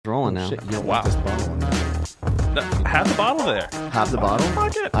on now. Shit, you don't want this bottle. Have the bottle there. Have the bottle?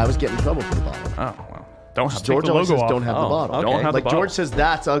 Fuck it. I was getting in trouble for the bottle. Oh, well. Don't have George the always logo says off. don't have the bottle. okay. Don't have Like the bottle. George says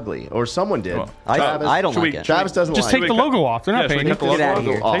that's ugly, or someone did. Well, I don't should like we- it. Travis doesn't Just like take it. the logo off. They're not should we paying cut the you. Get outta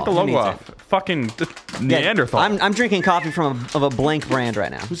logo here. off? Take the Who logo needs off. Fucking Neanderthal. I'm drinking coffee of a blank brand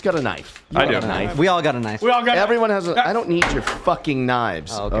right now. Who's got a knife? You I got do. a knife. We all got a knife. We all got Everyone has a... I don't need your fucking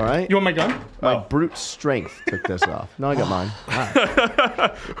knives, Oh, okay. all right? You want my gun? My brute strength took this off. No, I got mine.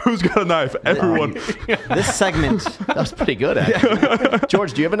 Who's got a knife? Everyone. This segment. That was pretty good, actually.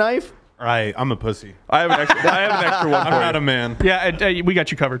 George, do you have a knife? I'm a pussy. I have an extra one I'm for not you. a man. Yeah, we got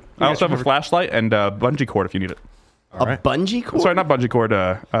you covered. I also have a flashlight and a bungee cord if you need it. Bungee cord? Sorry, not bungee cord.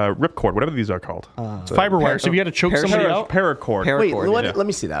 Rip cord, whatever these are called. Fiber wire. So if you got to choke somebody out. Paracord. Wait, Paracord, let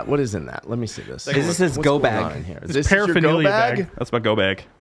me see that. What is in that? Let me see this. This is his What's go going bag. on in here? Is It's this your go paraphernalia bag? bag. That's my go bag.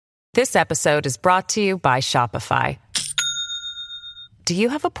 This episode is brought to you by Shopify. Do you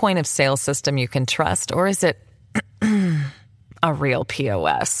have a point of sale system you can trust, or is it a real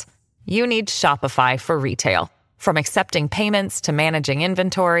POS? You need Shopify for retail. From accepting payments to managing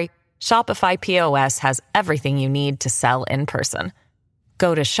inventory, Shopify POS has everything you need to sell in person.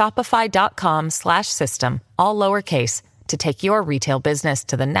 Go to shopify.com/system, all lowercase, to take your retail business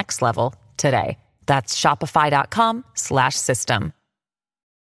to the next level today. That's shopify.com/system.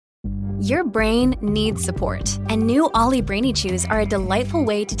 Your brain needs support, and new Ollie Brainy Chews are a delightful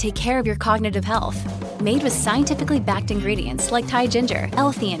way to take care of your cognitive health. Made with scientifically backed ingredients like Thai ginger,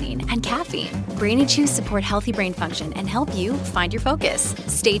 L-theanine, and caffeine, Brainy Chews support healthy brain function and help you find your focus,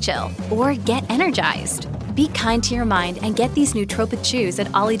 stay chill, or get energized. Be kind to your mind and get these nootropic chews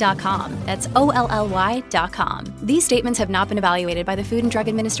at ollie.com. That's OLLY.com. These statements have not been evaluated by the Food and Drug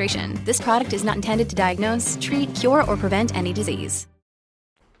Administration. This product is not intended to diagnose, treat, cure, or prevent any disease.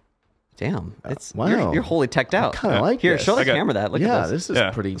 Damn, it's wow. you're wholly teched out. I kind of like Here, this. show the I got- camera that. Look yeah, at this. this is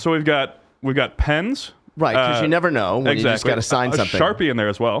pretty... So we've got pens. Right, because you never know when you just got to sign a something. Sharpie in there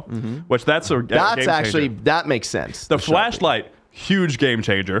as well, which that's a That's game actually... changer. That makes sense. The Sharpie. flashlight, huge game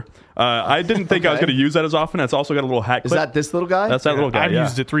changer. I didn't think I was Okay. going to use that as often. It's also got a little hat Is clip. that this little guy? That's that little guy. I've yeah.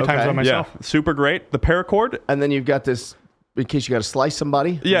 used it 3 times Okay. by myself. Yeah, super great. The paracord. And then you've got this... In case you got to slice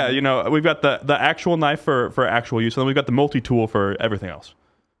somebody? Yeah, we've got the actual knife for actual use, and then we've got the multi-tool for everything else.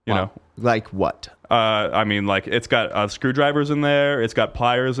 You know, Like what? I mean, like it's got screwdrivers in there, it's got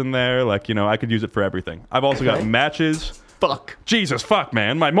pliers in there. Like I could use it for everything. I've also got matches. Fuck. Jesus fuck,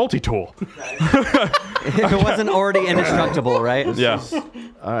 man, my multi-tool. If it wasn't already indestructible, right? Yeah,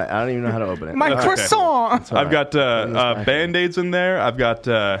 All right, I don't even know how to open it. My That's okay. croissant. I've got Band-Aids in there. I've got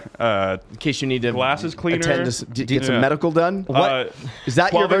In case you need to... glasses cleaner. Attend to get some Yeah. medical done? What? Is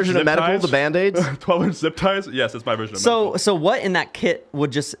that your 12-inch version of zip medical, ties? the Band-Aids? 12-inch zip ties. Yes, it's my version of medical. So what in that kit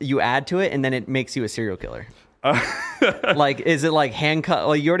would just you add to it and then it makes you a serial killer? Like, is it like handcuff?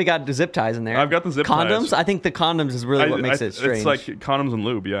 Well, you already got the zip ties in there. I've got the zip condoms. ties. I think the condoms is really what makes it strange. It's like condoms and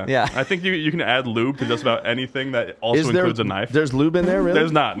lube, yeah. Yeah. I think you can add lube to just about anything that also Is there, includes a knife. There's lube in there, really?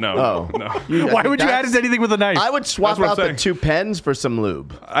 There's not, no. Oh. No. Why would you add it to anything with a knife? I would swap That's what I'm out the saying. 2 pens for some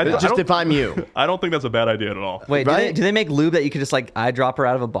lube. I Just don't- if I'm you. I don't think that's a bad idea at all. Wait, right? do they make lube that you could just like eyedropper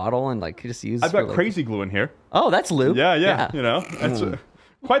out of a bottle and like just use? I've for, got like- crazy glue in here. Oh, that's lube. Yeah. It's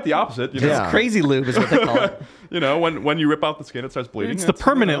quite the opposite. You know? Yeah. Crazy lube is what they call it. When you rip out the skin, it starts bleeding. It's the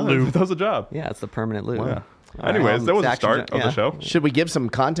permanent lube. It does the job. Yeah, it's the permanent lube. Yeah. All right, Anyways, that was the action start jo- of the show. Should we give some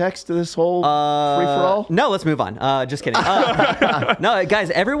context to this whole free-for-all? No, let's move on. Just kidding. No, guys,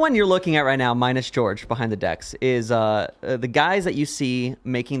 everyone you're looking at right now, minus George behind the decks, is the guys that you see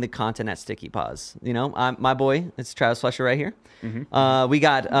making the content at Sticky Paws. My boy, it's Travis Fletcher right here. We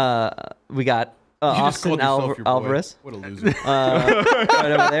got Austin Alvarez. What a loser.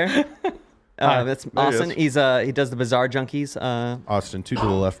 Right over there. That's Austin. he He does the Bizarre Junkies. Austin, 2 to the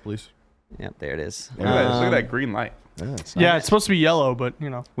left, please. Yep, there it is. Look at that green light. Yeah, it's supposed to be yellow, but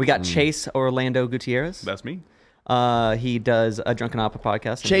We got Chase Orlando Gutierrez. That's me. He does a Drunken Opera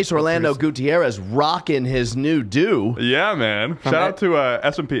podcast. Chase Orlando Gutierrez rocking his new do. Yeah, man. Shout out to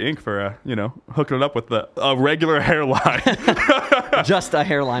S&P Inc. for hooking it up with a regular hairline. Just a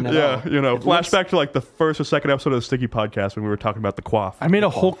hairline at all. Flashback to like the first or second episode of the Sticky podcast when we were talking about the quaff. I made a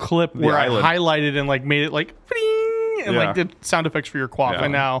whole clip where island. I highlighted and like made it like "Pring," and like did sound effects for your quaff, Yeah.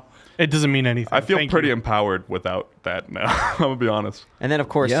 and now it doesn't mean anything. I feel Thank pretty you. empowered without that now. I'm gonna be honest. And then, of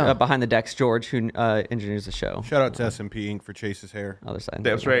course, Yeah. behind the decks, George, who engineers the show. Shout out to S&P Inc. for Chase's hair. Other side.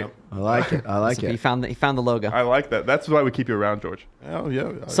 That's right. I like it. I like He it. found the logo. I like that. That's why we keep you around, George. Oh,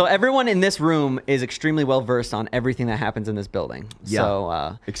 yeah. So everyone in this room is extremely well versed on everything that happens in this building. Yeah.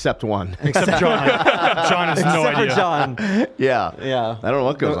 So Except one. Except John. John has no except for idea. John. yeah. Yeah. I don't know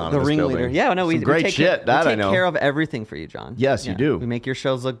what goes on The in this ringleader. building. Yeah, no, we Some great take shit. we That I take know. care of everything everything for you, John. Yes, you do. We make your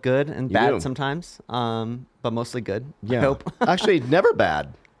shows look good and You bad do. sometimes, but mostly good. Yeah. I hope. Actually, never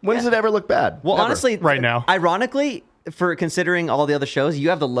bad. When does it ever look bad? Well, Never. honestly, Right now. ironically, for considering all the other shows, you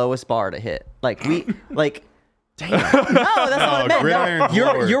have the lowest bar to hit. Like we, like. Damn. No, that's not what I meant. Gridiron's No,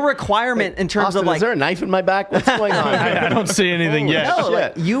 lower. your requirement in terms Austin, of like. is there a knife in my back? What's going on? I don't see anything yet. No,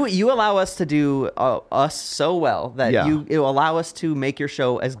 shit. like, you allow us to do us so well that Yeah. it will allow us to make your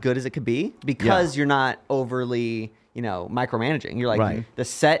show as good as it could be because you're not overly micromanaging. You're like Right. the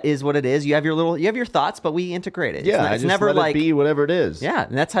set is what it is. You have your thoughts, but we integrate it. Yeah, I it's just never let like it be whatever it is. yeah,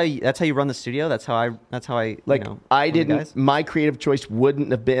 and that's how you run the studio. That's how I Like run I the didn't. guys. My creative choice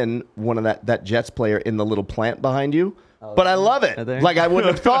wouldn't have been one of that Jets player in the little plant behind you. But I love it. there? Like I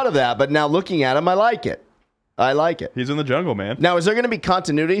wouldn't have thought of that. But now looking at him, I like it. I like it. He's in the jungle, man. Now, is there going to be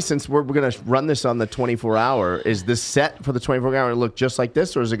continuity since we're going to run this on the 24-hour? Is this set for the 24-hour look just like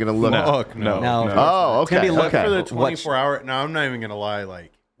this, or is it going to look? Fuck no. No. Oh, It's gonna okay. be look okay. For the What's- 24-hour. No, I'm not even gonna lie.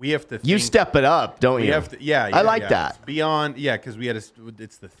 Like we have to. You think- step it up, don't We you? have to. Yeah, I like yeah. that. It's beyond. Yeah, because we had.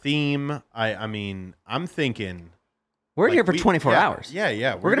 It's the theme. I mean, I'm thinking. We're like, here for we- 24 yeah, hours.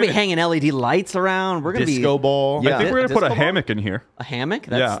 Yeah. We're gonna be hanging LED lights around. We're gonna disco be ball. Yeah. I think we're gonna put a Disco ball? hammock in here. a hammock.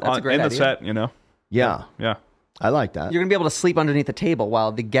 That's That's a great in idea. the set. You know. Yeah, Yeah. I like that. You're gonna be able to sleep underneath the table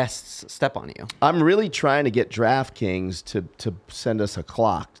while the guests step on you. I'm really trying to get DraftKings to send us a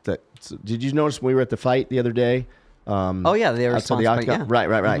clock. Did you notice when we were at the fight the other day? Oh yeah, they were Outside the sponsored by,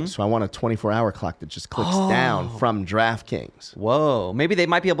 Octagon? Right. So I want a 24-hour clock that just clicks down from DraftKings. Whoa, maybe they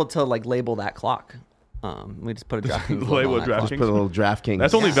might be able to like label that clock. We just put a DraftKings logo Label on that clock. DraftKings. Put a little DraftKings.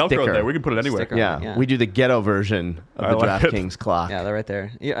 That's only sticker. Velcro there. We can put it anywhere. Sticker. Yeah, we do the ghetto version of I the like it. DraftKings clock. Yeah, they're right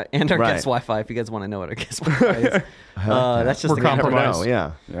there. Yeah, and our Right. guest Wi-Fi. If you guys want to know what our guest Wi-Fi is, that's just We're the I never compromised. know.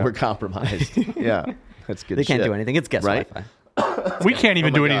 Yeah, we're compromised. Yeah, that's good. They can't shit. do anything. It's guest Right? Wi-Fi. We can't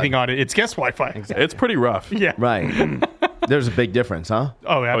even my do God. anything on it. It's guest Wi-Fi. It's pretty rough. Yeah. Right. There's a big difference, huh?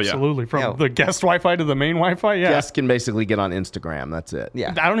 Oh, absolutely. From Yeah. the guest Wi-Fi to the main Wi-Fi. Yeah. Guests can basically get on Instagram. That's it.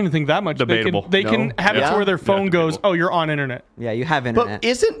 Yeah, I don't even think that much. Debatable. They can No? have it Yeah? to where their phone goes, debatable. oh, you're on internet. yeah. You have internet. But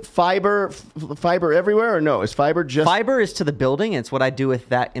isn't fiber everywhere or no? Is fiber just Fiber is to the building. It's what I do with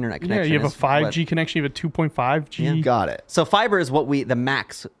that internet Yeah, connection. you have a is what- 5G connection, you have a 2.5G. Got it. So fiber is what the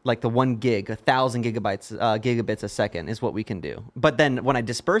max, like the 1 gig, 1,000 gigabits a second is what we can do. But then when I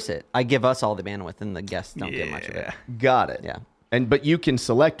disperse it, I give us all the bandwidth and the guests don't get much of it. Got it. Yeah. But you can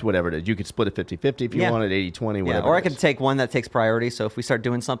select whatever it is. You could split it 50-50 if you Yeah. wanted, 80-20, Yeah, whatever. or it I could is. take one that takes priority. So if we start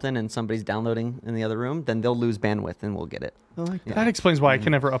doing something and somebody's downloading in the other room, then they'll lose bandwidth and we'll get it. I like that. That explains why I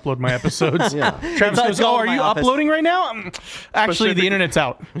can never upload my episodes. Yeah. Travis It's goes, all "Oh, are in my you office." uploading right now?" Actually, Specific- the internet's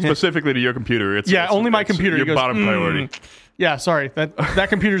out. Specifically to your computer. It's Only my it's computer. Your He goes, bottom priority. Yeah, sorry, that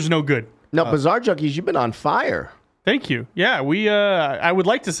computer's no good. No, Bizarre Junkies, you've been on fire. Thank you. Yeah, we. I would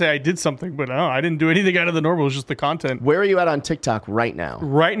like to say I did something, but no, I didn't do anything out of the normal. It was just the content. Where are you at on TikTok right now?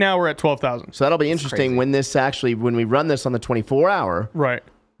 Right now, we're at 12,000. So that'll be interesting crazy. when we run this on the 24-hour. Right.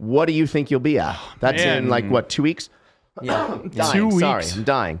 What do you think you'll be at? That's Man. in like what, 2 weeks? Yeah. Dying. 2 Sorry, weeks. I'm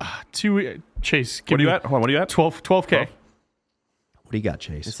dying. Chase, What are you at? Hold on, what are you at? 12K. What do you got,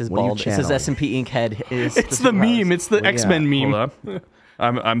 Chase? This is What are you bald. This is channeling? S&P Inc. head. It's the meme. It's the What do you X-Men got? meme.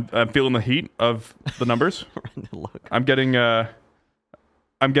 Hold on. I'm feeling the heat of the numbers. Look. I'm getting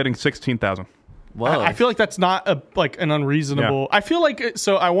 16,000. Whoa. I feel like that's not an unreasonable. I feel like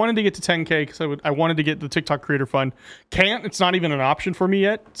so. I wanted to get to 10K because I wanted to get the TikTok Creator Fund. Can't. It's not even an option for me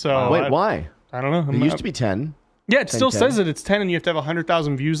yet. So Wait, why? I don't know. It used to be 10. Yeah, it still 10K. says that it's 10, and you have to have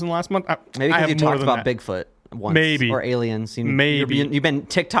 100,000 views in the last month. Maybe I because have you more talked than about that. Bigfoot once. Maybe. Or aliens. Maybe. You've been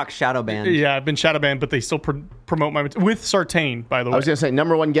TikTok shadow banned. Yeah, I've been shadow banned, but they still promote my with Sartain. By the way, I was going to say,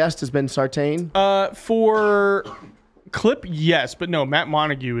 number one guest has been Sartain. for clip, yes, but no. Matt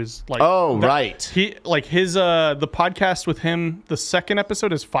Montague is like. Oh, right. He like his the podcast with him. The second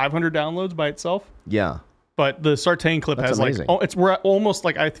episode has 500 downloads by itself. Yeah. But the Sartain clip That's has amazing. we're at almost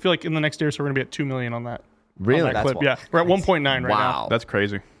like I feel like in the next year or so we're gonna be at 2 million on that. Really? On that That's clip. wild. Yeah, we're at 1.9 right now. Wow. That's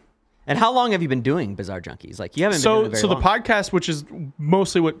crazy. And how long have you been doing Bizarre Junkies? Like you haven't been doing it very So the long. podcast, which is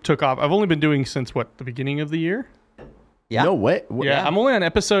mostly what took off, I've only been doing since the beginning of the year. Yeah. No way. Yeah, I'm only on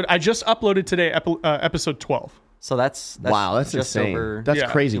episode. I just uploaded today episode 12. So that's Wow, that's just insane. over. That's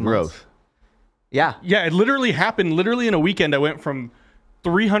Yeah. crazy 2 months. growth. Yeah. Yeah, it literally happened. Literally in a weekend, I went from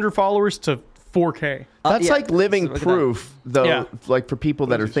 300 followers to 4K. That's yeah. like living So look at proof, though, Yeah. like for people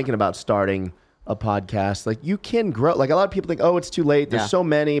that are thinking about starting a podcast. Like you can grow. Like a lot of people think, oh, it's too late. There's Yeah. so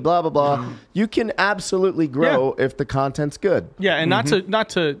many, blah, blah, blah. You can absolutely grow if the content's good. Yeah, and not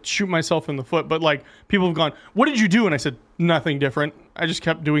to shoot myself in the foot, but like people have gone, "What did you do?" And I said, "Nothing different." I just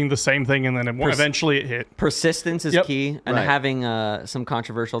kept doing the same thing, and then eventually it hit. Persistence is Yep. key, and Right. having some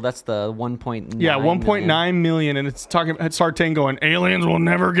controversial. That's the 1.9. Yeah, 1.9 million, and it's talking. It's Sartain going, aliens will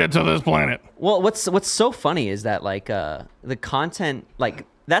never get to this planet. Well, what's so funny is that like the content, like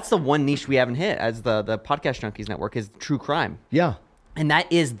that's the one niche we haven't hit as the Podcast Junkies Network is true crime, Yeah, and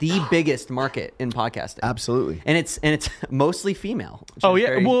that is the biggest market in podcasting. absolutely. And it's mostly female. which Oh is yeah,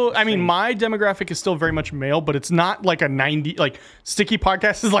 very well, I mean, strange. my demographic is still very much male, but it's not like a 90. Like Sticky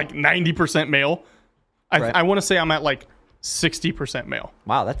Podcast is like 90% male. Right. I want to say I'm at like 60% male,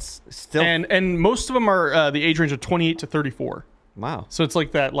 Wow, that's still and most of them are the age range of 28 to 34. wow. So it's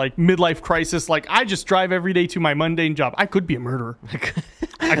like that like midlife crisis. Like I just drive every day to my mundane job. I could be a murderer.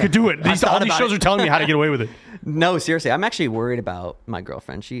 I could do it. All these shows are telling me how to get away with it. No, seriously, I'm actually worried about my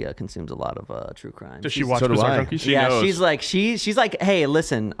girlfriend. She consumes a lot of true crime. Does she She's- watch so do Bizarre I. Junkies? She yeah, knows. she's like, hey,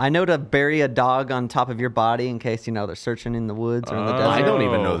 listen, I know to bury a dog on top of your body in case they're searching in the woods or in the desert. I don't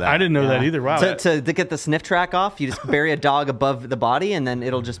even know that. I didn't know that either. Wow. To get the sniff track off, you just bury a dog above the body, and then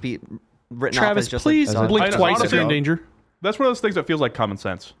it'll just be written off Travis, as just please like, blink I- twice if honestly- you're in danger. That's one of those things that feels like common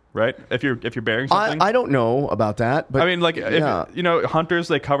sense, right? If you're bearing something. I don't know about that, but I mean, like, yeah. if, hunters,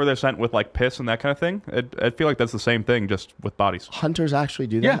 they cover their scent with, like, piss and that kind of thing. I feel like that's the same thing, just with bodies. hunters actually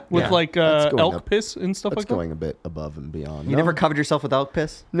do that. Yeah, with like That's going elk up- piss and stuff That's like that. going a bit above and beyond. You never covered yourself with elk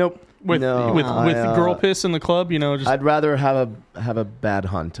piss? Nope. With No, with I, girl piss in the club, just I'd rather have a bad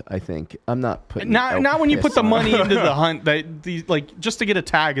hunt. I think I'm not putting. elk not when you piss put the on. money into the hunt. Like just to get a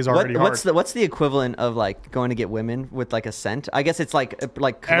tag is already hard. What's the equivalent of like going to get women with like a scent? I guess it's like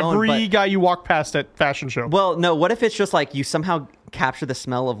cologne, Every but- guy you walk past at fashion show. Well, no. What if it's just like you somehow capture the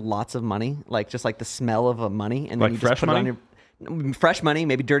smell of lots of money, like just like the smell of a money, and then Like you fresh just put money? it on your fresh money,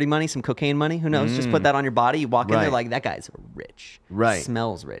 maybe dirty money, some cocaine money. Who knows? Just put that on your body. You walk in there Right. like that guy's rich. Right.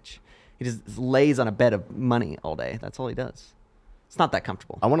 Smells rich. He just lays on a bed of money all day. That's all he does. It's not that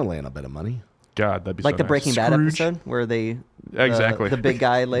comfortable. I want to lay on a bit of money. God, that'd be Like so the nice. Breaking Bad Scrooge. episode where Exactly. the big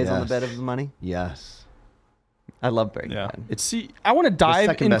guy lays on the Yes. bed of the money. Yes, I love Breaking Yeah. Bad. it's See, I want to the dive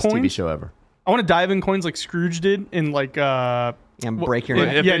second in best TV coins. show ever. I want to dive in coins like Scrooge did in like And break your yeah,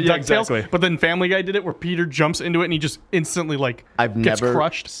 neck. yeah, DuckTales. exactly. But then Family Guy did it where Peter jumps into it and he just instantly like I've gets never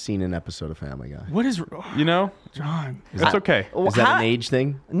crushed. seen an episode of Family Guy. What is John? It's okay. Is that an age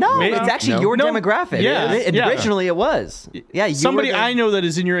thing? No, Maybe- it's actually No. your No. demographic. Yeah. Yeah. Originally, it was. Yeah, you Somebody were the- I know that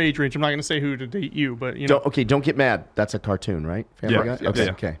is in your age range. I'm not going to say who to date you, but you know. Don't get mad. That's a cartoon, right? Family Yeah. Guy. Yeah. Okay,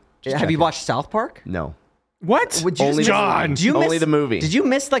 Yeah. okay. Have you watched South Park? No. What? Would you Only miss, the John. Did you Only miss, the movie. Did you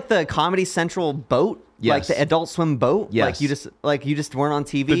miss like the Comedy Central boat? Like Yes. the Adult Swim boat? Yes. Like you just weren't on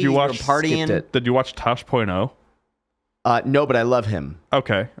TV. Did you were watch- partying? skipped it. Did you watch Tosh.0? No, but I love him.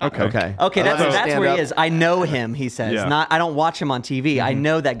 Okay. Okay. Okay, I that's love his where he stand-up. is. I know him. He says, Yeah. "Not. I don't watch him on TV. I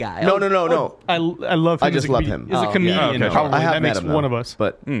know that guy." No, no, no, no. I love him. I just as a love comedian. him. As a Oh, comedian, yeah. Okay. probably. I have that met makes him, though. one of us.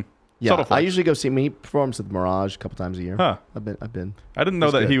 But yeah, Subtle I flex. usually go see him. He performs at the Mirage a couple times a year. Huh. I've been. I didn't know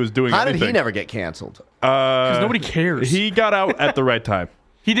He's that good. he was doing How anything. did he never get canceled? Because nobody cares. He got out at the right time.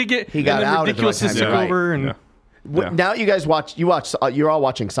 He did get. He got and then out at the right Ridiculousness time, took you're right. over, and Yeah. What, Yeah. Now you guys watch. You're all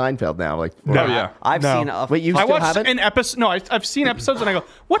watching Seinfeld now. Like, Oh, yeah. I've No. seen. A, Wait, you I still watched haven't? an episode. No, I've seen episodes, and I go,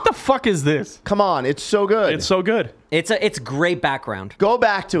 "What the fuck is this?" Come on, it's so good. It's so good. It's great background. Go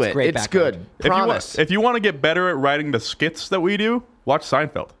back to it. great It's background. good. Promise. If you want to get better at writing the skits that we do, watch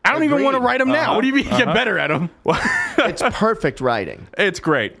Seinfeld. I don't even Agreed. want to write them now. What do you mean get better at them? It's perfect writing. It's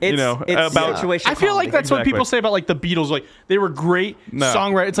great. It's, it's about situation. I feel like comedy. that's what Exactly. people say about like the Beatles. Like they were great No,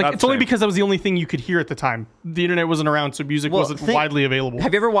 songwriters. It's like not it's only the same. because that was the only thing you could hear at the time. The internet wasn't around, so music Well, wasn't think- widely available.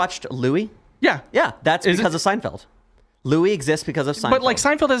 Have you ever watched Louis? Yeah, Yeah, that's Is because it- of Seinfeld. Louis exists because of Seinfeld. but like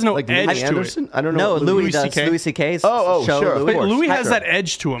Seinfeld has no Like edge Louis to Anderson. it. I don't No, know. what Louis Louis does CK? Louis C.K.'s Oh, show. sure, of Louis. But Louis has Sure. that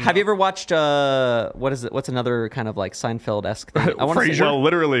edge to him. Have you ever watched what is it? What's another kind of like Seinfeld-esque thing? I want to Frasier? say well,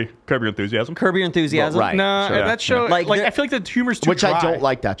 literally, Curb Your Enthusiasm. Curb Your Enthusiasm. Well, right. No, Sure. that show. Like, Like, the- I feel like the humor's too Which dry. I don't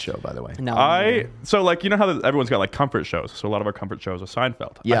like that show, by the way. No, So like you know how everyone's got like comfort shows. So a lot of our comfort shows are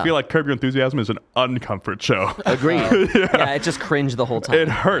Seinfeld. Yeah. I feel like Curb Your Enthusiasm is an uncomfort show. Agreed. yeah, it just cringed the whole time. It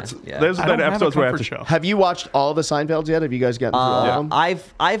hurts. Yeah. There's I been don't have a episodes where I have comfort to. show. Have you watched all the Seinfelds yet? Have you guys gotten through all of them?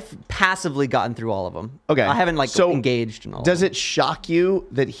 I've passively gotten through all of them. Okay. I haven't like So, engaged in all. Does of it shock you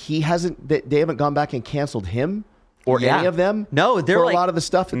that that they haven't gone back and canceled him or Yeah. any of them? No, they're for like- a lot of the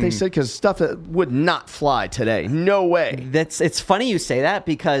stuff that they said, because stuff that would not fly today. No way. them. It's funny you say that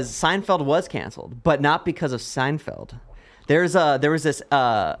because Seinfeld was canceled, but not because of Seinfeld. There was this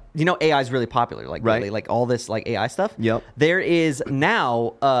AI is really popular, like Right. really, like all this like AI stuff. Yep. There is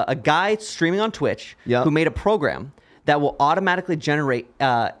now a guy streaming on Twitch Yep. who made a program that will automatically generate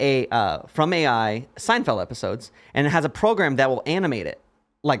from AI Seinfeld episodes, and it has a program that will animate it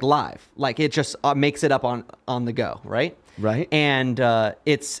like live, like it just makes it up on the go, right? Right. And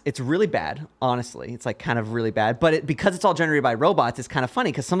it's really bad, honestly. It's like kind of really bad, but because it's all generated by robots, it's kind of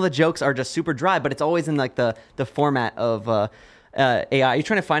funny because some of the jokes are just super dry, but it's always in like the format of AI. Are you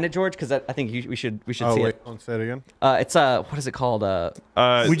trying to find it, George? Because I think we should see it. Say it again. It's what is it called?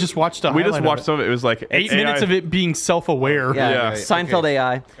 We just watched some of it. It was like 8 minutes of it being self-aware. Yeah. Seinfeld Okay.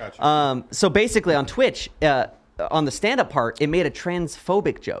 AI. Gotcha. So basically on Twitch, on the stand-up part, it made a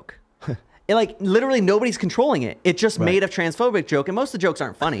transphobic joke. It, like, literally nobody's controlling it. It just made a transphobic joke, and most of the jokes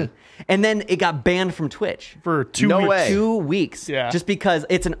aren't funny. And then it got banned from Twitch For 2 No weeks. way. 2 weeks. Yeah. Just because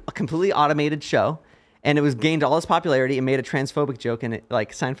it's a completely automated show, and it was gained all its popularity. It made a transphobic joke, and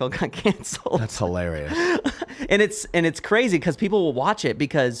Seinfeld got canceled. That's hilarious. and it's crazy because people will watch it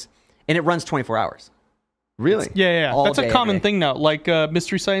and it runs 24 hours. Really? Yeah. All That's day, a common every day. thing now. Like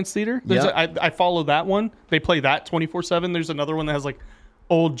Mystery Science Theater. Yep. I follow that one. They play that 24/7. There's another one that has like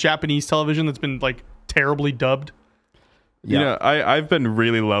old Japanese television that's been like terribly dubbed. You know, I've been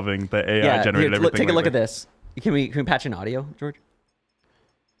really loving the AI generated everything. Take a look at lately. this. Can we patch in audio, George?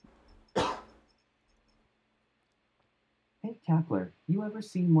 Hey, Kapler, you ever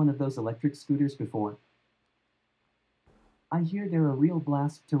seen one of those electric scooters before? I hear they're a real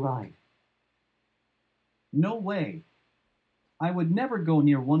blast to ride. No way. I would never go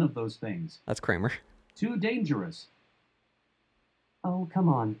near one of those things. That's Kramer. Too dangerous. Oh, come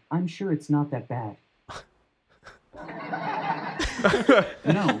on. I'm sure it's not that bad.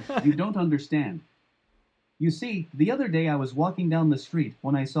 No, you don't understand. You see, the other day I was walking down the street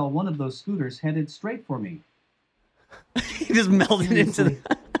when I saw one of those scooters headed straight for me. He just melted into the...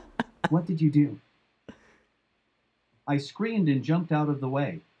 What did you do? I screamed and jumped out of the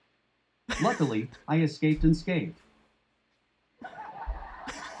way. Luckily, I escaped unscathed.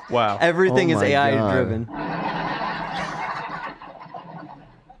 Wow. Everything Oh is my AI God. driven.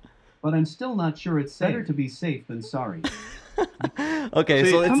 But I'm still not sure it's better to be safe than sorry.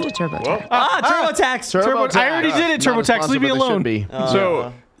 Okay, so Come it's... to TurboTax. TurboTax! I already did it, Not TurboTax. as Leave me responsive as it alone. should be.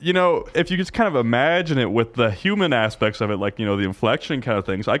 So, you know, if you just kind of imagine it with the human aspects of it, like, you know, the inflection kind of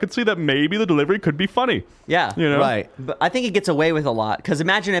things, I could see that maybe the delivery could be funny. Yeah. You know? Right. But I think it gets away with a lot. Because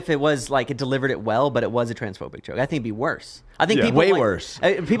imagine if it was like it delivered it well, but it was a transphobic joke. I think it'd be worse. I think Yeah. people Way like- worse.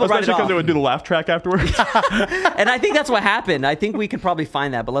 People write it Especially off. because they would do the laugh track afterwards. And I think that's what happened. I think we could probably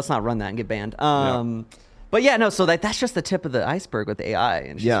find that, but let's not run that and get banned. But yeah, no, so that's just the tip of the iceberg with the AI.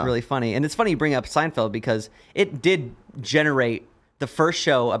 And it's just really funny. And it's funny you bring up Seinfeld because it did generate the first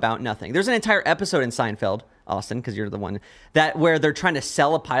show about nothing. There's an entire episode in Seinfeld, Austin, because you're the one, that where they're trying to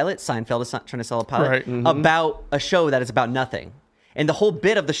sell a pilot. Seinfeld is not trying to sell a pilot Right. Mm-hmm. about a show that is about nothing. And the whole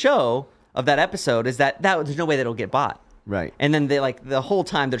bit of the show, of that episode, is that there's no way that it'll get bought. Right. And then they the whole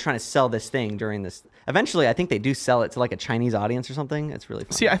time they're trying to sell this thing during this. Eventually, I think they do sell it to like a Chinese audience or something. It's really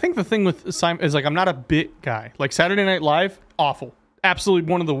fun. See, I think the thing with Simon is like I'm not a bit guy. Like Saturday Night Live, awful.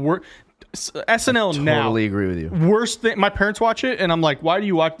 Absolutely one of the worst. SNL now. Totally agree with you. Worst thing. My parents watch it, and I'm like, "Why do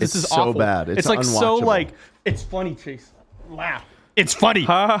you watch? This It's is so awful. bad. It's like so unwatchable. like it's funny. Chase, laugh. It's funny.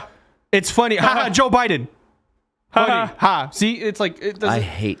 Ha. It's funny. Ha, Joe Biden. Funny. Ha. See, it's like it doesn't. I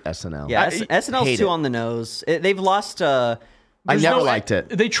hate SNL. Yeah, hate SNL's too it. on the nose. They've lost. I There's never no- liked it.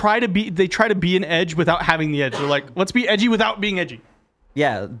 They try to be an edge without having the edge. They're like, let's be edgy without being edgy.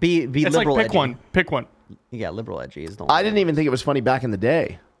 Yeah, be It's like liberal. pick edgy. one. Pick one. Yeah, liberal edgy is the one. I didn't even think it was funny back in the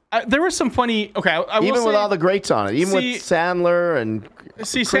day. There was some funny. Okay, I will Even with say- all the greats on it. Even See- with Sandler and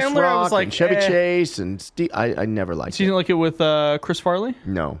See, Chris Sandler, I Rock was like, and Chevy eh. Chase and Steve. I never liked So you it. didn't like it with Chris Farley?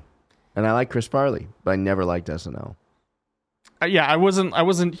 No. And I like Chris Farley, but I never liked SNL. Yeah, I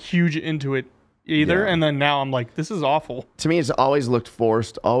wasn't huge into it either. Yeah. And then now I'm like, this is awful. To me, it's always looked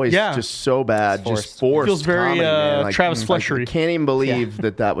forced. Always Yeah. just so bad. It's Just forced. Feels very, comedy, man. Travis Fleshery. I can't even believe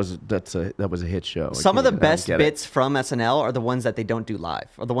that was a hit show. I Some of can't the even- I don't best get it. bits from SNL are the ones that they don't do live,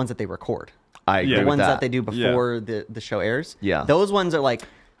 or the ones that they record. I agree Yeah. The with ones that. that they do before the show airs. Yeah. Those ones are like.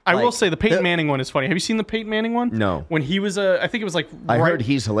 I will like, say the Peyton Manning one is funny. Have you seen the Peyton Manning one? No. When he was I think it was like I right- heard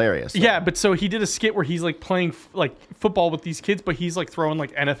he's hilarious. Yeah, but so he did a skit where he's like playing like football with these kids, but he's like throwing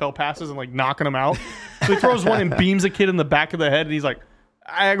like NFL passes and like knocking them out. So he throws one and beams a kid in the back of the head, and he's like,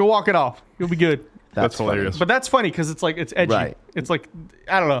 "I go walk it off. You'll be good." That's funny. hilarious. But that's funny because it's like it's edgy. Right. It's like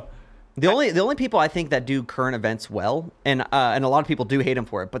I don't know. The only people I think that do current events well, and a lot of people do hate them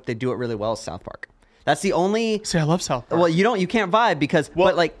for it, but they do it really well, is South Park. That's the only. See, I love South Park. Well, you can't vibe because,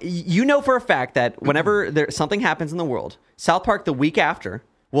 but like you know for a fact that whenever something happens in the world, South Park the week after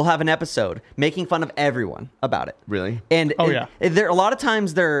will have an episode making fun of everyone about it. Really? And Oh, yeah. there a lot of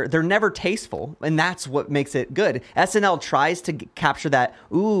times they're never tasteful, and that's what makes it good. SNL tries to capture that.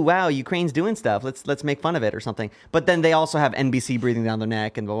 Ooh, wow, Ukraine's doing stuff. Let's make fun of it or something. But then they also have NBC breathing down their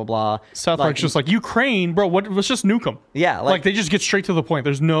neck and blah blah blah. South Park's just like Ukraine, bro. Let's just nuke them. Yeah, like they just get straight to the point.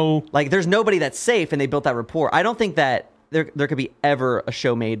 There's no there's nobody that's safe, and they built that rapport. I don't think that there could be ever a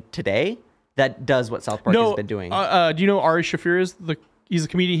show made today that does what South Park has been doing. Do you know Ari Shaffir is he's a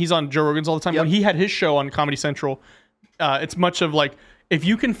comedian. He's on Joe Rogan's all the time. Yep. When he had his show on Comedy Central, it's much of like, if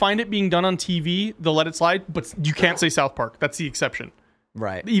you can find it being done on TV, they'll let it slide, but you can't say South Park. That's the exception.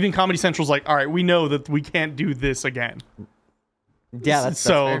 Right. Even Comedy Central's like, all right, we know that we can't do this again. Yeah, that's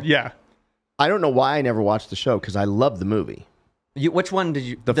so fair. yeah. I don't know why I never watched the show because I love the movie. Which one did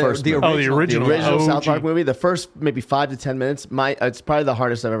you? The first movie. Oh, the original. The original South OG. Park movie. The first maybe 5 to 10 minutes. It's probably the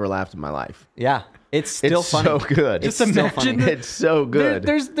hardest I've ever laughed in my life. Yeah, it's still It's funny. so good. It's Just still imagine funny. It's so good.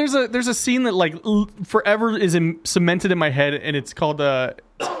 There's a scene that like forever is cemented in my head, and it's called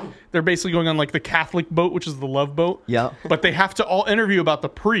they're basically going on like the Catholic boat, which is the love boat. Yeah. But they have to all interview about the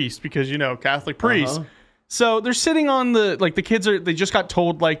priest because Catholic priest. Uh-huh. So they're sitting on the kids they just got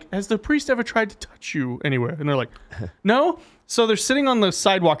told like, has the priest ever tried to touch you anywhere? And they're like, no. So they're sitting on the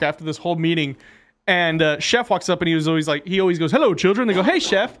sidewalk after this whole meeting, and Chef walks up and he always goes, hello children. They go, hey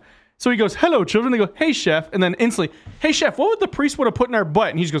Chef. So he goes, hello children. They go, hey Chef. And then instantly, hey Chef, what would the priest would have put in our butt?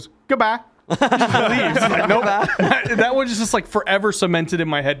 And he just goes, goodbye. He just leaves. He's like, nope. That one is just like forever cemented in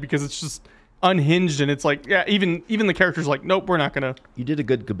my head because it's just unhinged, and it's like, yeah, even the character's like, nope, we're not gonna. You did a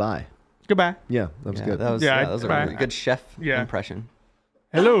good goodbye. Goodbye. Yeah, that was good. That was, Yeah, that was a goodbye. really good Chef Yeah. impression.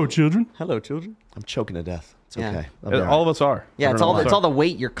 Hello children. Hello, children. I'm choking to death. It's Yeah. okay. I'll be all All right. of us are. Yeah, it's don't know all why. the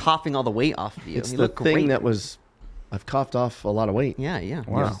weight. You're coughing all the weight off of you. It's you the look thing great. that was. I've coughed off a lot of weight. Yeah, yeah.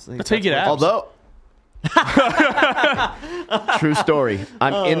 Wow. That's how you get abs. Although, true story.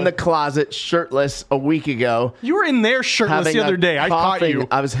 I'm in the closet shirtless a week ago. You were in there shirtless the other day. I caught you.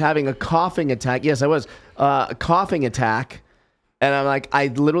 I was having a coughing attack. Yes, I was. A coughing attack. And I'm like, I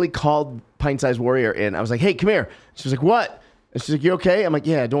literally called Pint Size Warrior in. I was like, hey, come here. She was like, what? And she's like, you okay? I'm like,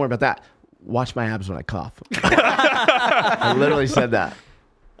 yeah, don't worry about that. Watch my abs when I cough. I literally said that.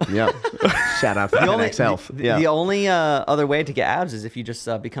 Yeah. Shout out to NX Health. Yeah. The only other way to get abs is if you just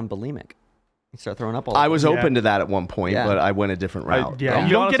become bulimic. You start throwing up all the I was Yeah. open to that at one point, Yeah. but I went a different route. Yeah, I'll you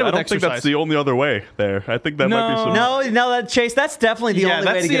be don't honest, get it with I don't think that's exercise. the only other way there. I think that might be some. No, Chase, that's definitely the only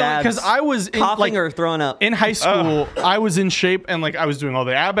way to get abs. Because I was in, coughing like, or throwing up. in high school. I was in shape and like I was doing all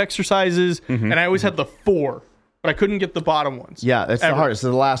the ab exercises, and I always had the 4, but I couldn't get the bottom ones. Yeah, that's the Ever. hardest. It's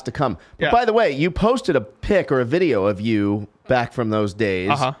the last to come. But Yeah. by the way, you posted a pic or a video of you back from those days.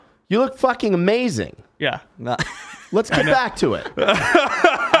 Uh-huh. You look fucking amazing. Yeah, Let's get back to it.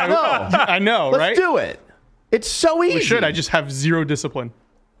 I know, Let's right? do it. It's so easy. We should. I just have zero discipline.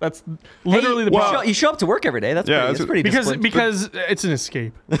 That's literally the you problem. you show up to work every day. That's Yeah, pretty disciplined. because it's an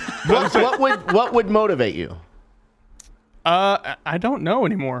escape. what would motivate you? I don't know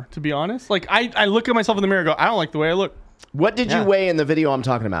anymore, to be honest. Like I look at myself in the mirror and go, I don't like the way I look. What did Yeah. you weigh in the video I'm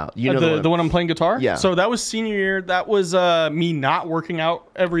talking about? You know The one I'm playing guitar. Yeah. So that was senior year. That was me not working out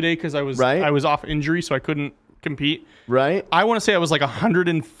every day because I was Right. I was off injury, so I couldn't compete. right? I want to say I was like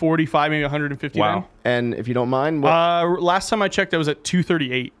 145, maybe 150. Wow. And if you don't mind, Last time I checked, I was at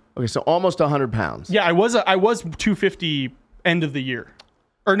 238. okay, so almost 100 pounds. Yeah, I was 250 end of the year,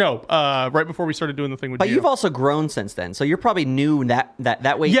 or no, right before we started doing the thing with. But Gio. you've also grown since then, so you're probably new that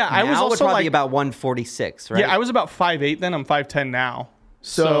weight. Yeah, I was now would also, probably like- about 146, right? Yeah, I was about 5'8" then. I'm 5'10" now.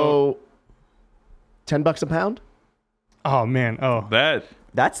 So, $10 a pound? Oh man,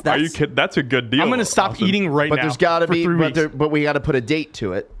 that's Are you kidding? That's a good deal. I'm gonna stop Austin. eating right But now. there's got to for be, 3 but, weeks. but we got to put a date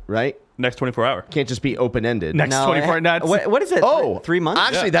to it, right? Next 24 hour. Can't just be open ended. Next 24 nuts. What is it? Oh, 3 months?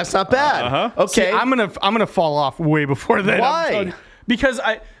 Actually, that's not bad. Uh-huh. Okay, See, I'm gonna fall off way before then. Why? I'm telling you. Because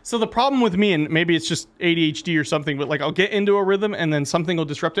so the problem with me, and maybe it's just ADHD or something, but like I'll get into a rhythm and then something will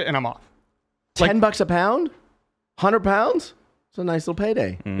disrupt it and I'm off. $10 a pound, 100 pounds. It's a nice little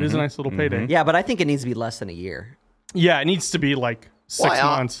payday. It is a nice little payday. Yeah, but I think it needs to be less than a year. Yeah, it needs to be like 6 Why,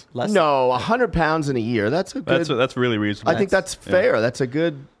 months. Less. No, 100 pounds in a year. That's a good. That's really reasonable. I think that's fair. That's a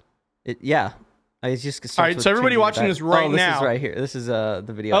good. Yeah. I just All right, so everybody watching this right this now. is right here. This is the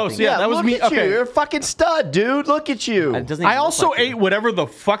video. Oh, thing. so yeah, that was look me. At you. Okay. You're a fucking stud, dude. Look at you. It doesn't I even look also like you. ate whatever the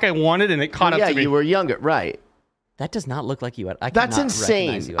fuck I wanted and it caught yeah, up to me. you were younger, right? That does not look like you. I That's cannot insane.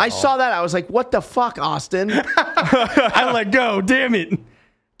 recognize you at I all. saw that. I was like, what the fuck, Austin? Dude, I let go. Damn it. you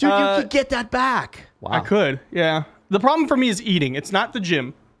could get that back. Wow. I could. Yeah. The problem for me is eating. It's not the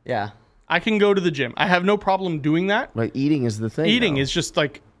gym. Yeah. I can go to the gym. I have no problem doing that. Right, eating is the thing. Eating though. is just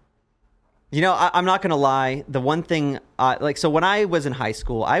like You know, I'm not gonna lie. The one thing, so when I was in high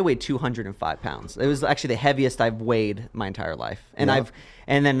school, I weighed 205 pounds. It was actually the heaviest I've weighed my entire life, and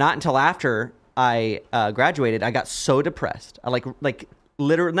and then not until after I graduated, I got so depressed. I like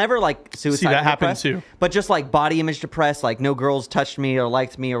literally never like suicide. See, that happened depressed, too. but just like body image depressed. Like no girls touched me or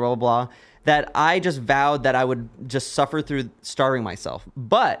liked me or blah blah blah. That I just vowed that I would just suffer through starving myself,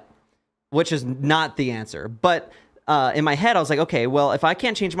 which is not the answer, but. In my head, I was like, okay, well, if I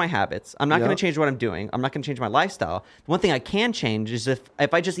can't change my habits, I'm not going to change what I'm doing. I'm not going to change my lifestyle. The one thing I can change is if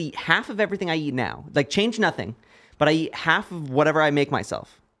I just eat half of everything I eat now, like change nothing, but I eat half of whatever I make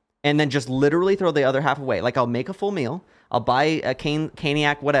myself, and then just literally throw the other half away. Like I'll make a full meal, I'll buy a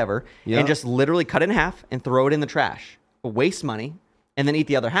caniac, whatever, and just literally cut it in half and throw it in the trash. Waste money, and then eat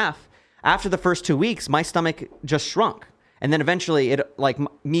the other half. After the first 2 weeks, my stomach just shrunk. And then eventually,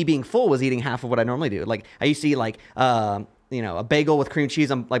 me being full was eating half of what I normally do. Like I used to eat like a bagel with cream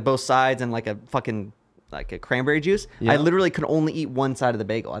cheese on like both sides and like a fucking like a cranberry juice. I literally could only eat one side of the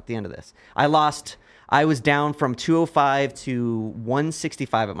bagel at the end of this. I was down from 205 to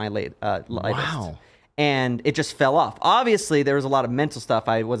 165 at my latest. Wow. And it just fell off. Obviously, there was a lot of mental stuff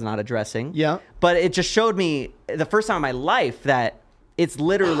I was not addressing. Yeah. But it just showed me the first time in my life that it's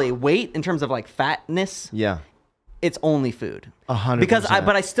literally weight in terms of like fatness. Yeah. It's only food. 100%. Because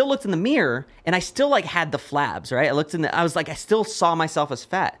I still looked in the mirror and I still like had the flabs, right? I was like, I still saw myself as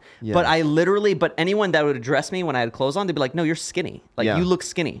fat. Yeah. But anyone that would address me when I had clothes on, they'd be like, no, you're skinny. Like you look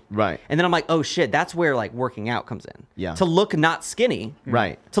skinny. Right. And then I'm like, oh shit, that's where like working out comes in. Yeah. To look not skinny.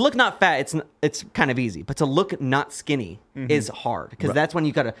 Right. To look not fat, it's kind of easy. But to look not skinny is hard. Because that's when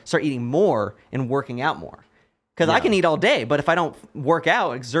you got to start eating more and working out more. Because I can eat all day, but if I don't work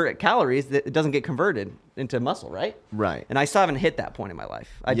out, exert calories, it doesn't get converted into muscle, right? Right. And I still haven't hit that point in my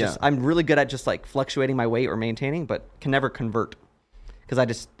life. I'm really good at just like fluctuating my weight or maintaining, but can never convert because I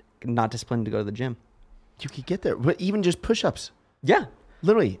just not disciplined to go to the gym. You could get there, but even just push-ups. Yeah.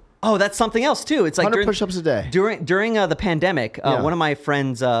 Literally. Oh, that's something else too. It's like 100 push-ups a day. During the pandemic, one of my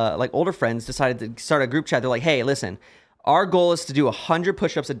friends, like older friends, decided to start a group chat. They're like, hey, listen, our goal is to do 100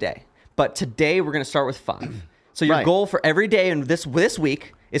 push-ups a day, but today we're going to start with 5. So your goal for every day in this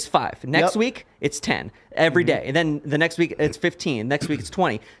week is 5. Next week, it's 10 every day. And then the next week, it's 15. Next week, it's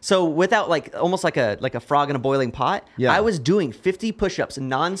 20. So without like almost like a frog in a boiling pot, I was doing 50 push-ups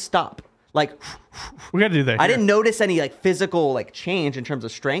nonstop. Like we got to do that. I didn't notice any like physical like change in terms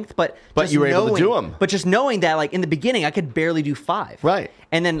of strength, but you were able to do them. But just knowing that like in the beginning, I could barely do 5. Right.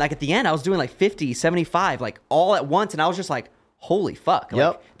 And then like at the end, I was doing like 50, 75, like all at once. And I was just like, holy fuck.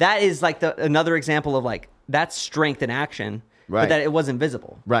 Like, that is like another example of like, that's strength in action, but that it wasn't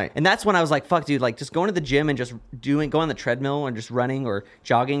visible. Right. And that's when I was like, fuck, dude, like just going to the gym and just go on the treadmill and just running or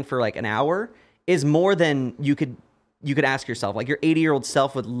jogging for like an hour is more than you could ask yourself. Like your 80-year-old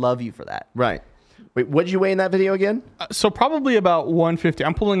self would love you for that. Right. Wait, what did you weigh in that video again? So probably about 150.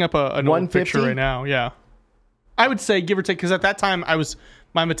 I'm pulling up an old picture right now. Yeah. I would say give or take, because at that time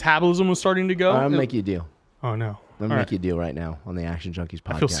my metabolism was starting to go. I'll make you a deal. Oh no. Let me make you a deal right now on the Action Junkies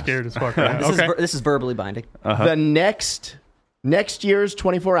podcast. I feel scared as fuck. Right now. This is verbally binding. The next year's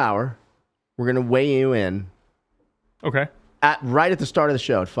 24-hour, we're going to weigh you in. Okay. Right at the start of the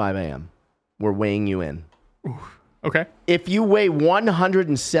show at 5 a.m. We're weighing you in. Oof. Okay. If you weigh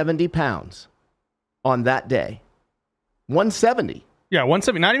 170 pounds on that day, 170. Yeah,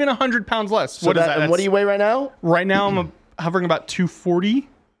 170. Not even 100 pounds less. So what is that? And what do you weigh right now? Right now, I'm hovering about 240.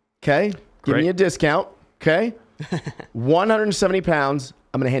 Okay. Give me a discount. Okay. 170 pounds.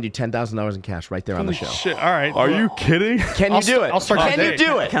 I'm going to hand you $10,000 in cash right there on the show. Shit. All right. Are you kidding? Can you do it? I'll start Can today. you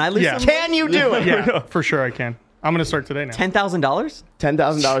do it? Can I lose some? Can you do it? Yeah, for sure I can. I'm going to start today now. $10,000?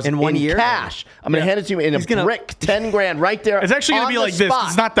 $10,000 in 1 year? Cash. I'm going to hand it to you in a brick, 10 grand right there. It's actually going to be like this.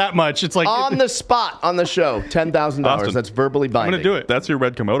 It's not that much. It's like on the spot on the show. $10,000. Awesome. That's verbally binding. I'm going to do it. That's your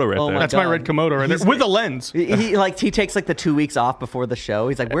red Komodo right there. That's my red Komodo right there with a lens. He takes like the 2 weeks off before the show.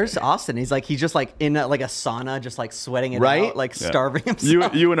 He's like, "Where's Austin?" He's just like in a sauna, just like sweating it out, like starving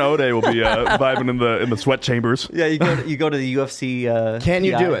himself. You and Ode will be vibing in the sweat chambers. Yeah, you go to the UFC. Can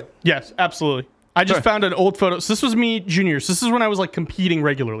you do it? Yes, absolutely. I just found an old photo. So this was me junior. So this is when I was like competing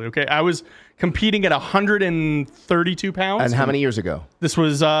regularly. Okay, I was competing at 132 pounds. And how many years ago? This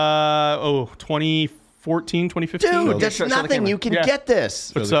was 2014, 2015. Dude, that's nothing. You can get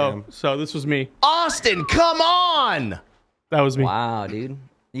this. So this was me. Austin, come on. That was me. Wow, dude,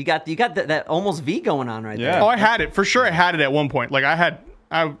 you got that almost V going on right there. Oh, I had it for sure. I had it at one point. Like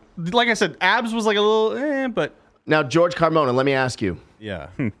like I said, abs was like a little, but now George Carmona, let me ask you. Yeah.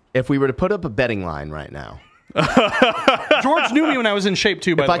 If we were to put up a betting line right now, George knew me when I was in shape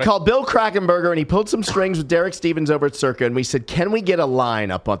too. By If the I way. called Bill Krakenberger and he pulled some strings with Derek Stevens over at Circa, and we said, "Can we get a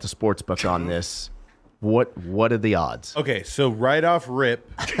line up on the sportsbook on this?" What are the odds? Okay, so right off rip.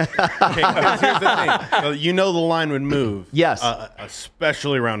 Okay, 'cause here's the thing. So you know the line would move. Yes.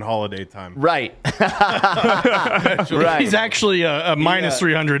 Especially around holiday time. Right. Right. He's actually a minus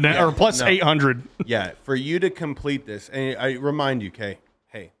 300 now, or plus 800. Yeah, for you to complete this, and I remind you, Kay,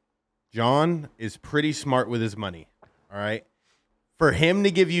 hey, John is pretty smart with his money. All right. For him to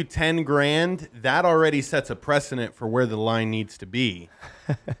give you 10 grand, that already sets a precedent for where the line needs to be.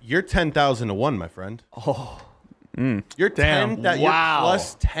 You're 10,000 to 1, my friend. Oh. You're Damn. 10. Wow. You're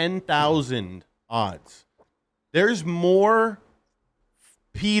plus 10,000 odds. There's more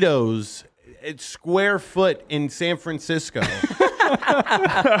pedos at square foot in San Francisco.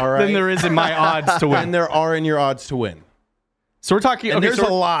 All right. Than there is in my odds to And win. there are in your odds to win. So we're talking. And Okay, there's so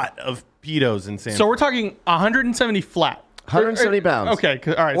a lot of pedos in San so we're talking 170 flat. 170 pounds. Okay,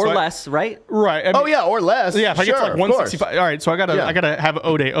 all right. or so less, right? Right. I Oh mean, yeah, or less. Yeah, if I get to Sure, like of course. 165. All right, so I gotta have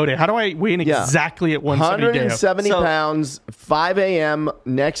Ode. How do I weigh in Yeah. exactly at 170 day of? 170 So- pounds, 5 a.m.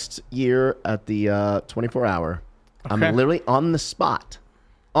 next year at the 24 hour. Okay. I'm literally on the spot.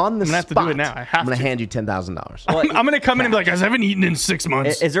 On the I'm gonna have to spot. do it now. I have I'm gonna to. hand you $10,000. Well, I'm gonna come in and be like, guys, I haven't eaten in 6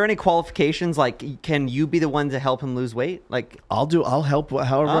 months. Is there any qualifications? Like, can you be the one to help him lose weight? Like, I'll help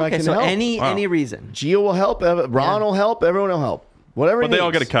however I okay, can so help. any reason. Gio will help. Ron will help. Everyone will help. Whatever. But he they all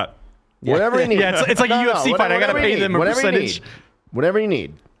needs. get a cut. Whatever he needs. Yeah, it's like a UFC fight. I gotta whatever pay you them need. a Whatever you percentage. need. Whatever you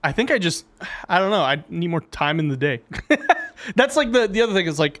need. I think I don't know. I need more time in the day. That's like the other thing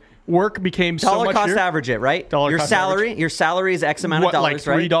is like work became so Dollar much cost here. average it, right? Dollar your cost salary, your salary is X amount What, of like dollars,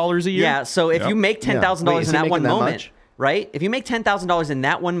 right? $3 a year? Yeah. So if you make $10,000 Wait, is in he that one making that moment, much? right? If you make $10,000 in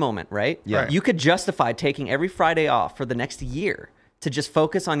that one moment, right? Yeah. You could justify taking every Friday off for the next year to just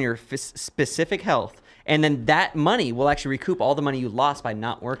focus on your specific health, and then that money will actually recoup all the money you lost by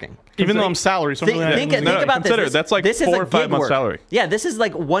not working. Even though I'm salary, so I'm Think, really think, No, think no, about consider this. that's like this is 4 or a 5 gig months work. salary. Yeah, this is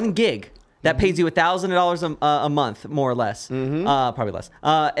like one gig that pays you $1,000 a month, more or less. Probably less.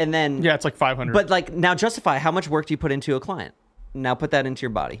 And then Yeah, it's like 500. But like now, justify how much work do you put into a client? Now put that into your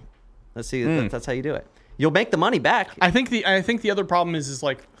body. Let's see. That's how you do it. You'll make the money back. I think the other problem is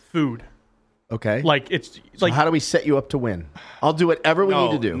like food. Okay. Like it's So like how do we set you up to win? I'll do whatever we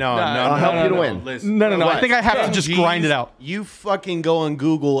need to do. No, I'll help you to win. Listen. no. I think I have to Ten just Gs, grind it out. You fucking go on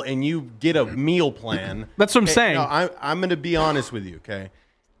Google and you get a meal plan. That's what I'm Okay, saying. No, I'm going to be honest with you, okay?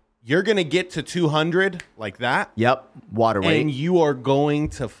 You're going to get to 200 like that. Yep. Water weight. And you are going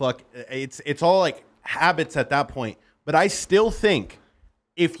to it's all like habits at that point. But I still think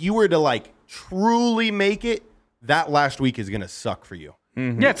if you were to like truly make it, that last week is going to suck for you.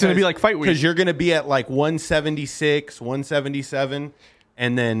 Yeah, it's gonna be like fight week. Because you're going to be at like 176, 177,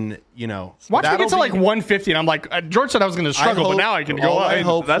 and then, Watch me that'll get to like be- 150, and I'm like, George said I was going to struggle, but now I can go all up. I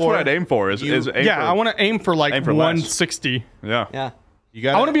hope That's for- what I'd aim for. Is aim Yeah, for, I want to aim for like aim for less. 160. Yeah. Yeah. You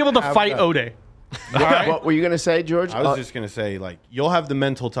gotta I want to be able to have fight that. Ode. All right? What were you going to say, George? I was just going to say, like, you'll have the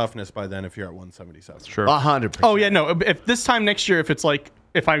mental toughness by then if you're at 177. Sure. 100%. Oh yeah, no. If this time next year, if it's like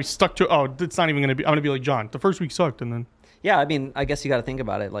if I stuck to, it's not even gonna be. I'm gonna be like John. The first week sucked, and then Yeah, I mean, I guess you got to think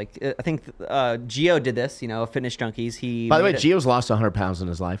about it. Like, I think Gio did this. Fitness junkies. He. By the way, made it- Gio's lost 100 pounds in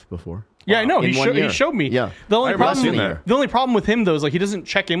his life before. yeah, I know. In He, 1 year. he showed me. Yeah. The only I remember problem. seeing that. The only problem with him though is like he doesn't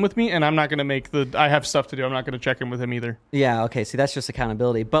check in with me, and I'm not gonna make the. I have stuff to do. I'm not gonna check in with him either. Yeah. Okay. See, that's just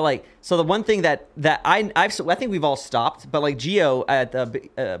accountability. But like, so the one thing that I think we've all stopped. But like Gio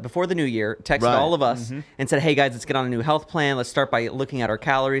at before the new year texted Right. all of us and said, "Hey guys, let's get on a new health plan. Let's start by looking at our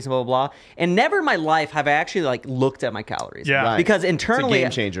calories and blah blah blah." And never in my life have I actually like looked at my calories. Yeah. Right. Because internally, game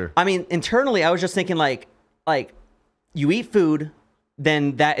changer. I mean, internally, I was just thinking like you eat food,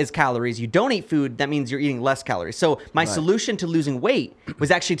 then that is calories. You don't eat food, that means you're eating less calories. So my solution to losing weight was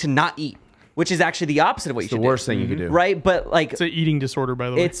actually to not eat, which is actually the opposite of what you It's the should worst do. thing you could do. Right? But like, It's an eating disorder, by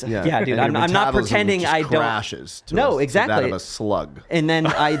the way. it's yeah, dude. And your I'm not metabolism pretending just I don't. crashes to No, that exactly. of a slug. And then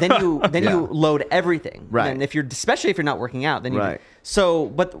you load everything. Right. And if you're especially if you're not working out, then you Right. So,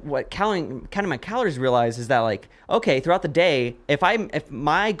 but what counting my calories realize is that like, okay, throughout the day, if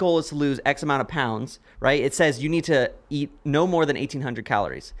my goal is to lose X amount of pounds, right? It says you need to eat no more than 1,800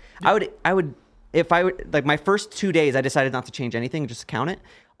 calories. I would if I would like my first 2 days, I decided not to change anything, just to count it.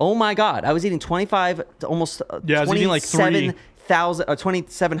 Oh my God, I was eating 25 to almost I was eating like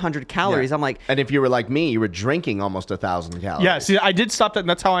 2,700 calories. Yeah. I'm like, And if you were like me, you were drinking almost 1,000 calories. Yeah, see, I did stop that, and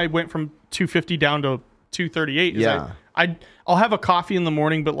that's how I went from 250 down to 238. is Yeah. I'll have a coffee in the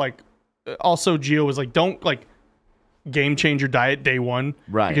morning, but like, also Gio was like, don't like game change your diet day one,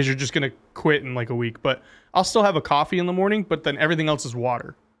 Right. Because you're just gonna quit in like a week. But I'll still have a coffee in the morning, but then everything else is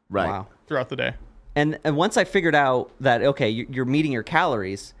water Right. wow. throughout the day. And once I figured out that, okay, you're meeting your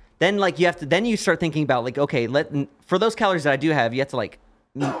calories, then like you start thinking about like, okay, for those calories that I do have, you have to like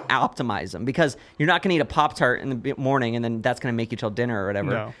optimize them, because you're not going to eat a Pop-Tart in the morning and then that's going to make you till dinner or whatever.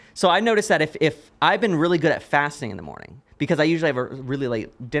 No. So I noticed that if I've been really good at fasting in the morning, because I usually have a really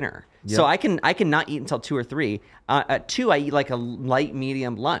late dinner. Yep. So I can not eat until 2 or 3. At 2, I eat like a light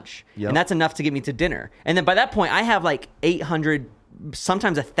medium lunch. Yep. And that's enough to get me to dinner. And then by that point, I have like 800,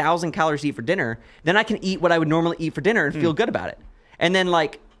 sometimes 1,000 calories to eat for dinner. Then I can eat what I would normally eat for dinner and feel good about it. And then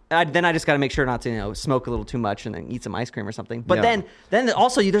like, then I just got to make sure not to, smoke a little too much and then eat some ice cream or something. But then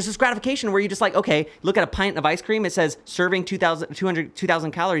also there's this gratification where you just like, okay, look at a pint of ice cream. It says serving 2,000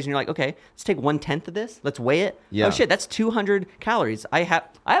 calories. And you're like, okay, let's take 1/10 of this. Let's weigh it. Yeah. Oh shit, that's 200 calories. I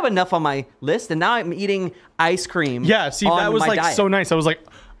have enough on my list, and now I'm eating ice cream. Yeah, see, that was like diet. So nice. I was like,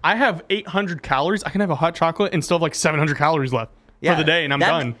 I have 800 calories. I can have a hot chocolate and still have like 700 calories left. For the day, and I'm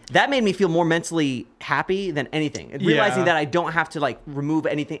done. That made me feel more mentally happy than anything. Realizing that I don't have to like remove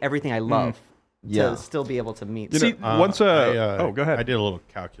everything I love to still be able to meet. See, go ahead. I did a little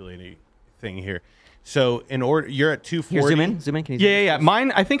calculating thing here. So you're at 240. Here, zoom in. Can you? Yeah.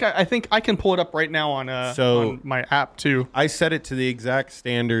 Mine, I think I can pull it up right now on my app too. I set it to the exact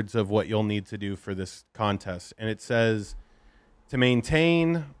standards of what you'll need to do for this contest, and it says to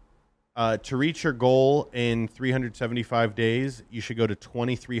maintain. To reach your goal in 375 days, you should go to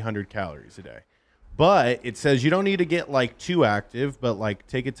 2,300 calories a day. But it says you don't need to get like too active, but like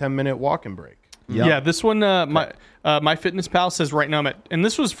take a 10-minute walking break. Yep. Yeah, this one, my Fitness Pal says right now I'm at, and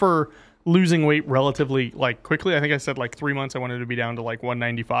this was for losing weight relatively like quickly. I think I said like 3 months I wanted to be down to like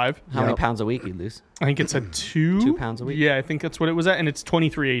 195. How many pounds a week you lose? I think it's at 2 pounds a week. Yeah, I think that's what it was at, and it's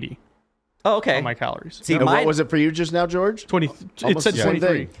 2,380. Oh, okay. On my calories. See, what was it for you just now, George? 20. It said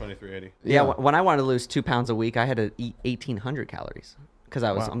 23. 2380. Yeah. When I wanted to lose 2 pounds a week, I had to eat 1,800 calories because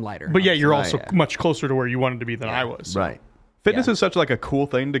I'm lighter. But yeah, you're also much closer to where you wanted to be than I was. Right. Fitness is such like a cool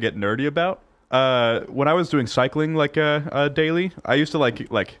thing to get nerdy about. When I was doing cycling like daily, I used to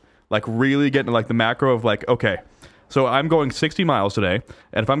like really get into like the macro of like, okay, so I'm going 60 miles today,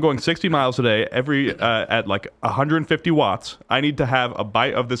 and if I'm going 60 miles a day, every at like 150 watts, I need to have a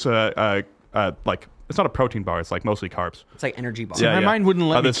bite of this like it's not a protein bar, it's like mostly carbs. It's like energy bar. See, my mind wouldn't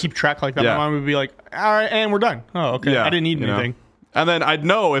let me keep track like that. My mind would be like, all right, and we're done. Oh, okay. I didn't eat anything. And then I'd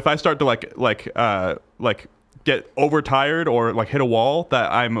know if I start to like get overtired or like hit a wall that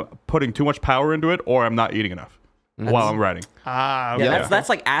I'm putting too much power into it or I'm not eating enough while I'm riding. Okay. Yeah, that's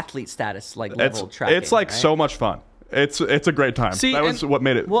like athlete status, like level tracking. It's like so much fun. It's a great time. See, that was what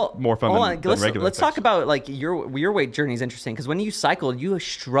made it more fun than regular. Let's talk about like your weight journey is interesting because when you cycled, you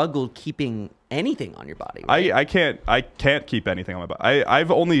struggled keeping anything on your body. Right? I can't keep anything on my body.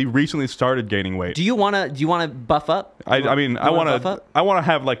 I've only recently started gaining weight. Do you wanna buff up? I want to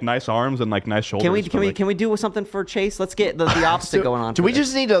have like nice arms and like nice shoulders. Can we do something for Chase? Let's get the opposite going on. Do we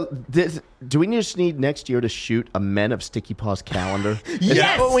just need next year to shoot a Men of Sticky Paws calendar? Is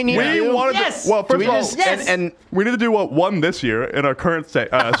that what we need to do? Well, first of all, and we need to do one this year in our current state.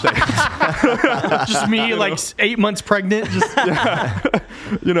 Just me, like 8 months pregnant. Just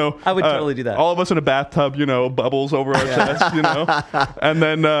I would totally do that. All of us in a bathtub, bubbles over our chest, and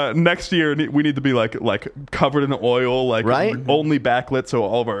then next year we need to be like covered in oil, like only backlit, so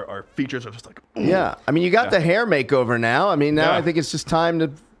all of our features are just like. Ooh. Yeah, I mean, you got the hair makeover now. I mean, now I think it's just time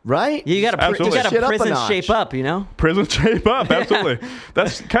to. Right? You got to prison shape up, Prison shape up, absolutely.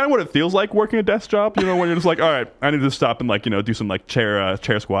 That's kind of what it feels like working a desk job, when you're just like, all right, I need to stop and like, do some like chair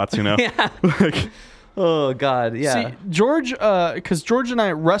squats, Yeah. Oh God, yeah. See, George, because George and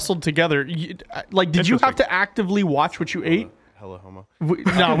I wrestled together. Did you have to actively watch what you ate? Hella homo.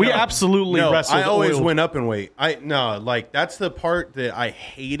 No, we absolutely wrestled. I always went up in weight. That's the part that I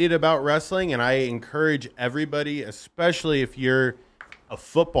hated about wrestling, and I encourage everybody, especially if you're a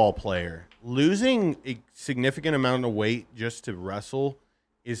football player, losing a significant amount of weight just to wrestle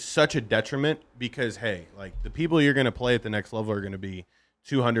is such a detriment because, hey, like the people you're going to play at the next level are going to be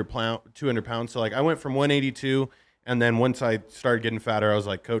 200 pounds. So like I went from 182, and then once I started getting fatter, I was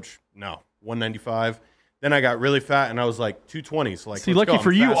like, Coach, no, 195. Then I got really fat, and I was like 220. So like, see, lucky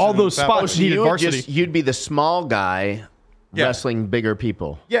for you, all those spots needed varsity. You'd be the small guy wrestling bigger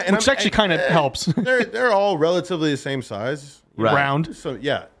people. Yeah, and which actually kind of helps. They're all relatively the same size. Right. Round. So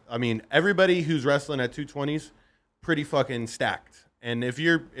yeah, I mean everybody who's wrestling at 220s, pretty fucking stacked. And if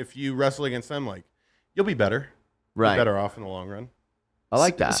you wrestle against them, like you'll be better. Right. You're better off in the long run. I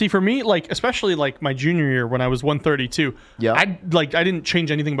like that. See, for me, like especially like my junior year when I was 132, I didn't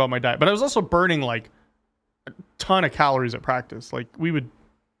change anything about my diet, but I was also burning like a ton of calories at practice. Like I would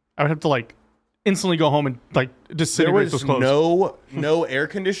have to like instantly go home and like There disintegrate was those clothes. no air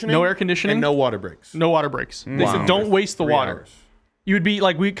conditioning. No air conditioning? And no water breaks. No water breaks. They Wow. said don't waste the 3 water. hours. You would be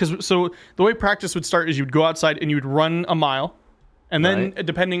like so the way practice would start is you would go outside and you would run a mile, and then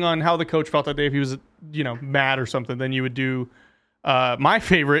depending on how the coach felt that day, if he was mad or something, then you would do my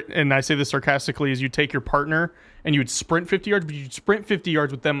favorite, and I say this sarcastically, is you take your partner and you would sprint 50 yards, but you'd sprint 50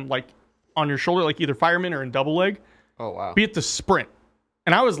 yards with them like on your shoulder, like either fireman or in double leg. Oh wow. Be at the sprint.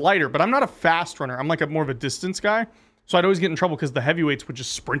 And I was lighter, but I'm not a fast runner. I'm like more of a distance guy. So I'd always get in trouble because the heavyweights would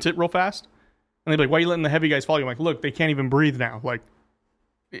just sprint it real fast. And they'd be like, why are you letting the heavy guys follow you? I'm like, look, they can't even breathe now. Like,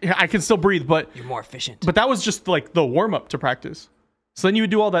 I can still breathe, but You're more efficient. that was just like the warm up to practice. So then you would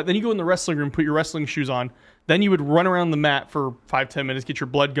do all that. Then you go in the wrestling room, put your wrestling shoes on. Then you would run around the mat for 5-10 minutes, get your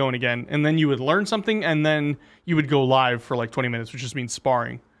blood going again. And then you would learn something. And then you would go live for like 20 minutes, which just means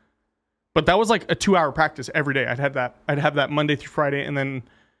sparring. But that was like a 2-hour practice every day. I'd have that Monday through Friday. And then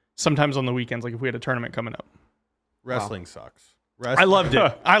sometimes on the weekends, like if we had a tournament coming up. Wrestling sucks. I loved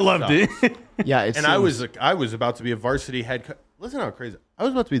it. I loved it. Yeah, it's And I was about to be a varsity head coach. Listen how crazy. I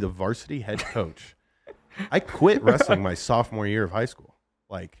was about to be the varsity head coach. I quit wrestling my sophomore year of high school.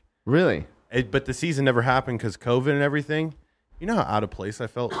 Like, really. but the season never happened because COVID and everything. You know how out of place I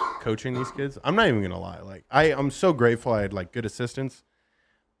felt coaching these kids? I'm not even going to lie. Like, I'm so grateful I had like good assistants.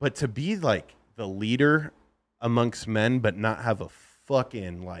 But to be like the leader amongst men, but not have a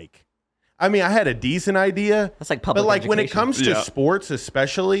fucking like, I mean, I had a decent idea. That's like public But like when it education. comes to sports,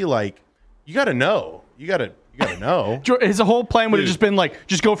 especially, like you got to know. You got to know. His whole plan would have just been like,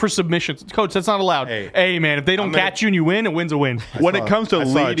 just go for submissions. Coach, that's not allowed. Hey man, if they don't catch you and you win, a win's a win. When it comes to I saw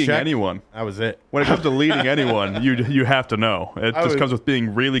a leading check. anyone, That was it. when it comes to leading anyone, you have to know. It I just was- comes with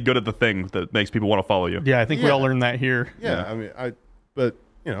being really good at the thing that makes people want to follow you. Yeah, I think we all learned that here. Yeah, I mean, but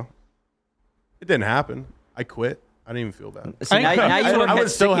you know, it didn't happen. I quit. I didn't even feel bad. So now you work I at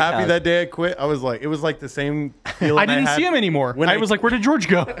was so Sticky happy Paws. that day I quit. I was like, it was like the same feeling I didn't had see him anymore. when I was like, where did George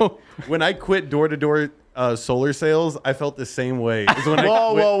go? when I quit door-to-door solar sales. I felt the same way. Is when I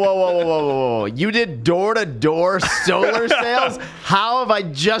Whoa, quit. whoa. You did door-to-door solar sales? How have I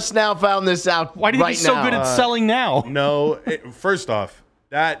just now found this out Why do you right think he's so now? good at selling now? No, first off,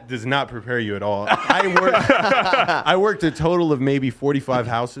 that does not prepare you at all. I worked a total of maybe 45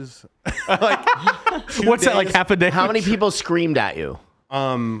 houses. Like, What's that, like days. half a day? How many people screamed at you?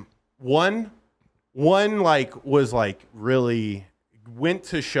 One like was like really went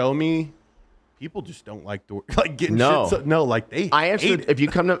to show me people just don't like door like getting No. shit. No, like they. I hate answered. it.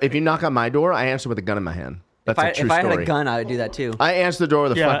 If you knock on my door, I answer with a gun in my hand. That's a true If I story. had a gun, I would do that too. I answer the door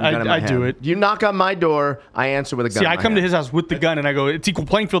with a Yeah, fucking gun in my I hand. do it. You knock on my door, I answer with a gun. See, in I my come to hand. his house with the gun and I go, it's equal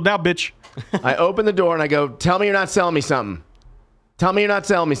playing field now, bitch. I open the door and I go, "Tell me you're not selling me something. Tell me you're not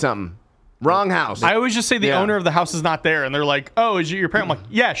selling me something." Wrong house. I always just say the Yeah. owner of the house is not there. And they're like, oh, is it your parent? I'm like,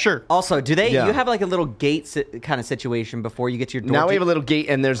 yeah, sure. Also, do they? Yeah. You have like a little gate kind of situation before you get to your door. now we have a little gate,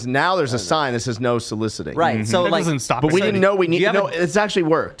 and there's a sign that says no soliciting. right. So That like, doesn't stop But it. we didn't know we do need. you have No, a- it's actually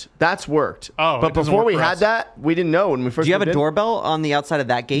worked. That's worked. Oh, but it doesn't before work we for had us. that, we didn't know when we first. do you have a moved in. doorbell on the outside of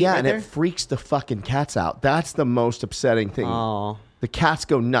that gate? Yeah, right and there? it freaks the fucking cats out. That's the most upsetting thing. Oh. The cats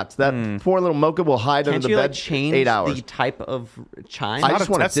go nuts. That poor little mocha will hide Can't under the you bed like change 8 hours. the type of chime? I not just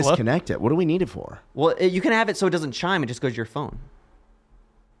a want to Tesla. disconnect it. What do we need it for? Well, you can have it so it doesn't chime. It just goes to your phone.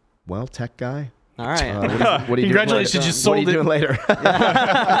 Well, tech guy. All right. What are you doing Congratulations, later? you just sold What are you it. doing later?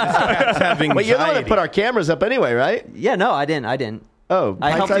 Cats having But you're the one that anxiety. put our cameras up anyway, right? yeah. No, I didn't. Oh,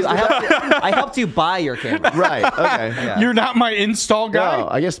 I helped you. pint-sized- I helped you buy your camera. Right. Okay. Yeah. You're not my install guy? No,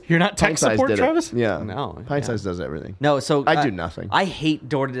 I guess You're not tech Pint Size support, did it. Travis? Yeah. No, Pint yeah. Size does everything. No, so I do nothing. I hate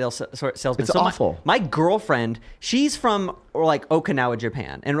door-to-door salesmen. It's So awful. My girlfriend, she's from like Okinawa,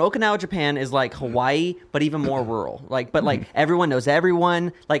 Japan, and Okinawa, Japan is like Hawaii, but even more rural. But everyone knows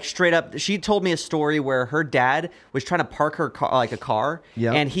everyone. Like straight up, she told me a story where her dad was trying to park her car, like a car,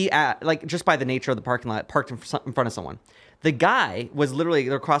 Yeah. and he like just by the nature of the parking lot, parked in front of someone. The guy was literally,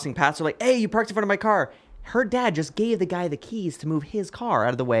 they're crossing paths. They're like, hey, you parked in front of my car. Her dad just gave the guy the keys to move his car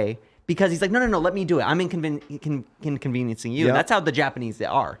out of the way because he's like, no, let me do it. I'm inconveniencing you. Yep. And that's how the Japanese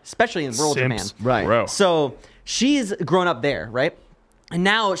are, especially in rural Simps. Japan. Right. Bro. So she's grown up there, right? And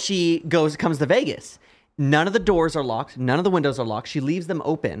now she comes to Vegas. None of the doors are locked. None of the windows are locked. She leaves them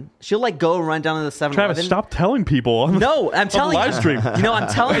open. She'll like go run down to the 7-Eleven. Travis, stop telling people on the, No, I'm telling live you. stream. You know, I'm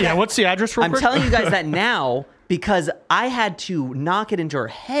telling you. Yeah, what's the address real I'm quick? telling you guys that now because I had to knock it into her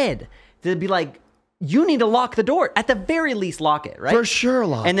head to be like, you need to lock the door. At the very least, lock it, right? For sure,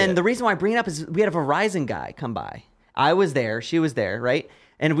 lock And then it. the reason why I bring it up is we had a Verizon guy come by. I was there. She was there, right?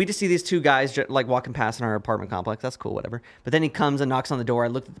 And we just see these two guys like walking past in our apartment complex. That's cool, whatever. But then he comes and knocks on the door. I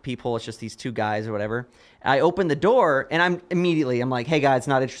looked at the people. It's just these two guys or whatever. I open the door and I'm like, hey guys,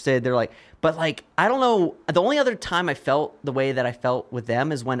 not interested. They're like, but like, I don't know. The only other time I felt the way that I felt with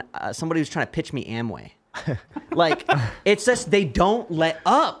them is when somebody was trying to pitch me Amway. Like, it's just, they don't let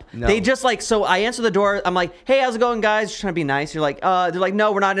up. No. They just like, so I answer the door. I'm like, hey, how's it going, guys? Just trying to be nice. You're like, they're like,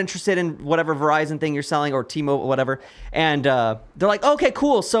 no, we're not interested in whatever Verizon thing you're selling or T-Mobile, whatever. And they're like, okay,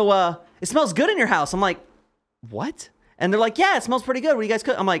 cool. So it smells good in your house. I'm like, what? And they're like, yeah, it smells pretty good. What do you guys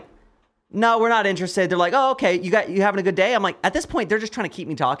cook? I'm like, no, we're not interested. They're like, oh, okay, you having a good day? I'm like, at this point, they're just trying to keep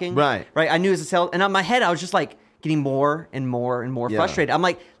me talking. Right. I knew it was a sale. And on my head, I was just like getting more and more and more frustrated. I'm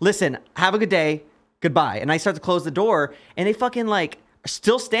like, listen, have a good day. Goodbye. And I start to close the door and they fucking like are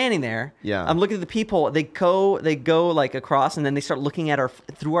still standing there. Yeah. I'm looking at the people. They go like across and then they start looking at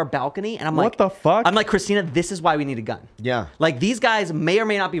through our balcony. And I'm like, what the fuck? I'm like, Christina, this is why we need a gun. Yeah. Like these guys may or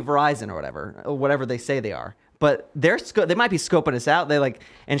may not be Verizon or whatever they say they are, but they might be scoping us out. They like,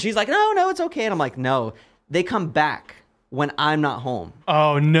 and she's like, no, it's okay. And I'm like, no, they come back when I'm not home.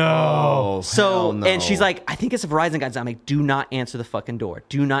 Oh no. So, no. and she's like, I think it's a Verizon guy. I'm like, do not answer the fucking door.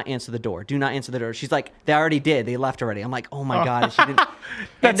 Do not answer the door. Do not answer the door. She's like, they already did. They left already. I'm like, oh my God. And she didn't.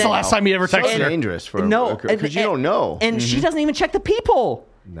 That's the last time you ever So texted her. dangerous for No, because you don't know. And she doesn't even check the people.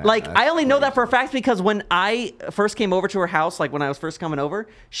 Nah, like, that's I only know that for a fact because when I first came over to her house, like when I was first coming over,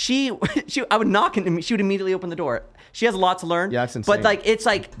 I would knock and she would immediately open the door. She has a lot to learn. Yeah, that's insane. But like, it's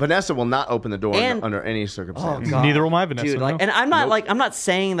like, Vanessa will not open the door under any circumstance. God. Neither will my Vanessa. dude, like, no. and I'm not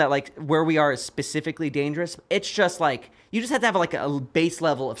saying that like where we are is specifically dangerous. It's just like, you just have to have like a base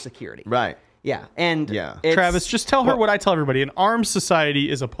level of security. Right. Yeah. And Yeah. it's- Travis, just tell her what I tell everybody. An armed society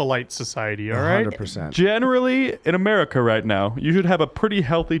is a polite society, all right? 100%. Generally, in America right now, you should have a pretty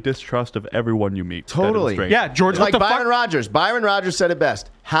healthy distrust of everyone you meet. Totally. That is a stranger. Yeah, George, Like what the Byron fuck? Rogers. Byron Rogers said it best.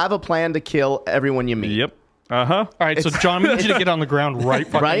 Have a plan to kill everyone you meet. Yep. Uh-huh. All right, so John, we need you to get on the ground right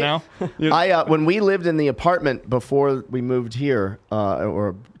fucking Right? now. I when we lived in the apartment before we moved here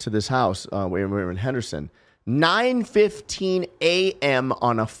or to this house, we were in Henderson. 9:15 a.m.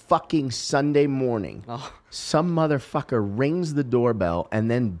 on a fucking Sunday morning. Some motherfucker rings the doorbell and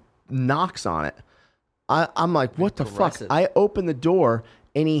then knocks on it. I'm like, what the fuck? Aggressive. I open the door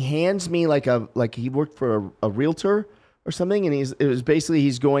and he hands me like he worked for a realtor or something, and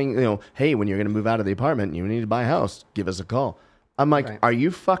he's going, hey, when you're gonna move out of the apartment, you need to buy a house, give us a call. I'm like, Right. are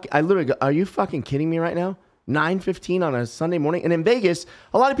you fucking kidding me right now? 9:15 on a Sunday morning, and in Vegas,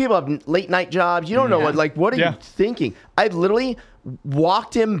 a lot of people have late night jobs. You don't know what are you thinking? I literally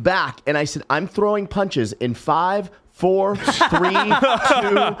walked him back, and I said, I'm throwing punches in 5, 4, 3, 2,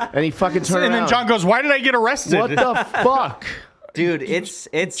 and he fucking turned And around. then John goes, why did I get arrested? what the fuck? dude, it's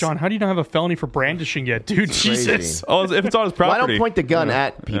John, how do you not have a felony for brandishing yet, dude? Jesus. Oh, if it's on his Well, I property. don't point the gun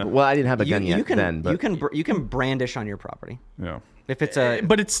at people. Well, I didn't have a gun yet you can then, but you can brandish on your property Yeah. if it's a.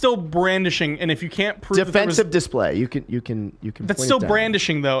 But it's still brandishing, and if you can't prove that there was- defensive display. You can. that's point still it down.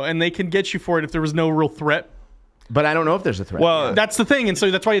 brandishing, though, and they can get you for it if there was no real threat. But I don't know if there's a threat. Well, That's the thing, and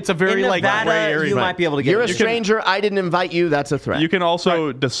so that's why it's a very in like Nevada, gray area. you might be able to get. You're a it. stranger. I didn't invite you. That's a threat. you can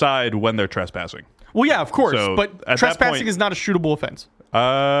also decide when they're trespassing. Well, yeah, of course, So, but at that trespassing point- is not a shootable offense.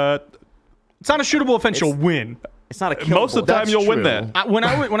 Most It's not a shootable offense. You'll win. It's not a killable. of the time That's you'll win true. that. When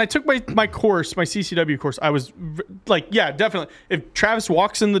I took my course, my CCW course, I was like, yeah, definitely. If Travis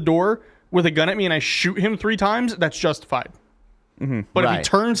walks in the door with a gun at me and I shoot him 3 times, that's justified. But if he Right.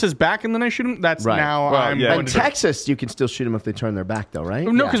 turns his back and then I shoot him, that's Right. now Well, I'm yeah. going In to jail. Texas, you can still shoot them if they turn their back, though, right?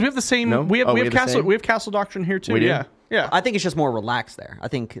 No, because we have the same. No? We have Oh, we we have have the castle same? we have castle doctrine here too. We do? Yeah, yeah. I think it's just more relaxed there. I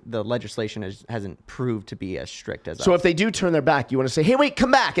think the legislation hasn't proved to be as strict as. So us. if they do turn their back, you want to say, "Hey, wait, come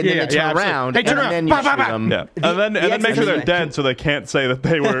back," and then Yeah, they turn absolutely. around, Hey, turn and around. then you Bah, bah, shoot bah. them. Yeah. And then make sure they're exit- dead so they can't say that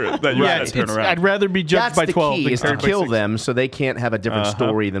they were that you Yeah, had to turn around. I'd rather be judged That's by the 12 key: than is to carried by kill 6. them so they can't have a different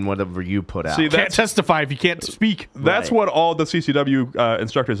story than whatever you put out. See, Can't that's testify if you can't speak. that's Right. what all the CCW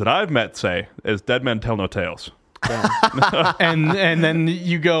instructors that I've met say is dead men tell no tales. and then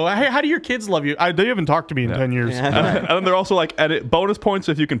you go, hey, how do your kids love you? They haven't talked to me in 10 years. And then they're also like bonus points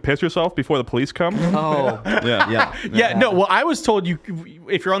if you can piss yourself before the police come. oh, Yeah. Yeah, no. Well, I was told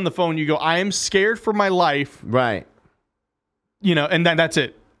if you're on the phone, you go, I am scared for my life, Right. and then that's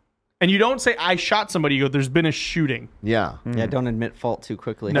it. And you don't say I shot somebody. You go, there's been a shooting. Yeah. yeah. Don't admit fault too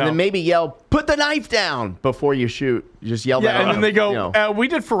quickly. No. And then maybe yell, "Put the knife down!" before you shoot. You just yell that Yeah, and out, then they go, you know. we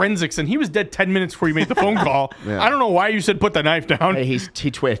did forensics, and he was dead 10 minutes before you made the phone call. Yeah. I don't know why you said put the knife down. Hey,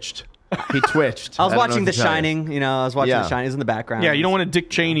 he twitched. He twitched. I was don't know watching what The to tell you. Shining. You know, I was watching Yeah. The Shining. It was in the background. Yeah, you don't want a Dick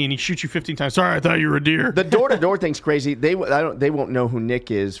Cheney and he shoots you 15 times. Sorry, I thought you were a deer. The door-to-door thing's crazy. They won't know who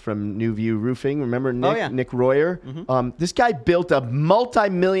Nick is from New View Roofing. Remember Nick? Oh, yeah. Nick Royer. This guy built a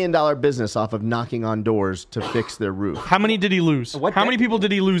multi-million-dollar business off of knocking on doors to fix their roof. How many did he lose? What How de- many people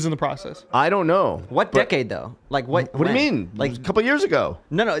did he lose in the process? I don't know. What decade though? Like what? What do you when? mean? Like Like a couple years ago.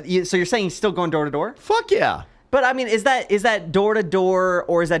 no. So you're saying he's still going door to door? Fuck yeah. But I mean, is that door to door,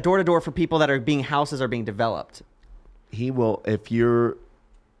 or is that door to door for people that are houses are being developed? He will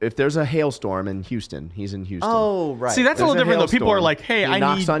if there's a hailstorm in Houston, he's in Houston. Oh, right. See, that's a There's little different though. People are hailstorm. like, "Hey, he I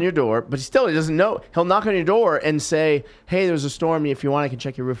knocks need." on your door, but he doesn't know. He'll knock on your door and say, "Hey, there's a storm. If you want, I can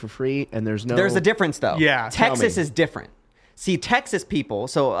check your roof for free." And there's a difference though. Yeah, tell Texas me. is different. See, Texas people.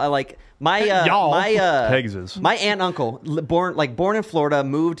 So like Y'all. Texas. my aunt and uncle born in Florida,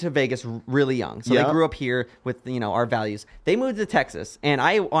 moved to Vegas really young. So Yeah. they grew up here with our values. They moved to Texas, and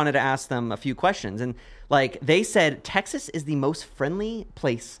I wanted to ask them a few questions. And like they said, Texas is the most friendly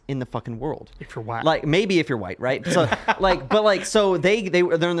place in the fucking world. If you're white. Like maybe if you're white, right? So so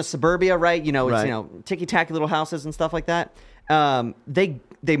they're in the suburbia, right? It's Right. ticky tacky little houses and stuff like that.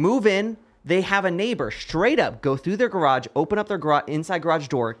 They move in. They have a neighbor straight up go through their garage, open up their inside garage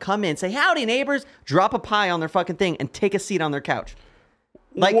door, come in, say howdy neighbors, drop a pie on their fucking thing, and take a seat on their couch.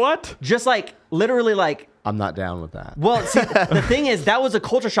 Like What? Just like literally like. I'm not down with that. Well, see, the thing is, that was a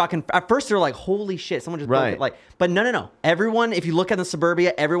culture shock. And at first, they're like, holy shit, someone just built Right. it. Like, but no. Everyone, if you look at the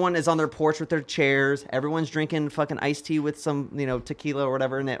suburbia, everyone is on their porch with their chairs. Everyone's drinking fucking iced tea with some, tequila or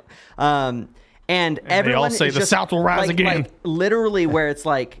whatever in it. And everyone all say is the just, South will rise again. Like, literally where it's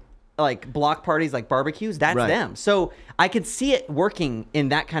like block parties, like barbecues, that's Right. them. So I could see it working in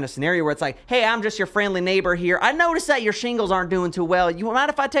that kind of scenario where it's like, hey, I'm just your friendly neighbor here. I noticed that your shingles aren't doing too well. You mind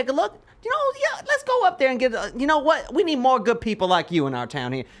if I take a look? Yeah, let's go up there and get, you know what? We need more good people like you in our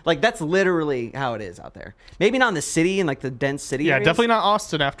town here. Like, that's literally how it is out there. Maybe not in the city, in like the dense city Yeah, areas. definitely not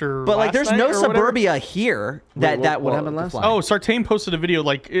Austin after. But like, last there's night no or whatever. suburbia here that what will happened last fly. night? Oh, Sartain posted a video.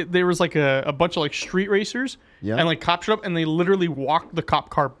 Like there was like a bunch of like street racers, Yeah. and like cops showed up and they literally walked the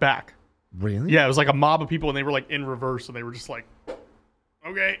cop car back. Really? Yeah, it was like a mob of people and they were like in reverse and they were just like,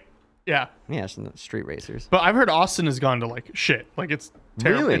 okay, yeah. Yeah, it's the street racers. But I've heard Austin has gone to like shit. Like it's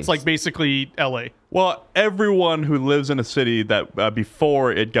terrible. Really? It's like basically L.A. Well, everyone who lives in a city that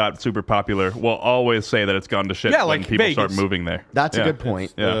before it got super popular will always say that it's gone to shit Yeah, when like people Vegas. start moving there. That's Yeah. a good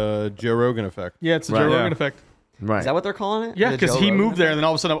point. Yeah. Joe Rogan effect. Yeah, it's a Right. Joe Rogan Yeah. effect. Right. Is that what they're calling it? Yeah, The because Joe he Rogan moved there effect? and then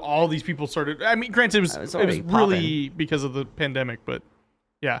all of a sudden all these people started. I mean, granted, It's it was already really because of the pandemic, but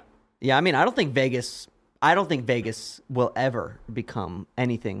yeah. Yeah, I mean, I don't think Vegas will ever become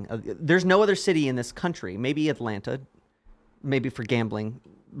anything. There's no other city in this country, maybe Atlanta, maybe for gambling.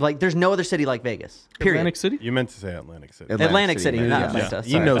 Like, there's no other city like Vegas. Period. Atlantic City. You meant to say Atlantic City. Atlantic City, man. not Yeah. Atlanta.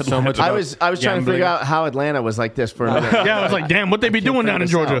 You sorry. know so much. I about was trying to gambling. figure out how Atlanta was like this for a minute. Yeah, I was like, damn, what they be doing down in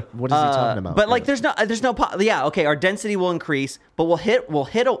Georgia? What is he talking about? But like, there's no, yeah, okay, our density will increase, but we'll hit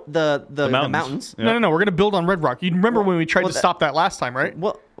the mountains. Yeah. No. We're gonna build on Red Rock. You remember when we tried Well, to stop that last time, right?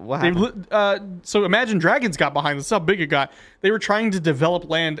 What They happened? so Imagine Dragons got behind this. How big it got. They were trying to develop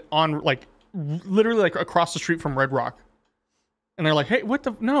land on like literally like across the street from Red Rock, and they're like, "Hey,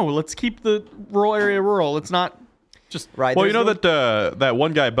 no? Let's keep the rural area rural. Let's not just Right. Well, you there's know no- that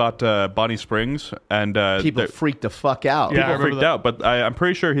one guy bought Bonnie Springs, and people freaked the fuck out. Yeah. I people remember freaked that. out. But I'm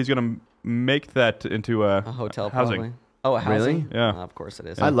pretty sure he's gonna make that into a hotel, housing. probably. Oh, a housing? Really? Yeah. Of course it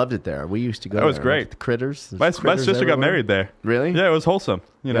is. I loved it there. We used to go. That was there. great. Like the critters. There's My critters sister got everywhere. married there. Really? Yeah, it was wholesome.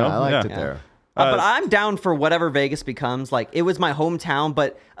 You know, Yeah, I liked it Yeah. there. But I'm down for whatever Vegas becomes. Like, it was my hometown,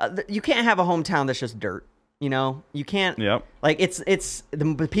 but you can't have a hometown that's just dirt. You can't. Yep. Like, it's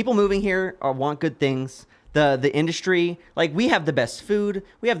the people moving here want good things. The industry, like, we have the best food,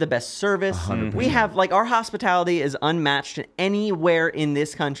 we have the best service, we have, like, our hospitality is unmatched anywhere in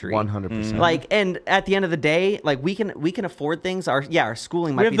this country. 100%. Like, and at the end of the day, like, we can afford things. Our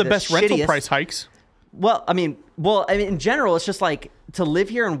schooling might we be have the best rental shittiest. price hikes. Well, I mean, in general, it's just like to live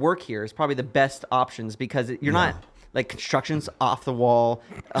here and work here is probably the best options because you're not like construction's off the wall.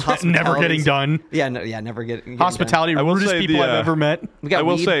 Never getting hospitality's- done. Yeah, never getting Hospitality, I will rudest say people the, I've ever met. We got I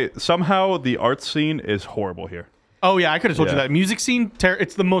will weed. say somehow the art scene is horrible here. Oh yeah, I could have told you Yeah. that. Music scene,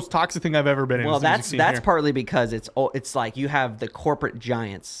 it's the most toxic thing I've ever been in. Well, is the music that's scene that's here. partly because it's like you have the corporate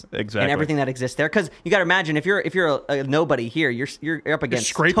giants Exactly. and everything that exists there. Because you got to imagine if you're a nobody here, you're up against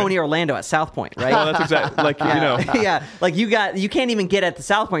scraping. Tony Orlando at South Point, right? Well, that's exactly like you know. yeah, like you can't even get at the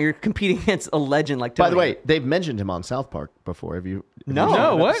South Point. You're competing against a legend like Tony. By the way, they've mentioned him on South Park. before. Have you? No. seen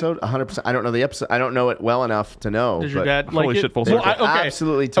No, that what? Episode? 100%. I don't know the episode. I don't know it well enough to know. Does your but dad like holy it? shit, full Well, circle.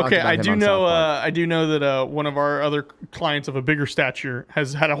 Absolutely talked about I him do on know. South Park. I do know that one of our other clients of a bigger stature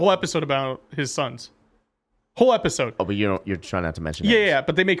has had a whole episode about his sons. Whole episode. Oh, but you're trying not to mention. Yeah, names. yeah,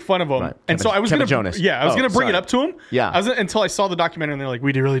 but they make fun of him, Right. and Kevin- so I was Kevin gonna, Jonas. yeah, I was Oh, gonna bring it sorry. up to him. Yeah. Until I saw the documentary, and they're like,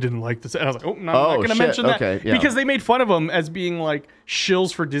 "We really didn't like this," and I was like, "Oh, no, I'm Oh, not gonna shit. mention that," Okay, yeah. because they made fun of him as being like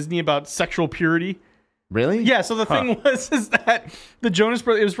shills for Disney about sexual purity. Really? Yeah, so the thing is that the Jonas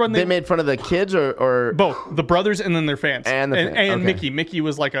Brothers, it was run. They made fun of the kids or both the brothers and then their fans And the fans, okay. Mickey. Mickey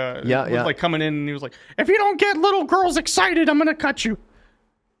was like Yeah, was yeah. like coming in and he was like, "If you don't get little girls excited, I'm gonna cut you."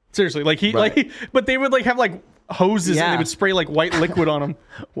 Seriously, like he Right. like, but they would like have like hoses and Yeah. they would spray like white liquid on them.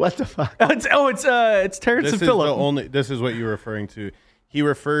 what the fuck? It's Terrence This and is Phillip. This is what you're referring to. He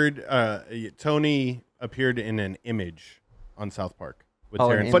referred. Tony appeared in an image on South Park with Oh,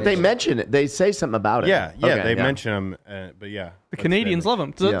 an Terrence. But they Image. mention it. They say something about it. Yeah, Okay, they mention him. But yeah, The Canadians love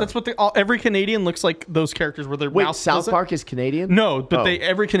them. Yeah. That's what every Canadian looks like. Those characters where their Wait, mouth South does it. Park is Canadian? No, but Oh.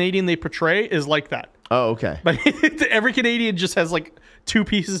 every Canadian they portray is like that. Oh, okay. But every Canadian just has like two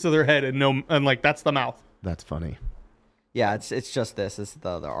pieces to their head and like that's the mouth. That's funny. Yeah, it's just this. It's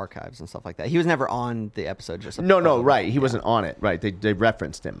the archives and stuff like that. He was never on the episode. Just No, right. He wasn't on it. Right. They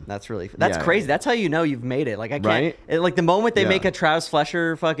referenced him. That's Yeah. crazy. That's how you know you've made it. Like I can't. Right? Like the moment they Yeah. make a Travis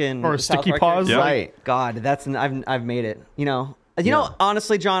Fletcher fucking Or a South Sticky Park Paws. character, Right. God, I've made it. You know,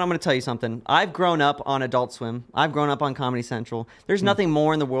 honestly, John, I'm going to tell you something. I've grown up on Adult Swim. I've grown up on Comedy Central. There's nothing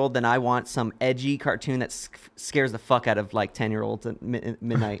more in the world than I want some edgy cartoon that scares the fuck out of like 10-year-olds at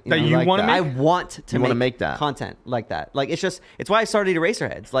midnight. That you like want to that. make? I want to wanna make that. content like that. Like it's why I started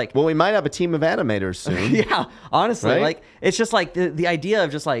Eraserheads. Like Well, we might have a team of animators soon. yeah, honestly, Right? like it's just like the idea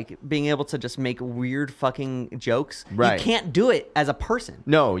of just like being able to just make weird fucking jokes. Right. You can't do it as a person.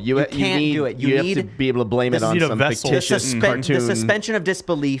 No, you can't need, do it. You, You have to need- be able to blame it You on need a some vessel. fictitious The cartoon suspension of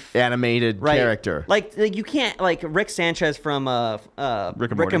disbelief. animated Right. character. Like you can't like Rick Sanchez from Rick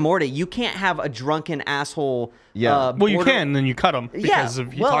and Rick and Morty. You can't have a drunken asshole. Yeah. Well, you border- can, then you cut him because Yeah,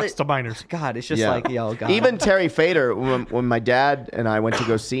 of he well, talks it- to minors. God, it's just Yeah. like yo, God. Even Terry Fader, when my dad and I went to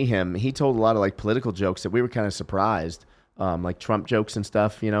go see him, he told a lot of like political jokes that we were kind of surprised, like Trump jokes and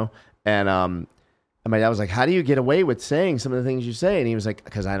stuff, And my dad was like, "How do you get away with saying some of the things you say?" And he was like,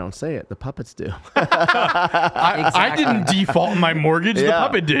 "Because I don't say it. The puppets do." I didn't default my mortgage. The Yeah.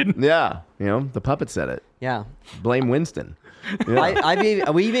 puppet did. Yeah, the puppet said it. yeah. Blame Winston.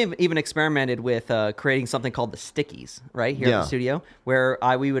 Yeah. We even experimented with creating something called the stickies right here at Yeah. the studio, where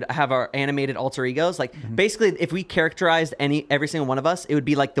we would have our animated alter egos. Like basically, if we characterized every single one of us, it would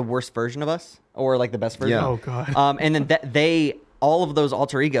be like the worst version of us or like the best version. Yeah. Oh god. And then all of those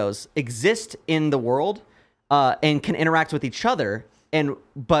alter egos exist in the world and can interact with each other.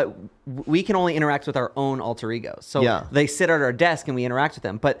 But we can only interact with our own alter egos. So Yeah. they sit at our desk and we interact with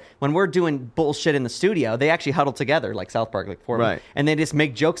them. But when we're doing bullshit in the studio, they actually huddle together like South Park, like four of them, Right. and they just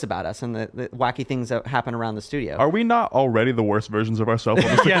make jokes about us and the wacky things that happen around the studio. Are we not already the worst versions of ourselves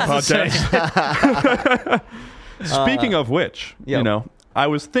on this Yeah, podcast? Speaking of which, Yo. I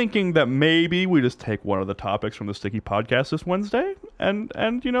was thinking that maybe we just take one of the topics from the Sticky Podcast this Wednesday and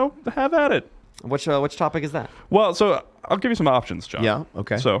have at it. Which topic is that? Well, so I'll give you some options, John. Yeah,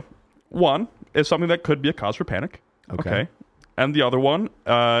 okay. So, one is something that could be a cause for panic. Okay. And the other one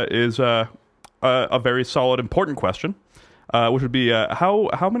is a very solid, important question, which would be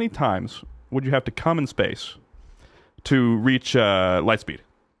how many times would you have to come in space to reach light speed?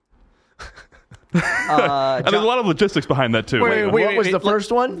 And there's a lot of logistics behind that too. Wait, Like, What was the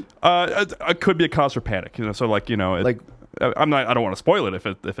first one? it could be a cause for panic. So like Like- I don't want to spoil it if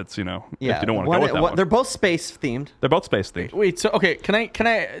it's if you don't want to go with that one. They're both space themed. They're both space themed. Wait, so okay, can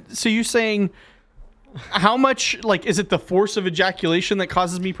I so you saying how much like is it the force of ejaculation that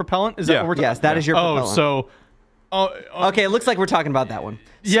causes me propellant? Is that Yeah. what we're talking Yes, that is your Oh, propellant. so Okay, it looks like we're talking about that one.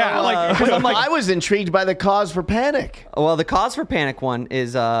 yeah, So, like 'cause I'm like I was intrigued by the cause for panic. Well, the cause for panic one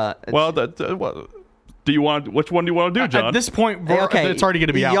is Well, do you want? Which one do you want to do, John? at this point Hey, okay, it's already going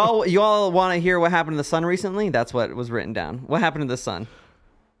to be out. Y'all want to hear what happened to the sun recently? That's what was written down. What happened to the sun?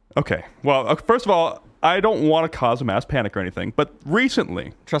 Okay. Well, first of all, I don't want to cause a mass panic or anything, but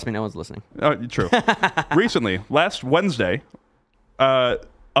recently, Trust me, no one's listening. true. Recently, last Wednesday, a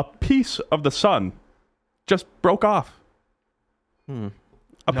piece of the sun just broke off. A piece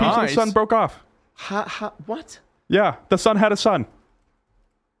of the Nice. sun broke off. What? Yeah, the sun had a sun.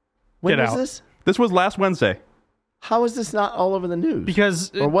 When Get was out. this? This was last Wednesday. How is this not all over the news?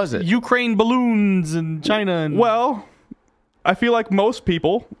 because Or was it? Ukraine balloons and China and Well, I feel like most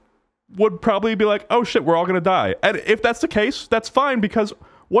people would probably be like, "Oh shit, we're all gonna die." And if that's the case, that's fine because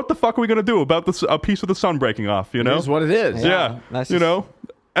what the fuck are we gonna do about this? A piece of the sun breaking off? You know, It is what it is. yeah. That's You just- know,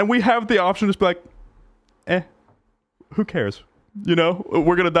 and we have the option to just be like, who cares? You know,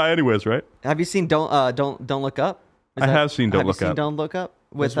 we're gonna die anyways, right? Have you seen Don't Look Up? I have seen Don't Look Have you Up. seen Don't Look Up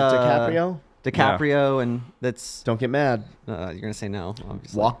with With DiCaprio? DiCaprio, and that's Don't get mad. you're gonna say no.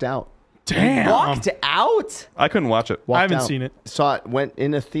 Obviously. Walked out. Damn. Walked out. I couldn't watch it. Walked I haven't out. seen it. Saw it. Went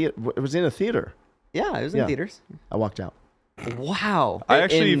in a theater. It was in a theater. Yeah, it was in Yeah. theaters. I walked out. Wow. I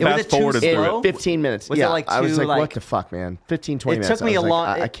actually in- was it fast too forwarded slow? through Oh. it. 15 minutes. Was it yeah, like I was too, like, what like- the fuck, man? 15, 20 It minutes. took me I a was like,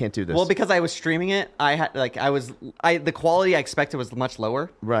 long. I can't do this. Well, because I was streaming it, I had the quality I expected was much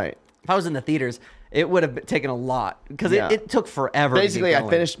lower. right. If I was in the theaters, it would have taken a lot because Yeah. it took forever. to get Basically, I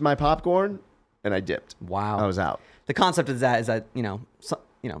going. finished my popcorn and I dipped. Wow. I was out. The concept is that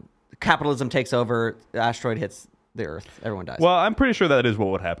capitalism takes over, the asteroid hits the Earth, everyone dies. Well, I'm pretty sure that is what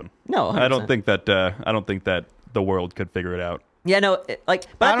would happen. No, I don't 100%. think that. I don't think that the world could figure it out. yeah, no, but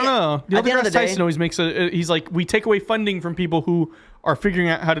I don't know. Neil At the end of the deGrasse day, Tyson always makes he's like, we take away funding from people who are figuring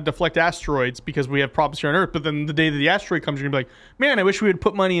out how to deflect asteroids because we have problems here on Earth. But then the day that the asteroid comes, you're gonna be like, man, I wish we had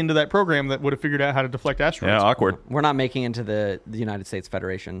put money into that program that would have figured out how to deflect asteroids. Yeah, awkward. we're not making into the United States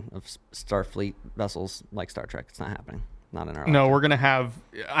Federation of Starfleet vessels like Star Trek. It's not happening. Not in our No, lifetime. we're gonna have.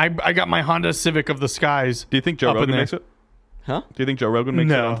 I got my Honda Civic of the skies. Do you think Joe up in Rogan there. makes it? Huh? Do you think Joe Rogan makes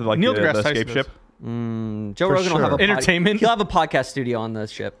No. it onto like Neil the deGrasse escape Tyson ship? Joe For Rogan will have sure. a Entertainment? He'll have a podcast studio on the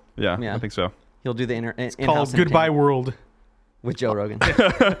ship. Yeah, I think so. He'll do the Called in-house Goodbye entertainment World. with Joe Rogan.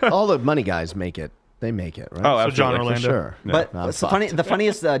 All the money guys make it. They make it, right? Oh, So John absolutely. Orlando. For sure. But I'm so fucked. the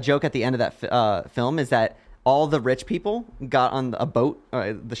funniest joke at the end of that film is that all the rich people got on a boat,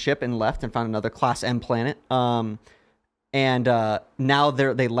 the ship, and left and found another Class M planet. And now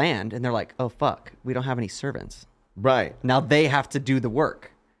they land and they're like, oh fuck, we don't have any servants. Right. Now they have to do the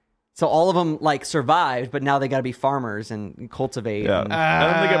work. So all of them like survived, but now they got to be farmers and cultivate. Yeah, And,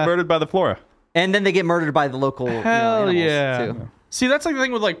 and then they get murdered by the flora. and then they get murdered by the local Hell animals, yeah. too. See, that's like the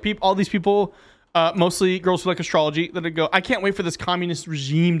thing with like all these people, mostly girls who like astrology, that go, I can't wait for this communist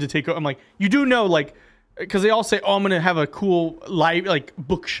regime to take over. I'm like, you do know, like, because they all say, oh, I'm going to have a cool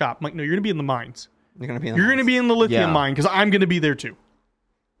bookshop. I'm like, no, you're going to be in the mines. You're gonna be in You're going to be in the lithium Yeah. mine because I'm going to be there too.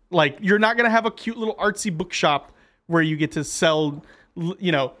 Like, you're not going to have a cute little artsy bookshop where you get to sell,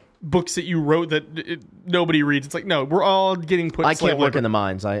 books that you wrote that nobody reads. It's like, no, we're all getting put. I can't work in the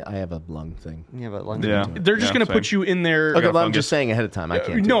mines. I have a lung thing. Yeah, but London. Yeah, They're just going to put you in there. Okay, got but I'm fungus. just saying ahead of time. I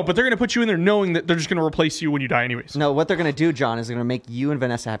can't. No, but they're going to put you in there knowing that they're just going to replace you when you die anyways. No, what they're gonna do, John, is they're gonna make you and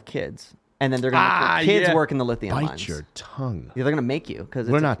Vanessa have kids, and then they're gonna make your kids yeah. work in the lithium Bite mines. your tongue. Yeah, they're gonna make you because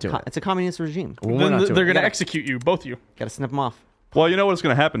We're not doing it. It's a communist regime. We're Then not doing they're it. going to gotta- execute you, both of you. Got to snip them off. Well, you know what's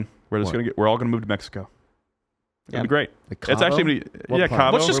going to happen? We're What? all going to move to Mexico. It's going to be great. Like It's Cabo? actually What yeah, part?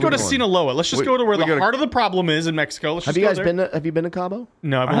 Cabo. Let's just where go we to going? Sinaloa. Let's just We- go to where we the gotta- heart of the problem is in Mexico. Let's Have just you guys go been? there. Have you been to Cabo?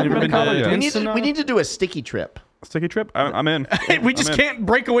 No, I've I only haven't been been to Cabo to yet. We need to. Ensenada. We need to do a sticky trip. Sticky trip. I'm in. We just I'm in. can't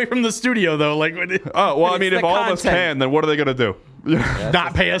break away from the studio though. Like, Oh well, I It's mean, the if all of us content. can, then what are they going to do?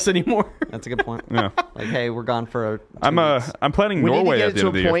 not pay us anymore. That's a good point. Yeah. Like, hey, we're gone for. I'm planning We Norway need to at get the it end to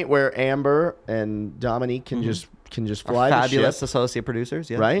of a the year. point where Amber and Dominique can just Our fly the fabulous ship. associate producers.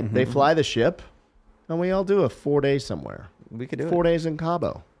 Yeah, Right? They fly the ship, and we all do a 4-day somewhere. We could do 4 it. days in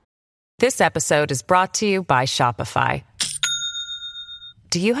Cabo. This episode is brought to you by Shopify.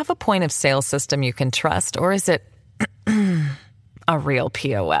 Do you have a point of sale system you can trust, or is it a real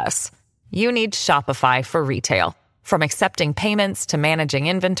POS? You need Shopify for retail. From accepting payments to managing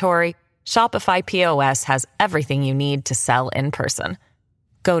inventory, Shopify POS has everything you need to sell in person.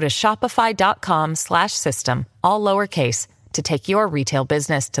 Go to shopify.com/system, all lowercase, to take your retail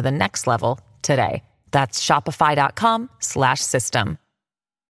business to the next level today. That's shopify.com/system.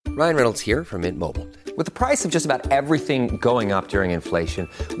 Ryan Reynolds here from Mint Mobile. With the price of just about everything going up during inflation,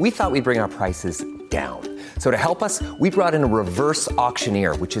 we thought we'd bring our prices down. So to help us, we brought in a reverse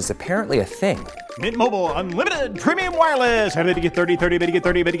auctioneer, which is apparently a thing. Mint Mobile Unlimited Premium Wireless. How to get 30, 30, bit to get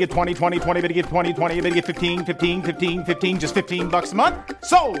 30, bit to get 20, 20, 20, bit to get 20, 20, bit to get 15, 15, 15, 15, just $15 a month?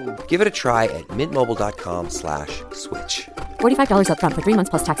 Sold! Give it a try at mintmobile.com/switch. $45 up front for 3 months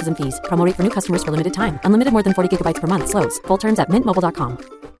plus taxes and fees. Promo rate for new customers for limited time. Unlimited more than 40 gigabytes per month. Slows full terms at mintmobile.com.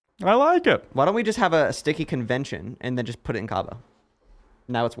 I like it. Why don't we just have a sticky convention and then just put it in Cabo?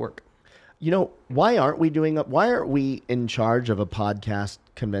 Now it's work. You know, why aren't we in charge of a podcast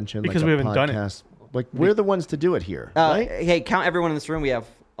convention? Because like we a haven't done it. podcast? Like, we're the ones to do it here, right? Hey, count everyone in this room. We have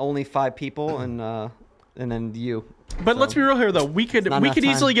only 5 people, and then you. But let's be real here, though. We could not enough time.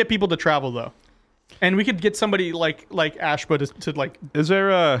 easily get people to travel, though, and we could get somebody like Ashba to like. Is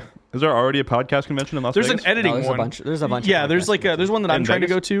there already a podcast convention in Las There's Vegas? an editing No, there's a one. bunch- there's a bunch of Yeah, there's podcast like there's one that I'm In trying to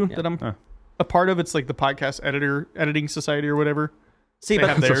Vegas? go to that I'm a part of. It's like the podcast editing society or whatever. See, They but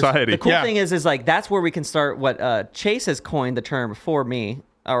have theirs. Society. the cool Yeah. thing is like that's where we can start. What Chase has coined the term for me,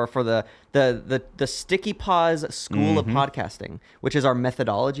 or for the Sticky Paws School of Podcasting, which is our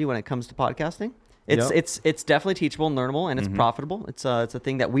methodology when it comes to podcasting. It's definitely teachable and learnable, and it's profitable. It's a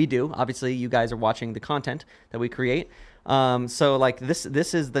thing that we do. Obviously, you guys are watching the content that we create. So like this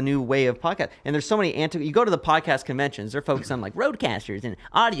is the new way of podcast. And there's so many you go to the podcast conventions, they're focused on like roadcasters and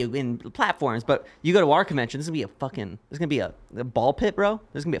audio and platforms, but you go to our convention, there's gonna be a ball pit, bro.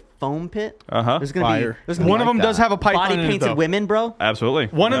 There's gonna be a foam pit. There's gonna Fire. be there's gonna One be of them does have a python body in it, painted though. women, bro. Absolutely.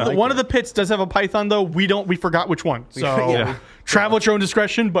 One of the pits does have a python though. We forgot which one. So Yeah. travel at your own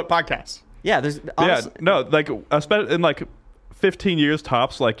discretion, but podcasts. Yeah, there's honestly, Yeah, no, like especially in like 15 years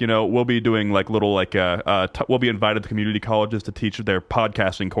tops, like, you know, we'll be doing like little like we'll be invited to community colleges to teach their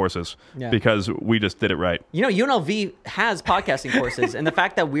podcasting courses because we just did it right. You know, UNLV has podcasting courses, and the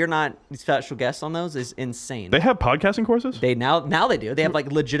fact that we're not special guests on those is insane. They have podcasting courses? They now they do. They have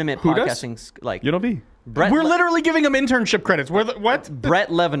like legitimate Who does? podcasting like UNLV. We're literally giving them internship credits. What? Brett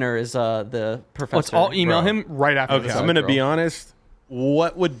Levener is the professor. Let's all email him right after Okay, this. I'm going to be honest.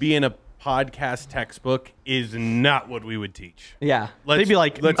 What would be in a podcast textbook is not what we would teach. Yeah. They'd be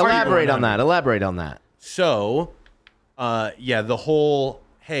like, let's Elaborate be on that. Elaborate on that. So, the whole,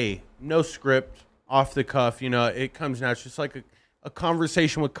 hey, no script, off the cuff, you know, it comes now. It's just like a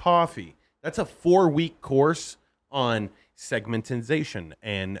conversation with coffee. That's a 4-week course on segmentization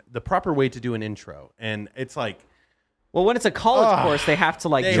and the proper way to do an intro. And it's like, Well, when it's a college course, they have to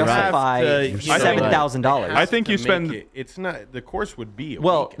like they have justify to, you know, $7,000. I think to you make spend- it's not, the course would be a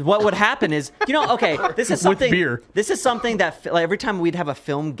Well, week. what would happen is, you know, okay, this is something. beer. This is something that like, every time we'd have a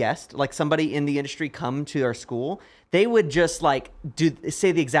film guest, like somebody in the industry come to our school, they would just like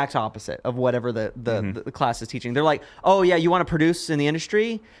say the exact opposite of whatever the class is teaching. They're like, "Oh yeah, you want to produce in the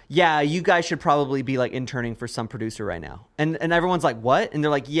industry? Yeah, you guys should probably be like interning for some producer right now." And everyone's like, "What?" And they're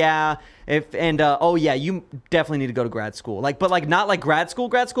like, "Yeah, oh yeah, you definitely need to go to grad school." Like, but like not like grad school,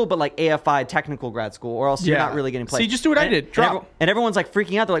 but like AFI technical grad school, or else you're Yeah. not really getting placed. See, just do what I did. Drop. And everyone's like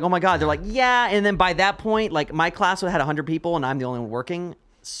freaking out. They're like, "Oh my god!" They're like, "Yeah." And then by that point, like my class had 100 people, and I'm the only one working.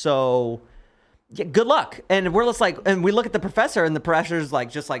 So, yeah, good luck. And we're just like, and we look at the professor, and the professor's like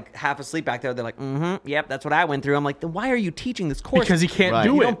just like half asleep back there. They're like, "Yep, that's what I went through." I'm like, "Then why are you teaching this course?" Because he can't Right.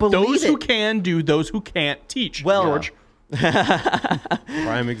 do You it. don't believe Those who it. can do, those who can't teach. Well, George.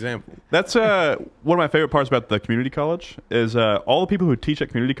 Prime example. That's one of my favorite parts about the community college is all the people who teach at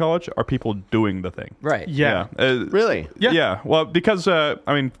community college are people doing the thing. right? Yeah. Really? Yeah. Yeah. Well, because I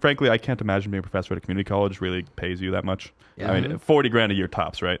mean, frankly, I can't imagine being a professor at a community college really pays you that much. Yeah. I mean, 40 grand a year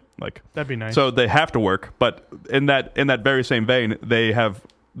tops, right? Like That'd be nice. So they have to work, but in that very same vein,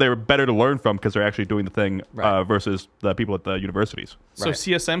 they're better to learn from because they're actually doing the thing Right. versus the people at the universities. So Right.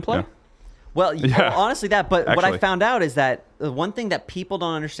 CSM play? Yeah. Well, Yeah. honestly, what I Actually. found out is that the one thing that people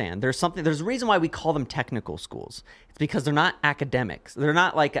don't understand, there's a reason why we call them technical schools. It's because they're not academics. They're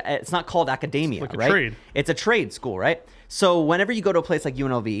not like, it's not called academia, It's like a right? trade. It's a trade school, right? So whenever you go to a place like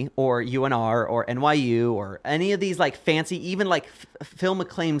UNLV or UNR or NYU or any of these like fancy, even like film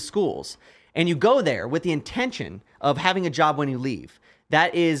acclaimed schools, and you go there with the intention of having a job when you leave,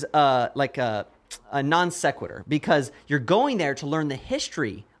 that is like a non sequitur, because you're going there to learn the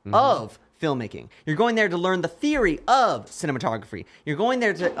history of filmmaking. You're going there to learn the theory of cinematography. You're going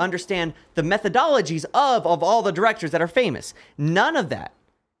there to understand the methodologies of all the directors that are famous. None of that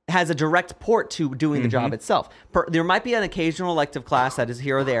has a direct port to doing the job itself. There might be an occasional elective class that is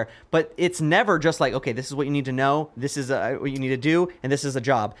here or there, but it's never just like, okay, this is what you need to know, this is what you need to do, and this is a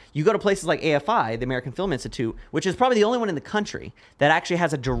job. You go to places like AFI, the American Film Institute, which is probably the only one in the country that actually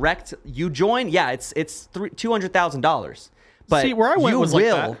has a direct, you join, yeah, it's $200,000. But See, where I went you was like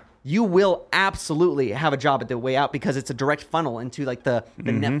that. You will absolutely have a job at the way out because it's a direct funnel into like the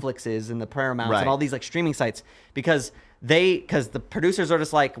Netflixes and the Paramounts Right. and all these like streaming sites, because the producers are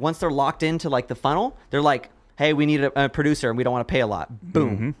just like, once they're locked into like the funnel, they're like, hey, we need a producer and we don't want to pay a lot.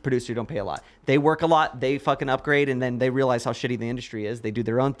 Boom. Producer, you don't pay a lot. They work a lot, they fucking upgrade, and then they realize how shitty the industry is. They do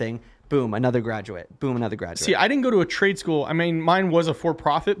their own thing. Boom, another graduate. Boom, another graduate. See, I didn't go to a trade school. I mean, mine was a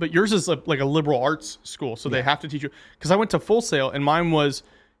for-profit, but yours is like a liberal arts school, so they have to teach you. Because I went to Full Sail, and mine was,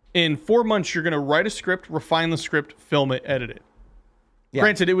 in 4 months, you're going to write a script, refine the script, film it, edit it. Yeah.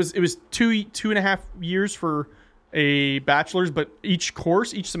 Granted, it was 2.5 years for a bachelor's, but each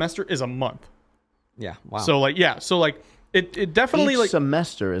semester is a month. Yeah, wow. So like, it definitely Each like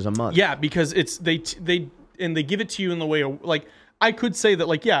semester is a month. yeah, because it's they give it to you in the way of, like, I could say that,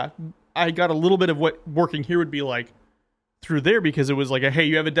 like, yeah, I got a little bit of what working here would be like through there, because it was like, hey,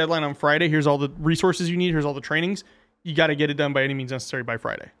 you have a deadline on Friday. Here's all the resources you need. Here's all the trainings. You got to get it done by any means necessary by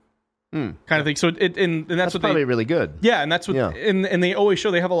Friday. kind of thing. So and that's what probably really good. Yeah, and that's what and they always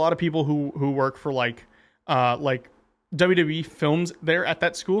show. They have a lot of people who work for like WWE films there at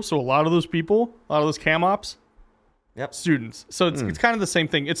that school. So a lot of those people, a lot of those cam ops, students. So it's kind of the same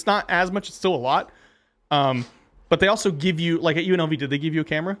thing. It's not as much. It's still a lot. But they also give you, like at UNLV, did they give you a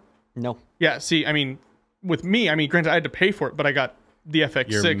camera? No. Yeah. See, I mean, with me, granted, I had to pay for it, but I got the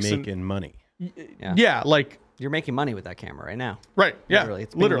FX6. You're making money. Yeah, like you're making money with that camera right now. Right. Yeah. Literally,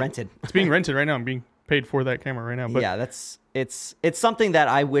 it's being rented. It's being rented right now. I'm being paid for that camera right now. But yeah, it's something that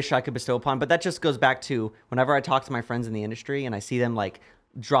I wish I could bestow upon, but that just goes back to whenever I talk to my friends in the industry and I see them like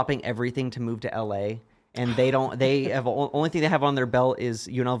dropping everything to move to LA, and they have only thing they have on their belt is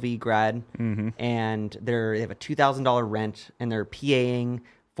UNLV grad, and they have a $2,000 rent, and they're PAing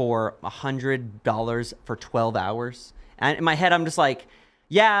for $100 for 12 hours. And in my head, I'm just like,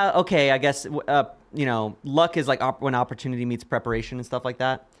 yeah, okay, I guess luck is like when opportunity meets preparation and stuff like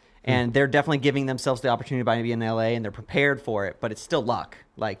that. And they're definitely giving themselves the opportunity by being in LA, and they're prepared for it, but it's still luck,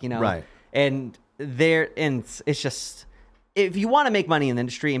 like, Right. And it's just, if you want to make money in the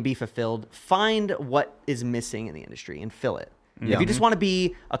industry and be fulfilled, find what is missing in the industry and fill it. Yeah. If you just want to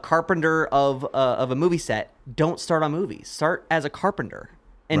be a carpenter of a movie set, don't start on movies. Start as a carpenter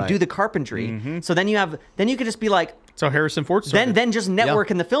and do the carpentry. So then you can just be like, so Harrison Ford started. Then just network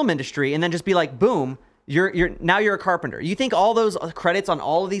in the film industry, and then just be like, boom. You're now a carpenter. You think all those credits on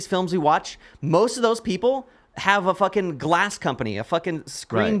all of these films we watch, most of those people have a fucking glass company, a fucking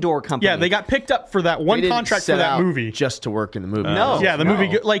screen door company. Yeah, they got picked up for that one contract for that movie. Just to work in the movie.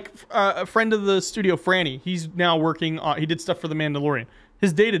 Movie, like a friend of the studio, Franny, he's now working on, he did stuff for The Mandalorian.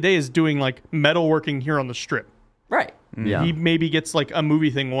 His day-to-day is doing like metalworking here on the Strip. Right. Yeah. He maybe gets like a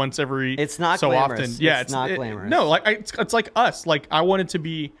movie thing once every It's not so glamorous. often. Yeah, it's not glamorous. No, like it's like us. Like I wanted to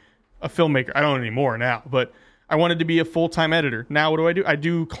be a filmmaker. I don't anymore now, but I wanted to be a full-time editor. Now what do? I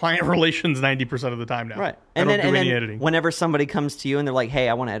do client relations 90% of the time now. Right. I don't do any editing. Whenever somebody comes to you and they're like, hey,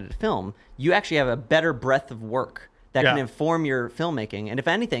 I want to edit a film, you actually have a better breadth of work that can inform your filmmaking. And if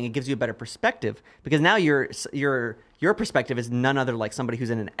anything, it gives you a better perspective, because now your perspective is none other like somebody who's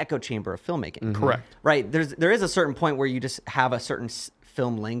in an echo chamber of filmmaking. Correct. Right. There is a certain point where you just have a certain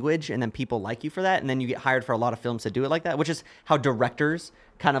film language, and then people like you for that, and then you get hired for a lot of films to do it like that, which is how directors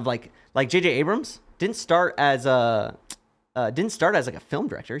kind of like J.J. Abrams didn't start as like a film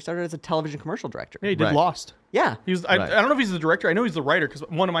director. He started as a television commercial director. Yeah, he did Lost. Yeah. He was. I don't know if he's the director. I know he's the writer, because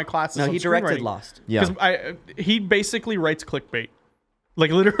one of my classes. No, he directed Lost. Yeah. Because he basically writes clickbait.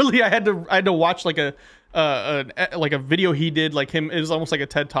 Like literally, I had to watch like a video he did, like him. It was almost like a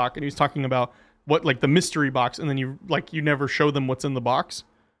TED talk, and he was talking about what like the mystery box, and then you never show them what's in the box.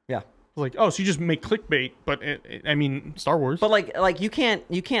 Yeah. Like, oh, so you just make clickbait, but Star Wars. But like you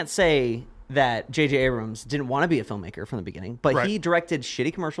can't say that J.J. Abrams didn't want to be a filmmaker from the beginning, but he directed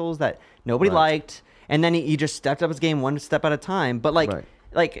shitty commercials that nobody liked, and then he just stepped up his game one step at a time. But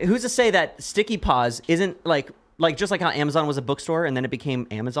like who's to say that Sticky Paws isn't like just like how Amazon was a bookstore and then it became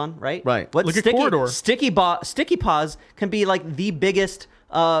Amazon, right? Right. What Look at Corridor. Sticky Paws can be like the biggest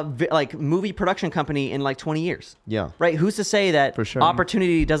like movie production company in like 20 years. Yeah. Right. Who's to say that For sure.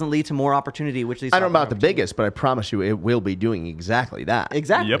 opportunity doesn't lead to more opportunity, which leads to I don't know more about the biggest, but I promise you it will be doing exactly that.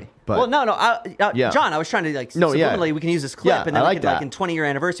 Exactly. Yep. But- Well, John, I was trying to like subliminally we can use this clip, Yeah, and then I we like could like that. in 20-year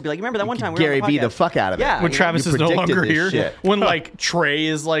anniversary be like, remember that one time we were Gary on the V the podcast? fuck out of it. Yeah. when you Travis you is no predicted longer this here, shit. when like Trey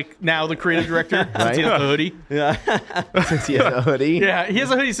is like now the creative director, since he has the hoodie. Since he has a hoodie. Yeah, he has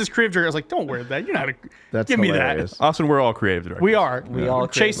a hoodie that says creative director. I was like, don't wear that. You're not a. That's give me hilarious. that. Austin, we're all creative directors. We are. We all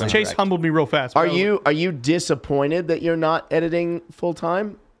Chase creative Chase directors. humbled me real fast. Are you disappointed that you're not editing full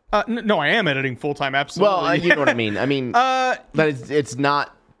time? No, I am editing full time. Absolutely. Well, you know what I mean. I mean, that it's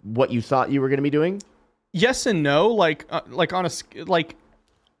not what you thought you were going to be doing. Yes and no. Like on a like.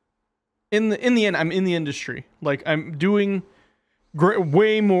 In the end, I'm in the industry. Like I'm doing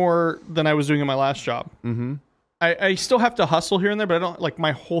way more than I was doing in my last job. Mm-hmm. I still have to hustle here and there, but I don't like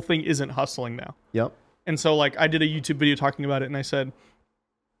my whole thing isn't hustling now. Yep. And so like I did a YouTube video talking about it, and I said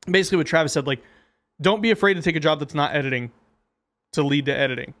basically what Travis said, like, don't be afraid to take a job that's not editing to lead to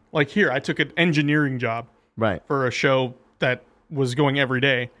editing. Like here, I took an engineering job Right. for a show that was going every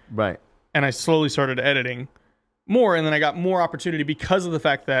day. Right. And I slowly started editing more, and then I got more opportunity because of the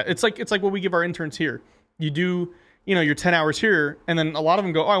fact that it's like what we give our interns here. You do, your 10 hours here, and then a lot of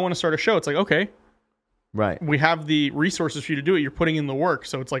them go, oh, I want to start a show. It's like, okay, Right. we have the resources for you to do it. You're putting in the work.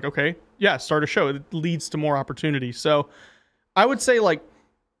 So it's like, okay, yeah, start a show. It leads to more opportunity. So I would say like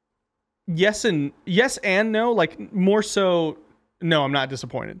yes and no, like more so. No, I'm not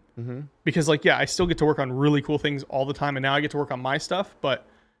disappointed because like, yeah, I still get to work on really cool things all the time. And now I get to work on my stuff. But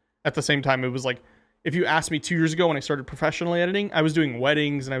at the same time, it was like, if you asked me 2 years ago when I started professionally editing, I was doing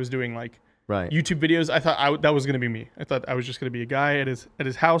weddings and I was doing like YouTube videos. I thought that was going to be me. I thought I was just going to be a guy at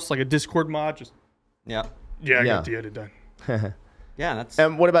his house, like a Discord mod. Just I got the edit done. Yeah, that's.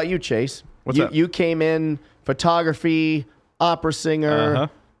 And what about you, Chase? What's up? You came in photography, opera singer.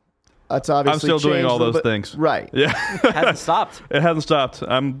 That's obviously I'm still doing all those things. Right. Yeah. Hasn't stopped. It hasn't stopped.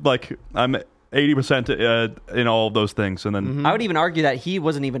 I'm 80% in all of those things, and then I would even argue that he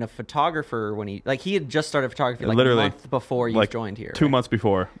wasn't even a photographer when he had just started photography like literally a month before you joined here. 2 months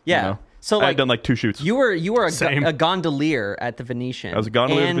before. Yeah. You know? So I had done like 2 shoots. You were a gondolier at the Venetian. I was a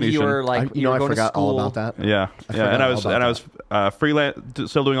gondolier at the Venetian. And you were like I going forgot to school. all about that. Yeah, and I was freelance,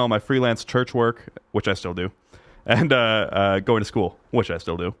 still doing all my freelance church work, which I still do, and going to school, which I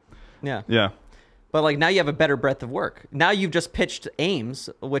still do. Yeah. But like now you have a better breadth of work. Now you've just pitched AIMS,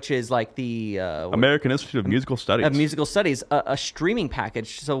 which is like the American Institute of Musical Studies. A streaming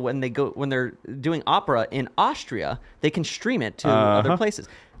package. So when they're doing opera in Austria, they can stream it to other places.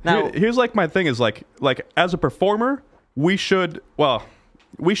 Now here's like my thing is like as a performer, we should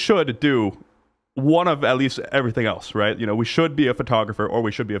do one of at least everything else, right? You know, we should be a photographer or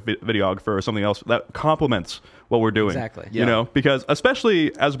we should be a videographer or something else that complements what we're doing. Exactly. You know, because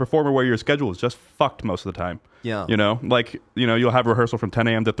especially as a performer where your schedule is just fucked most of the time. Yeah. You know, like, you know, you'll have rehearsal from 10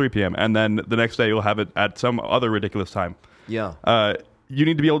 a.m. to 3 p.m. and then the next day you'll have it at some other ridiculous time. Yeah. You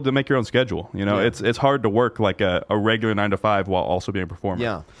need to be able to make your own schedule. You know, it's hard to work like a regular 9 to 5 while also being a performer.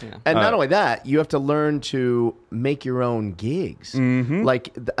 Yeah. And not only that, you have to learn to make your own gigs.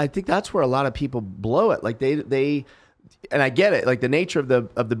 Like, I think that's where a lot of people blow it. Like they, and I get it. Like the nature of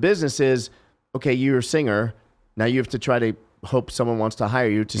the business is, okay, you're a singer. Now you have to try to hope someone wants to hire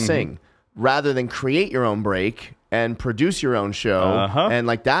you to sing rather than create your own break and produce your own show. And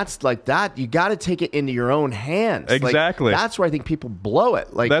like that's like that. You got to take it into your own hands. Exactly. Like, that's where I think people blow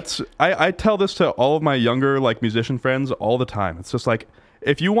it. Like I tell this to all of my younger like musician friends all the time. It's just like,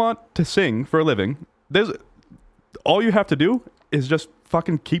 if you want to sing for a living, all you have to do is just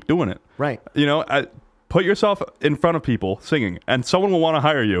fucking keep doing it. Right. You know, put yourself in front of people singing and someone will want to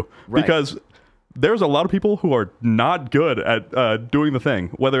hire you because there's a lot of people who are not good at doing the thing,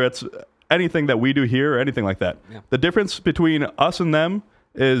 whether it's anything that we do here or anything like that. Yeah. The difference between us and them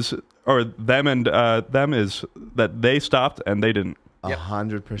is, or them and them is that they stopped and they didn't.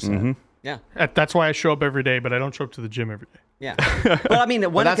 100%. Yeah. That's why I show up every day, but I don't show up to the gym every day. Yeah. But I mean,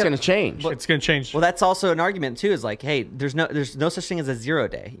 that's going to change. It's going to change. Well, that's also an argument too. Is like, hey, there's no such thing as a 0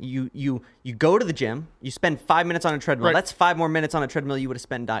 day. You go to the gym, you spend 5 minutes on a treadmill. Right. That's 5 more minutes on a treadmill you would have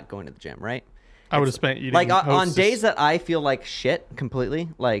spent not going to the gym, right? I would have spent eating like on Hostess. days that I feel like shit completely,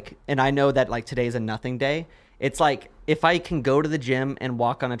 like, and I know that like today's a nothing day. It's like if I can go to the gym and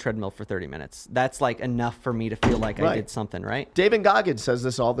walk on a treadmill for 30 minutes, that's like enough for me to feel like I did something, right? David Goggins says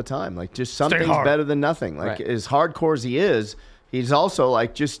this all the time. Like, just something's better than nothing. Like, as hardcore as he is, he's also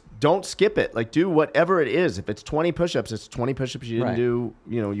like, just don't skip it. Like, do whatever it is. If it's 20 push-ups, it's 20 push-ups you didn't do,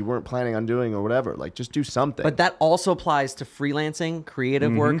 you know, you weren't planning on doing or whatever. Like, just do something. But that also applies to freelancing,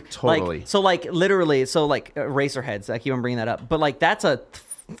 creative work. Totally. Like, so like literally, so like Eraserheads, I keep on bringing that up. But like that's a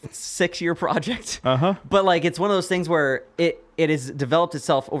 6-year project. But like it's one of those things where it has developed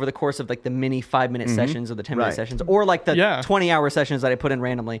itself over the course of like the mini 5-minute sessions or the 10-minute sessions or like the 20-hour sessions that I put in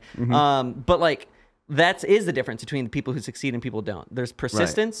randomly. But like that is the difference between the people who succeed and people don't. There's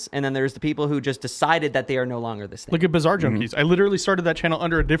persistence, and then there's the people who just decided that they are no longer this thing. Look at Bizarre Junkies. I literally started that channel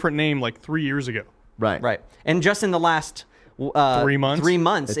under a different name like 3 years ago. Right. And just in the last 3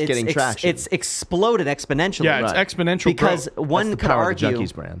 months, it's getting traction. It's exploded exponentially. Yeah, it's exponential because growth. one That's the could power argue of the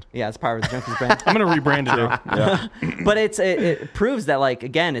Junkies brand. Yeah, it's power of the Junkies brand. I'm gonna rebrand it too. But it proves that like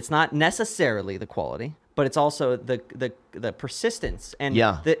again, it's not necessarily the quality, but it's also the persistence, and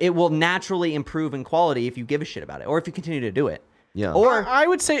it will naturally improve in quality if you give a shit about it or if you continue to do it. Yeah. Or I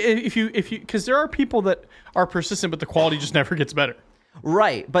would say if you because there are people that are persistent, but the quality just never gets better.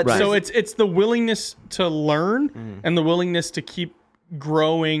 Right. But so it's the willingness to learn and the willingness to keep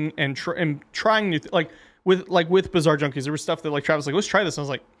growing and trying new like with Bizarre Junkies, there was stuff that like Travis was like, let's try this. And I was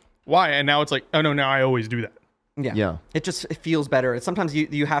like, why? And now it's like, oh no, now I always do that. Yeah. It feels better. Sometimes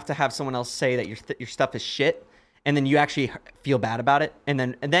you have to have someone else say that your stuff is shit, and then you actually feel bad about it, and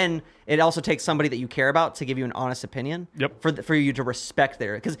then it also takes somebody that you care about to give you an honest opinion. Yep. For you to respect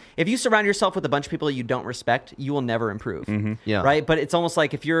because if you surround yourself with a bunch of people you don't respect, you will never improve. Right. But it's almost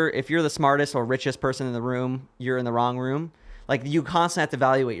like if you're the smartest or richest person in the room, you're in the wrong room. Like you constantly have to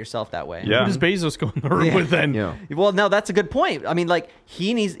evaluate yourself that way. Yeah. Who does Bezos go in the room with then? Yeah. Well, no, that's a good point. I mean, like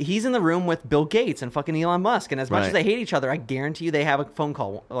he's in the room with Bill Gates and fucking Elon Musk, and as much as they hate each other, I guarantee you they have a phone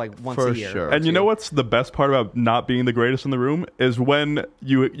call like once For a year. sure. And you know what's the best part about not being the greatest in the room is when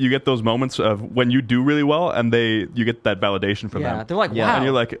you get those moments of when you do really well and you get that validation from Yeah, them. they're like, Yeah. wow. And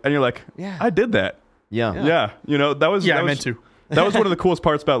you're like, Yeah. I did that. Yeah. Yeah. You know, that was I meant to. That was one of the coolest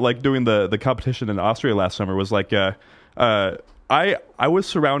parts about like doing the competition in Austria last summer was like I was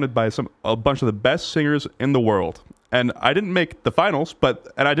surrounded by a bunch of the best singers in the world. And I didn't make the finals,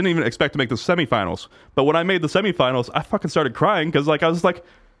 and I didn't even expect to make the semifinals. But when I made the semifinals, I fucking started crying because like I was like,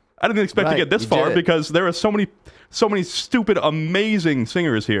 I didn't expect to Right, get this you far did it. because there are so many stupid, amazing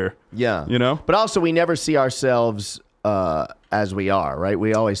singers here. Yeah. You know? But also, we never see ourselves as we are, right?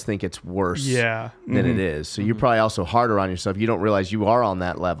 We always think it's worse than it is. So you're probably also harder on yourself. You don't realize you are on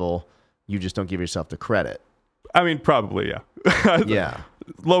that level. You just don't give yourself the credit. I mean, probably, yeah. Yeah.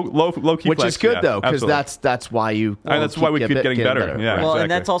 Low key Which flex, is good, yeah, though, because absolutely. that's why you... And that's why we keep getting better. Yeah. Well, Exactly.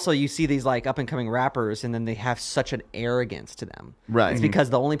 and that's also you see these like up and coming rappers, and then they have such an arrogance to them. Right. It's because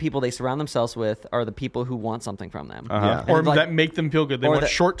the only people they surround themselves with are the people who want something from them. Yeah. Or And, like, that make them feel good. They or want the-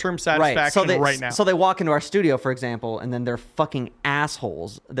 short-term Right. satisfaction So right now. So they walk into our studio, for example, and then they're fucking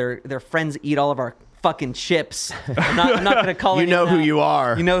assholes. Their friends eat all of our fucking chips. I'm not going to call You any know of who that. you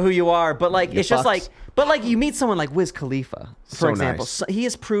are. You know who you are. But like, it's just fucks. like, but like you meet someone like Wiz Khalifa, for So example. nice. So he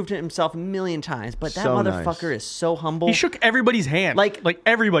has proved it himself a million times, but that So motherfucker nice. is so humble. He shook everybody's hand. Like-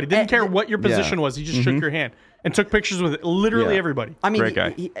 everybody. Didn't care what your position Yeah. was. He just shook your hand and took pictures with literally Yeah. everybody. I mean, Great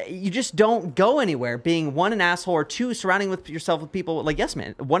guy. you just don't go anywhere being one, an asshole, or two, surrounding with yourself with people like, yes,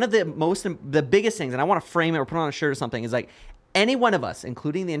 man. One of the biggest things, and I want to frame it or put on a shirt or something, is like any one of us,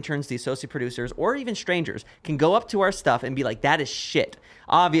 including the interns, the associate producers, or even strangers, can go up to our stuff and be like, that is shit.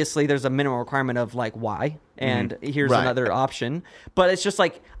 Obviously, there's a minimum requirement of like, why? And here's Right. another option. But it's just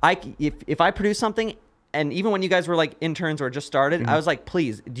like, if I produce something, and even when you guys were like interns or just started, I was like,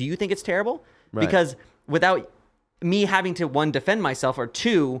 please, do you think it's terrible? Right. Because without me having to, one, defend myself, or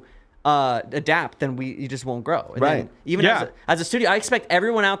two, adapt, then you just won't grow. And Right. then even Yeah. as a studio, I expect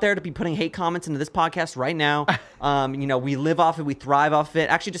everyone out there to be putting hate comments into this podcast right now. You know, we live off it, we thrive off it.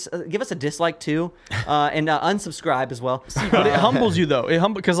 Actually, just give us a dislike too, and unsubscribe as well. But it humbles you though.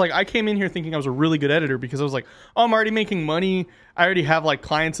 Because like I came in here thinking I was a really good editor because I was like, oh, I'm already making money. I already have like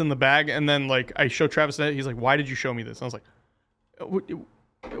clients in the bag. And then like I show Travis that. He's like, why did you show me this? And I was like,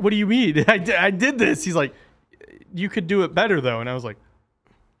 what do you mean? I did this. He's like, you could do it better though. And I was like,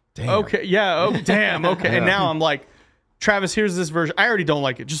 Damn. okay, yeah, oh damn, okay. And now I'm like, Travis, here's this version. I already don't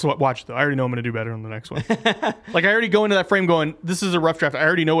like it. Just watch it though. I already know I'm going to do better on the next one. Like I already go into that frame going, this is a rough draft. I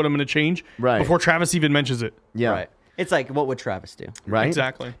already know what I'm going to change Right. before Travis even mentions it. Yeah. Right. It's like, what would Travis do? Right?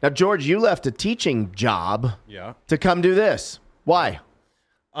 Exactly. Now, George, you left a teaching job Yeah. to come do this. Why?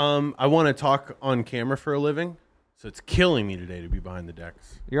 I want to talk on camera for a living, so it's killing me today to be behind the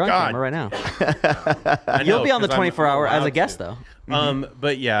decks. You're on God. camera right now. I You'll know, be on the 'cause I'm 24-hour as allowed a guest, to. though.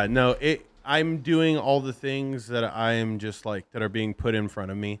 But yeah, no, I'm doing all the things that I am just like that are being put in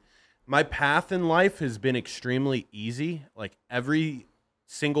front of me. My path in life has been extremely easy. Like every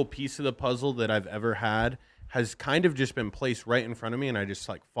single piece of the puzzle that I've ever had has kind of just been placed right in front of me, and I just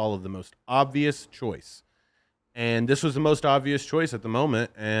like followed the most obvious choice. And this was the most obvious choice at the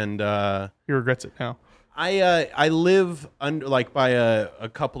moment, and He regrets it now. I live under like by a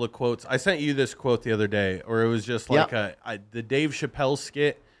couple of quotes. I sent you this quote the other day, or it was just like the Dave Chappelle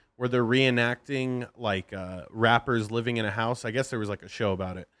skit where they're reenacting like rappers living in a house. I guess there was like a show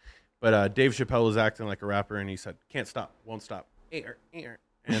about it, but Dave Chappelle was acting like a rapper, and he said, "Can't stop, won't stop,"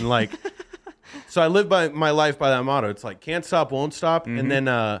 and like, so I live by my life by that motto. It's like can't stop, won't stop, and then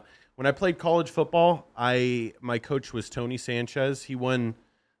when I played college football, my coach was Tony Sanchez. He won,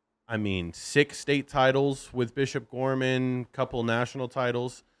 6 state titles with Bishop Gorman, couple national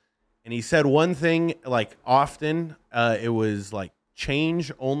titles. And he said one thing, like often, it was like,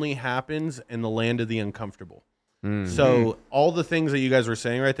 change only happens in the land of the uncomfortable. So all the things that you guys were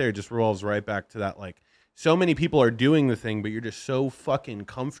saying right there just revolves right back to that. Like, so many people are doing the thing, but you're just so fucking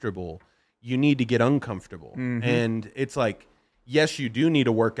comfortable. You need to get uncomfortable. And it's like, yes, you do need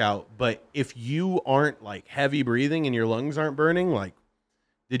to work out, but if you aren't like heavy breathing and your lungs aren't burning, like,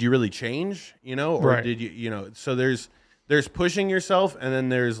 did you really change, or Right. did you, so there's pushing yourself, and then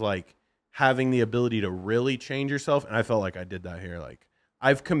there's like having the ability to really change yourself. And I felt like I did that here. Like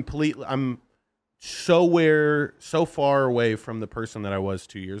I'm so far away from the person that I was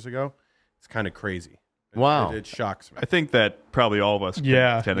 2 years ago. It's kind of crazy. Wow. It shocks me. I think that probably all of us can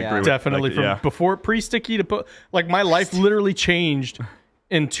agree with. Definitely. Like, From yeah. before pre-sticky to like my life literally changed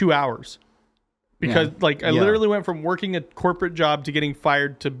in 2 hours. because Yeah. like I Yeah. literally went from working a corporate job to getting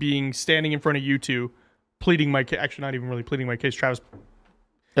fired to being standing in front of you two pleading my case. Actually, not even really pleading my case. Travis.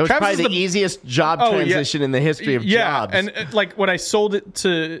 That was Travis probably is the easiest job Oh, yeah. transition in the history of jobs. And like when I sold it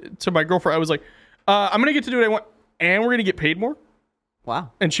to my girlfriend, I was like, I'm gonna get to do what I want, and we're gonna get paid more.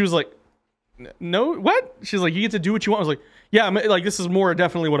 Wow. And she was like, no, what? She's like, you get to do what you want. I was like, yeah, I'm like, this is more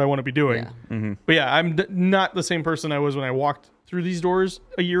definitely what I want to be doing. Yeah. But yeah, I'm not the same person I was when I walked through these doors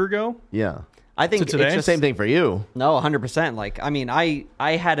a year ago. yeah. I think To today? it's It's the same thing for you. No, 100%. Like, I mean, I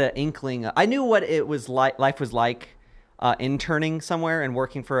had an inkling. I knew what it was like. Life was like interning somewhere and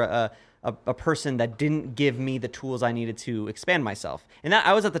working for a person that didn't give me the tools I needed to expand myself. And that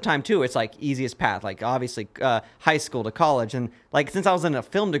I was at the time too. It's like easiest path, like obviously high school to college. And like, since I was in a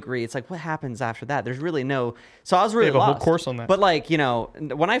film degree, it's like, what happens after that? There's really no, so I was really They have a whole lost. course on that. But like, you know,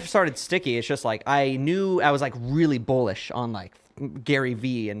 when I started Sticky, it's just like, I knew I was like really bullish on like Gary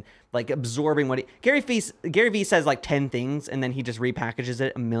Vee and like absorbing what Gary Vee says like 10 things and then he just repackages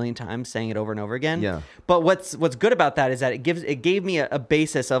it a million times, saying it over and over again. Yeah. But what's good about that is that it gave me a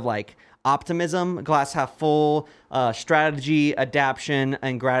basis of like optimism, glass half full, strategy, adaptation,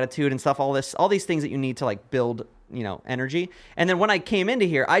 and gratitude and stuff. All these things that you need to like build, you know, energy. And then when I came into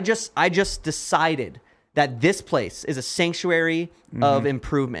here, I just decided that this place is a sanctuary of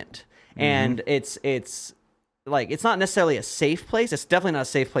improvement, and it's like, it's not necessarily a safe place. It's definitely not a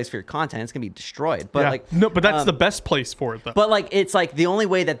safe place for your content. It's gonna be destroyed. But Yeah. like, no, but that's the best place for it though. but like, it's like the only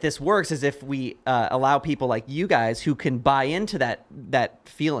way that this works is if we allow people like you guys who can buy into that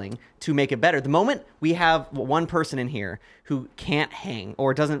feeling to make it better. The moment we have one person in here who can't hang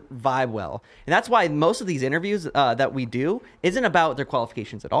or doesn't vibe well, and that's why most of these interviews that we do isn't about their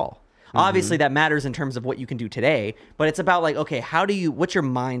qualifications at all. Obviously, that matters in terms of what you can do today, but it's about like, okay, what's your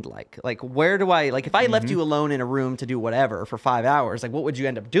mind like? Like, where do I, like, if I left you alone in a room to do whatever for 5 hours, like, what would you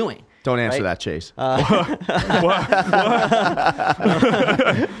end up doing? Don't answer Right? that, Chase.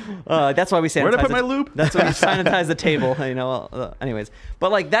 That's why we sanitize. Where'd I put my lube? That's why we sanitize the table. You know. Anyways,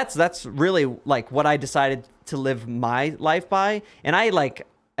 but like that's really like what I decided to live my life by, and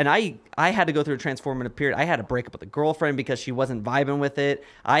I had to go through a transformative period. I had to break up with a girlfriend because she wasn't vibing with it.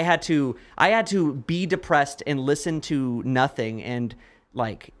 I had to be depressed and listen to nothing, and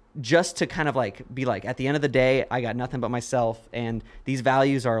like just to kind of like be like, at the end of the day, I got nothing but myself, and these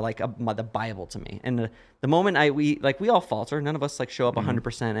values are like the Bible to me. And the moment we all falter, none of us like show up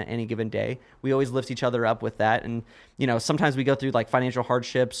 100% at any given day. We always lift each other up with that, and you know, sometimes we go through like financial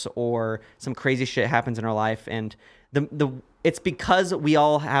hardships or some crazy shit happens in our life, and it's because we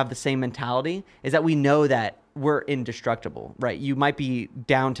all have the same mentality, is that we know that we're indestructible, right? You might be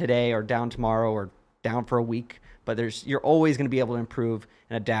down today or down tomorrow or down for a week, but you're always going to be able to improve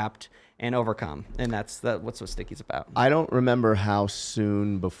and adapt and overcome. And that's what Sticky's about. I don't remember how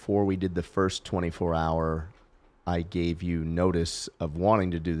soon before we did the first 24-hour I gave you notice of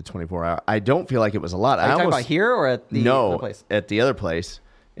wanting to do the 24-hour. I don't feel like it was a lot. Are you talking about here or at the other place? At the other place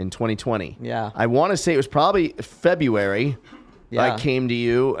in 2020. Yeah. I want to say it was probably February. Yeah. I came to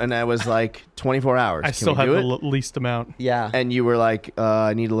you and I was like, 24 hours. I still have the least amount. Yeah. And you were like,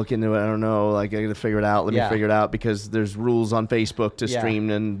 I need to look into it. I don't know. Like, I got to figure it out. Let me figure it out because there's rules on Facebook to stream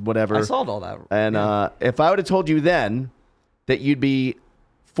and whatever. I solved all that. And if I would have told you then that you'd be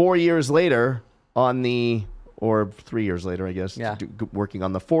 4 years later or 3 years later, I guess, working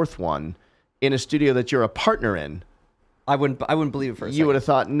on the fourth one in a studio that you're a partner in, I wouldn't believe it for a second. you would have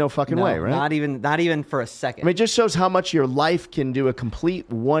thought, no fucking way, right? Not even for a second. I mean, it just shows how much your life can do a complete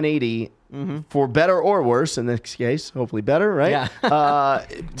 180 for better or worse. In this case, hopefully better, right? Yeah.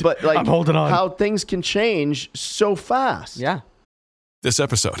 But like, I'm holding on. How things can change so fast. Yeah. This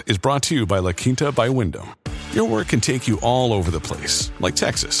episode is brought to you by La Quinta by Wyndham. Your work can take you all over the place, like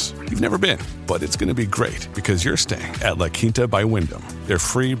Texas. You've never been, but it's going to be great because you're staying at La Quinta by Wyndham. Their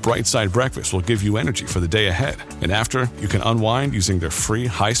free Bright Side breakfast will give you energy for the day ahead. And after, you can unwind using their free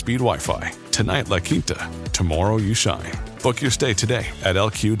high-speed Wi-Fi. Tonight, La Quinta. Tomorrow, you shine. Book your stay today at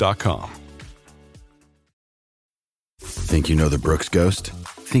LQ.com. Think you know the Brooks Ghost?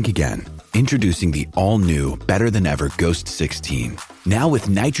 Think again. Introducing the all-new, better-than-ever Ghost 16. Now with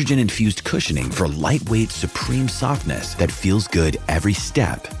nitrogen-infused cushioning for lightweight, supreme softness that feels good every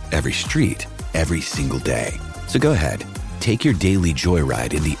step, every street, every single day. So go ahead, take your daily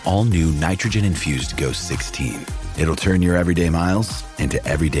joyride in the all-new nitrogen-infused Ghost 16. It'll turn your everyday miles into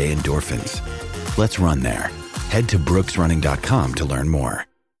everyday endorphins. Let's run there. Head to brooksrunning.com to learn more.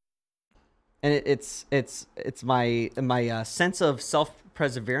 And it's my sense of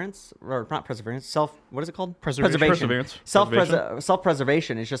self-perseverance, or not perseverance, what is it called? Preservation.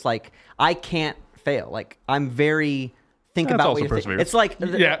 Self-preservation is just like, I can't fail. Like, I'm very think That's about also what you're thinking. perseverance. It's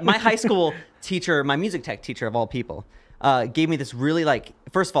like my high school teacher, my music tech teacher of all people, gave me this really like.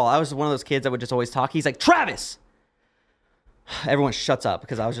 First of all, I was one of those kids that would just always talk. He's like, Travis. Everyone shuts up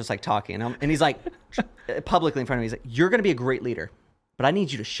because I was just like talking, and he's like, publicly in front of me, he's like, "You're gonna be a great leader, but I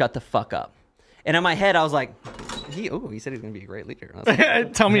need you to shut the fuck up." And in my head, I was like, he said he's gonna be a great leader. And I was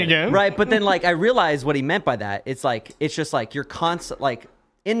like, Tell me again. Right, but then like I realized what he meant by that. It's just like you're constant. Like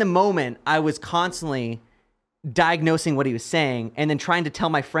in the moment, I was constantly diagnosing what he was saying, and then trying to tell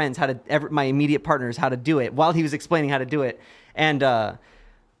my friends my immediate partners how to do it while he was explaining how to do it. And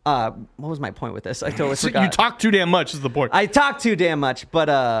what was my point with this? I totally forgot. You talk too damn much is the point. I talk too damn much,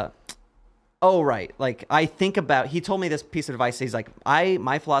 but right. Like I think about. He told me this piece of advice. He's like,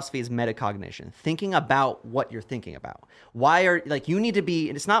 my philosophy is metacognition, thinking about what you're thinking about. You need to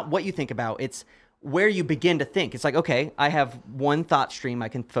be. It's not what you think about. It's where you begin to think. It's like, okay, I have one thought stream I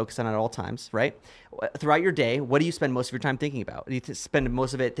can focus on at all times, right? Throughout your day, what do you spend most of your time thinking about? Do you spend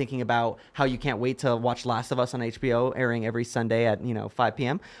most of it thinking about how you can't wait to watch Last of Us on HBO, airing every Sunday at 5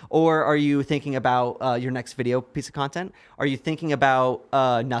 p.m.? Or are you thinking about your next video piece of content? Are you thinking about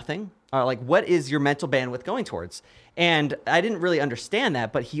nothing? Like, what is your mental bandwidth going towards? And I didn't really understand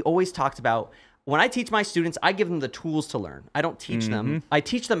that, but he always talked about, when I teach my students, I give them the tools to learn. I don't teach them. I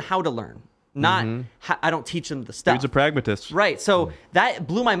teach them how to learn. I don't teach them the stuff. Dude's a pragmatist. Right. So that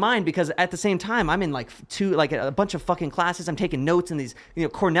blew my mind because at the same time, I'm in like a bunch of fucking classes. I'm taking notes in these,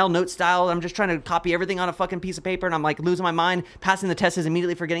 Cornell note style. I'm just trying to copy everything on a fucking piece of paper, and I'm like losing my mind, passing the test is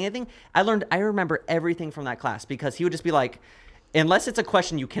immediately forgetting anything. I remember everything from that class because he would just be like, unless it's a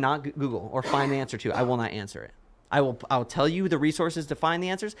question you cannot Google or find the answer to, I will not answer it. I'll tell you the resources to find the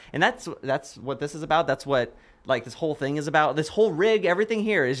answers. And that's what this is about. That's what like this whole thing is about. This whole rig, everything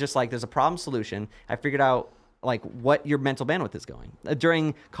here is just like there's a problem solution. I figured out like what your mental bandwidth is going.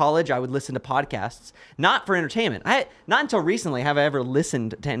 During college, I would listen to podcasts, not for entertainment. Not until recently have I ever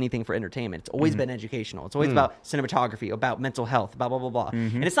listened to anything for entertainment. It's always been educational. It's always about cinematography, about mental health, blah, blah, blah, blah.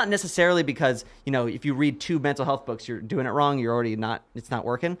 And it's not necessarily because, if you read 2 mental health books, you're doing it wrong. You're already it's not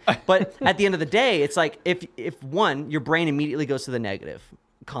working. But at the end of the day, it's like if one, your brain immediately goes to the negative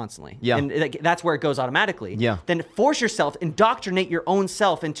constantly. Yeah. And that's where it goes automatically. Yeah. Then force yourself, indoctrinate your own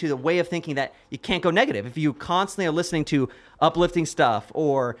self into the way of thinking that you can't go negative. If you constantly are listening to uplifting stuff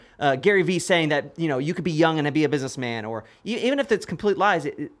or Gary Vee saying that, you could be young and be a businessman, or even if it's complete lies,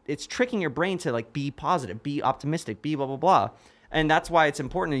 it's tricking your brain to like be positive, be optimistic, be blah, blah, blah. And that's why it's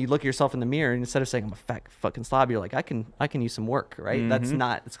important that you look at yourself in the mirror and instead of saying I'm a fat fucking slob, you're like, I can use some work, right?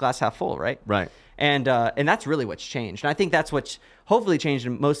 It's glass half full, right? Right. And that's really what's changed. And I think that's what's hopefully changed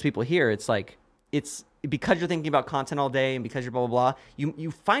in most people here. It's like, it's because you're thinking about content all day and because you're blah, blah, blah,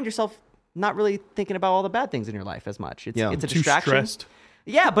 you find yourself not really thinking about all the bad things in your life as much. It's a distraction. Stressed.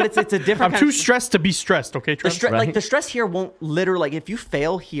 Yeah, but it's a different. I'm too stressed to be stressed. Okay, Travis? Like the stress here won't literally. Like if you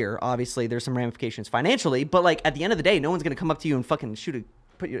fail here, obviously there's some ramifications financially. But like at the end of the day, no one's gonna come up to you and fucking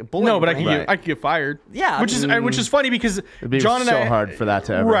put you a bullet. No, but in your brain. I could get fired. Yeah, which is funny because It'd be John and so I hard for that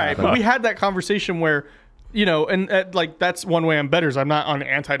to ever happen. But we had that conversation where. And like that's one way I'm better is I'm not on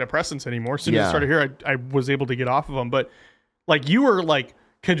antidepressants anymore. As soon as I started here, I was able to get off of them. But like you were like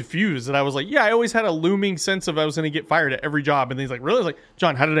confused, and I was like, yeah, I always had a looming sense of I was going to get fired at every job. And then he's like, really? I was like,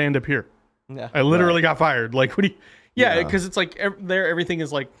 John, how did I end up here? Yeah, I literally got fired. Like, what do you? Yeah, because it's like everything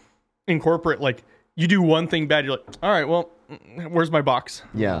is like in corporate. Like you do one thing bad, you're like, all right, well, where's my box?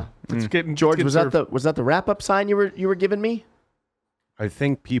 Yeah, George, was that the wrap up sign you were giving me? I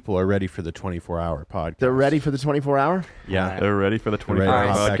think people are ready for the 24-hour podcast. They're ready for the 24-hour? Yeah. They're ready for the 24-hour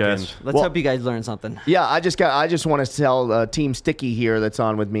podcast. Let's hope you guys learn something. Yeah, I just want to tell Team Sticky here that's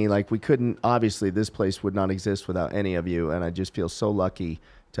on with me, like we couldn't, obviously this place would not exist without any of you, and I just feel so lucky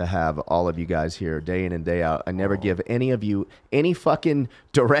to have all of you guys here day in and day out. I never give any of you any fucking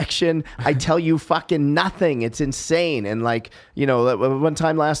direction. I tell you fucking nothing. It's insane. And like, one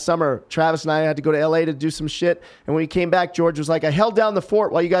time last summer, Travis and I had to go to LA to do some shit. And when we came back, George was like, I held down the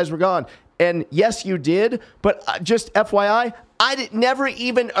fort while you guys were gone. And yes, you did. But just FYI, it never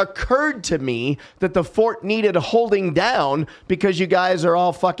even occurred to me that the fort needed holding down because you guys are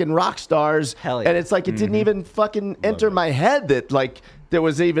all fucking rock stars. Hell yeah. And it's like, it didn't even fucking enter my head that like, there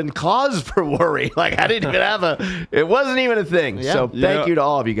was even cause for worry. Like I didn't even it wasn't even a thing. Yeah. So thank you to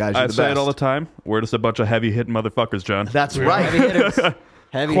all of you guys. You're the say best. It all the time. We're just a bunch of heavy hitting motherfuckers, John. That's right. Heavy hitters.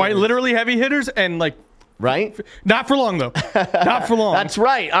 Quite literally heavy hitters and like. Right? Not for long though. Not for long. That's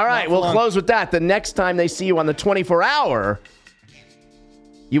right. All right. We'll close with that. The next time they see you on the 24-hour,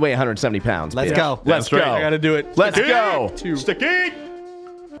 you weigh 170 pounds. Let's go. Let's go. I got to do it. Let's go. Sticky.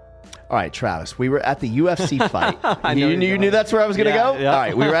 All right, Travis, we were at the UFC fight. You knew that's where I was going to go? Yeah. All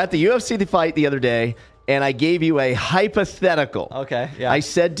right, we were at the UFC fight the other day, and I gave you a hypothetical. Okay, yeah. I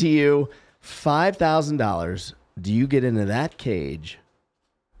said to you, $5,000. Do you get into that cage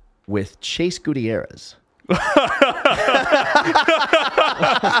with Chase Gutierrez?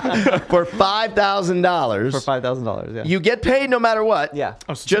 For $5,000. For $5,000, yeah. You get paid no matter what. Yeah.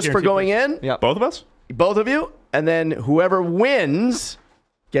 Oh, so Just for guaranteed going price. in. Yep. Both of us? Both of you. And then whoever wins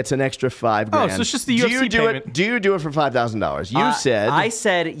gets an extra $5,000. Oh, so it's just the UFC payment. Do you do it for $5,000? You said. I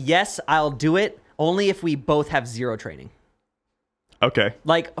said, yes, I'll do it, only if we both have zero training. Okay.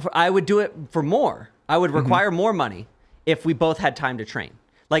 Like, I would do it for more. I would require more money if we both had time to train.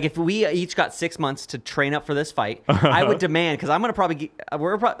 Like, if we each got 6 months to train up for this fight, I would demand, because I'm going to probably,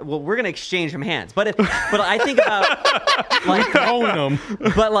 we're going to exchange some hands. But I think about, like, Owning them.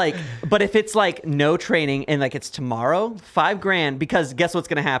 but if it's like no training and like it's tomorrow, $5,000, because guess what's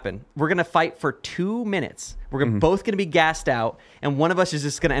going to happen? We're going to fight for 2 minutes. We're both going to be gassed out, and one of us is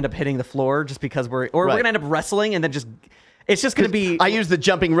just going to end up hitting the floor just because we're going to end up wrestling, and then it's just going to be. I used the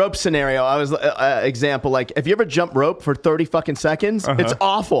jumping rope scenario. I was example, like, if you ever jump rope for 30 fucking seconds, it's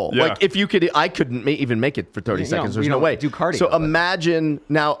awful. Yeah. Like, if you could, I couldn't even make it for 30 seconds. There's you no don't way. do cardio, So but- imagine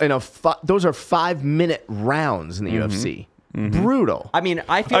now those are 5-minute rounds in the UFC. Brutal. I mean,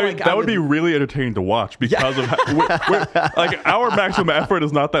 I feel like that would be really entertaining to watch because of like our maximum effort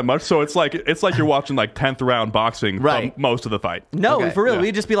is not that much, so it's like you're watching like 10th round boxing Right. for most of the fight. No, Okay. for real. Yeah.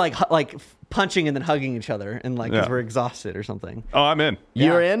 We'd just be like punching and then hugging each other, and like because Yeah. we're exhausted or something. Oh, I'm in.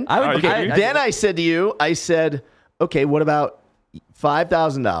 You're in? I would. Okay. Then I said to you, okay, what about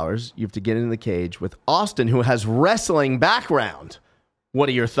 $5,000? You have to get into the cage with Austin, who has wrestling background. What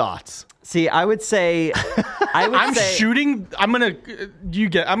are your thoughts? See, I would say, I'm shooting. I'm gonna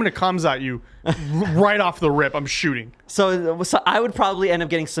comms at you right off the rip. I'm shooting. So I would probably end up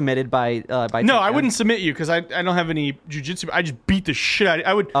getting submitted by. No, I wouldn't submit you because I don't have any jujitsu. I just beat the shit out of you.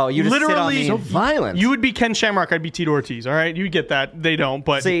 I would. Oh, you just sit on literally me. So violent. You would be Ken Shamrock. I'd be Tito Ortiz. All right, you get that. They don't.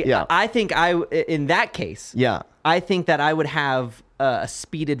 But See, Yeah. I think in that case, Yeah. I think that I would have a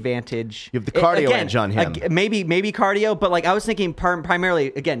speed advantage. You have the cardio Again, edge on him. Maybe cardio, but like I was thinking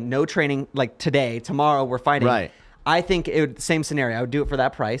primarily, again, no training. Like tomorrow we're fighting. Right. I think same scenario. I would do it for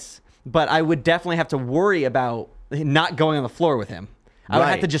that price, but I would definitely have to worry about not going on the floor with him. I would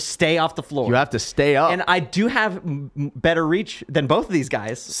have Right. to just stay off the floor. You have to stay up. And I do have better reach than both of these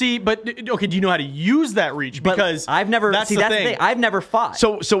guys. see, but okay, do you know how to use that reach? But Because I've never. That's see, the that's thing. the thing. I've never fought.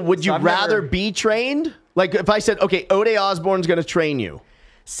 So would you I've rather never- be trained? Like, if I said, okay, Ode Osborne's going to train you.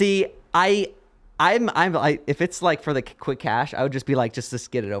 See, I'm if it's like for the quick cash, I would just be like, just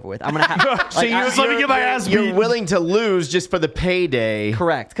get it over with. I'm gonna have. So you're willing to lose just for the payday.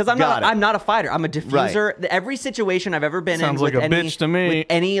 Correct, because I'm Got not. it. I'm not a fighter. I'm a diffuser. Every situation I've ever been Sounds in like with a any bitch to me. with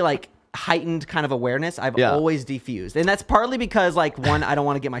any like heightened kind of awareness, I've Yeah. always defused, and that's partly because like one, I don't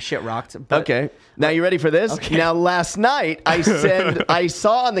want to get my shit rocked. But Okay. Now you ready for this? Okay. Now last night I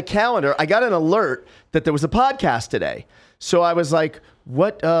saw on the calendar, I got an alert that there was a podcast today. So I was like,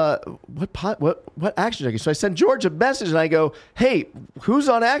 what Action Junkies? So I sent George a message and I go, hey, who's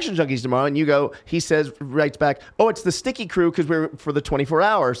on Action Junkies tomorrow? And writes back, oh, it's the Sticky Crew because we're for the 24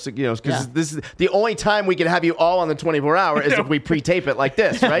 hours. So, because this is the only time we can have you all on the 24 hour is if we pre-tape it like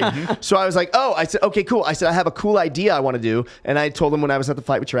this, right? So I was like, I said, okay, cool. I said, I have a cool idea I want to do. And I told him when I was at the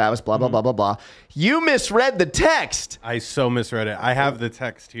fight with Travis, blah, blah, blah, blah, blah. You misread the text. I so misread it. I have the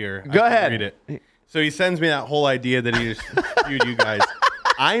text here. Go I can ahead. Read it. So he sends me that whole idea that he just spewed you guys.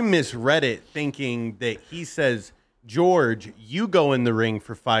 I misread it thinking that he says, George, you go in the ring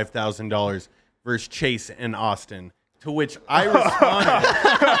for $5,000 versus Chase and Austin. To which I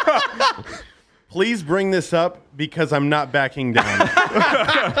responded, please bring this up because I'm not backing down.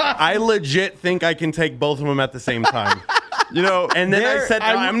 I legit think I can take both of them at the same time. And then I said,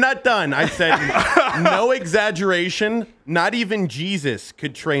 I'm not done. I said, no exaggeration. Not even Jesus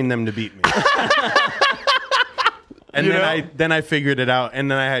could train them to beat me. And then I figured it out. And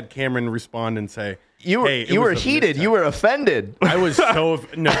then I had Cameron respond and say, You were heated. You were offended. I was so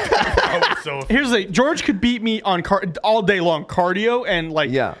Here's the thing. George could beat me on all day long cardio and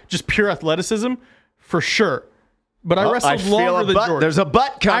just pure athleticism for sure. But I wrestled longer than George. There's a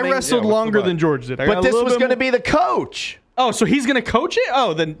butt coming. I wrestled longer than George did. But this was going to be the coach. Oh, so he's going to coach it?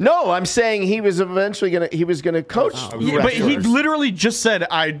 Oh, then no. I'm saying he was eventually going to coach. Yeah, but he literally just said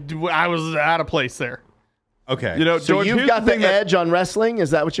I was out of place there. Okay. So George, you've got the edge on wrestling.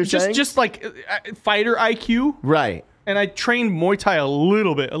 Is that what you're saying? Just like fighter IQ, right? And I trained Muay Thai a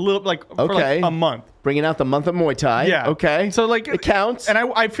little bit, for like a month. Bringing out the month of Muay Thai. Yeah. Okay. So like it counts. And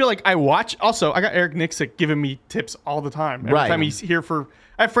I feel like I watch. Also, I got Eric Nixick giving me tips all the time. Every time he's here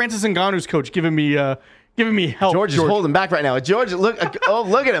I have Francis Ngannou's coach giving me giving me help. George is holding back right now. George, look at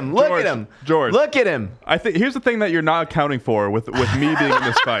him. Look at him. George. Look at him. I think here's the thing that you're not accounting for with me being in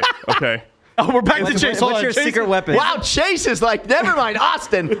this fight. Okay. Oh, we're back to Chase. Hold What's on, your Chase. secret weapon? Wow, Chase is like, never mind,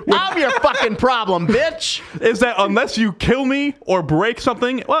 Austin. I'm your fucking problem, bitch. Is that unless you kill me or break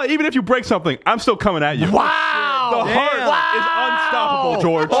something? Well, even if you break something, I'm still coming at you. Wow. The heart is unstoppable,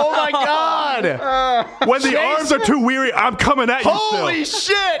 George. Oh my God. When the arms are too weary, I'm coming at you Holy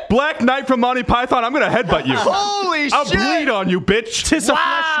still. shit. Black Knight from Monty Python, I'm going to headbutt you. Holy I'll shit. bleed on you, bitch. Tis a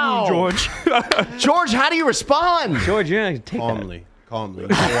Wow. flesh wound, George. George, how do you respond? George, you're going to take Calmly.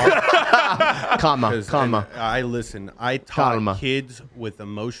 Comma. I listen. I taught kids with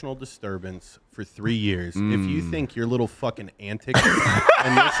emotional disturbance for 3 years. If you think your little fucking antics in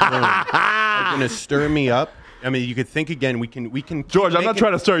this room are gonna stir me up, I mean, you could think again. We can. George, I'm not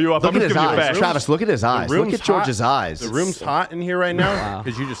trying to stir you up. Look I'm at just his giving you eyes. facts. Travis, look at his eyes. Look room's at George's hot. eyes. The room's hot in here right now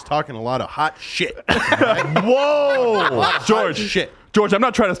because you're just talking a lot of hot shit. Whoa, George. Shit. George, I'm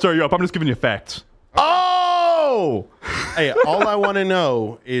not trying to stir you up. I'm just giving you facts. Oh! Hey, all I want to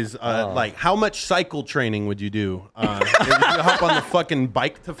know is like how much cycle training would you do? Would you hop on the fucking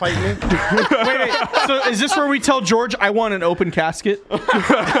bike to fight me? Wait. So is this where we tell George I want an open casket?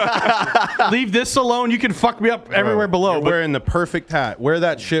 Leave this alone. You can fuck me up everywhere below. You're wearing the perfect hat. Wear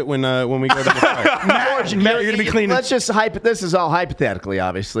that shit when we go to the fight. George, Matt, you're gonna be cleaning. Let's just this is all hypothetically,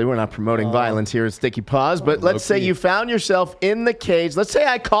 obviously. We're not promoting violence here at Sticky Paws, but let's say you found yourself in the cage. Let's say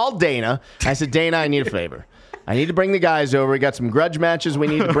I called Dana. I said, Dana, I need a favor. I need to bring the guys over. We got some grudge matches we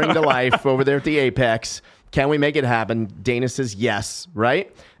need to bring to life over there at the Apex. Can we make it happen? Dana says yes,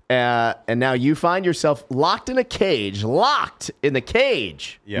 right? And now you find yourself locked in the cage,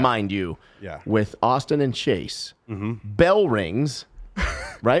 mind you, with Austin and Chase. Mm-hmm. Bell rings,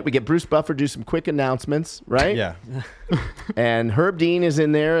 right? We get Bruce Buffer do some quick announcements, right? Yeah. And Herb Dean is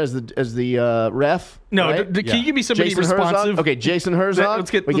in there as the ref. No, right? can you give me somebody Jason responsive? Herzog? Okay, Jason Herzog.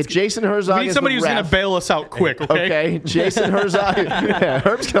 Let's get Jason Herzog. We need somebody who's going to bail us out quick, okay? Okay, Jason Herzog. Yeah,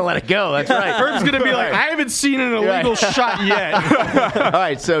 Herb's going to let it go. That's right. Herb's going to be like, I haven't seen an illegal shot yet. All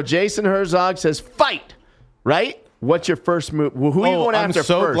right, so Jason Herzog says, fight, right? What's your first move? Who are you going after I'm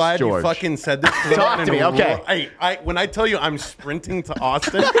so first, glad George? you fucking said this. Talk to me, okay. Hey, when I tell you I'm sprinting to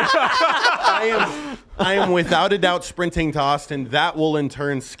Austin, I am without a doubt sprinting to Austin. That will in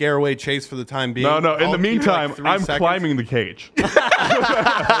turn scare away Chase for the time being. No. In I'll the keep meantime, like 3 I'm seconds. climbing the cage.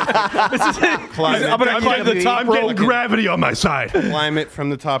 Climb it. I'm going to climb the top I'm rope. getting gravity on my side. Climb it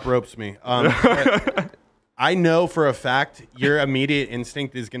from the top ropes me. I know for a fact your immediate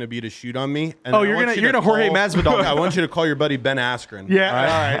instinct is going to be to shoot on me. And Oh, you're gonna Jorge Masvidal. I want you to call your buddy Ben Askren. Yeah. All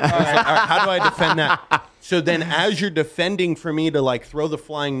right. How do I defend that? So then, as you're defending for me to like throw the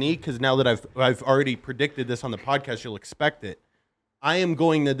flying knee, because now that I've already predicted this on the podcast, you'll expect it. I am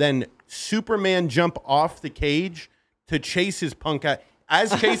going to then Superman jump off the cage to chase his punk out.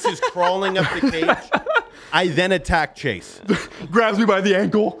 As Chase is crawling up the cage, I then attack Chase. Grabs me by the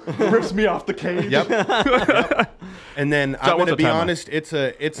ankle, rips me off the cage. Yep. And then I'm going to be honest, it's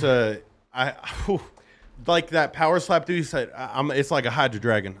like that power slap dude said, it's like a Hydra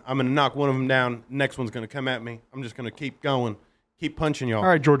Dragon. I'm going to knock one of them down. Next one's going to come at me. I'm just going to keep going, keep punching y'all. All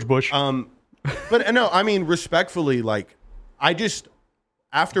right, George Bush. But no, I mean, respectfully, like,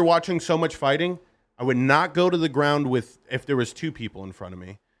 after watching so much fighting, I would not go to the ground if there was 2 people in front of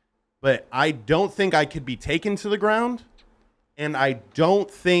me. But I don't think I could be taken to the ground, and I don't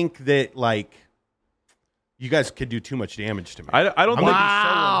think that like you guys could do too much damage to me. I don't think.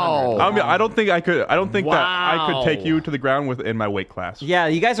 Wow. I mean, I don't think I could. I don't think that I could take you to the ground within my weight class. Yeah,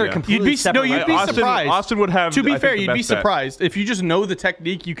 you guys are completely separate. You'd be surprised. Austin would have. To be I fair, think, you'd be surprised if you just know the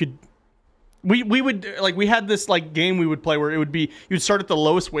technique. You could. We would like we had this like game we would play where it would be you'd start at the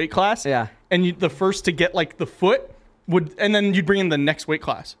lowest weight class. Yeah. And the first to get like the foot. And then you'd bring in the next weight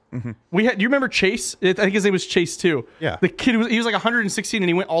class. Mm-hmm. Do you remember Chase? I think his name was Chase too. Yeah. The kid he was like 116 and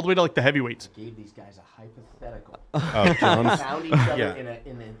he went all the way to like the heavyweights. Gave these guys a hypothetical. Oh, John. Found each other Yeah.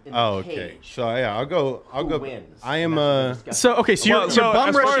 in a Okay. cage. So yeah, I'll go. Who wins? I am So okay, so you're as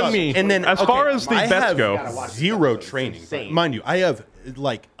bum far rushing as- me. And then As far as the I bets have go, zero training. Mind you, I have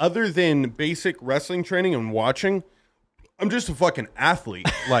like other than basic wrestling training and watching, I'm just a fucking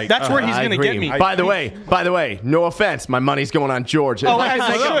athlete. Like That's where he's I gonna agree. get me. By the way, no offense, my money's going on George. Oh, as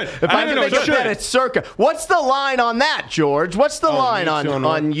it should. If I No, can no, make it a bet, should. it's circa. What's the line on that, George? What's the line me too,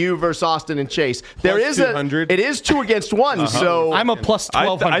 on you versus Austin and Chase? There is 200. it is 2 against 1. So I'm a plus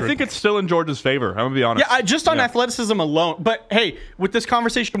 1200. I think it's still in George's favor. I'm gonna be honest. Yeah, just on athleticism alone. But hey, with this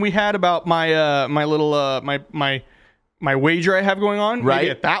conversation we had about my my little my wager I have going on, Right.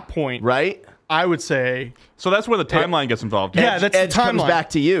 maybe at that point, right. I would say. So that's where the timeline gets involved. Yeah, that's Edge the timeline. comes back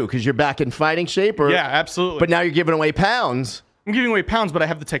to you because you're back in fighting shape. Or, Yeah, absolutely. But now you're giving away pounds. I'm giving away pounds, but I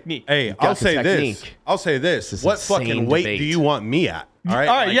have the technique. Hey, got I'll the say this. technique. I'll say this. is What insane fucking weight debate. do you want me at? All right.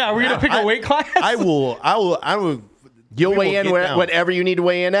 All right, yeah, we're gonna pick a weight class. I will. You'll we weigh will in get down. whatever you need to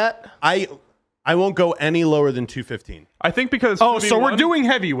weigh in at. I won't go any lower than 215. I think because Oh, so we're 2v1 doing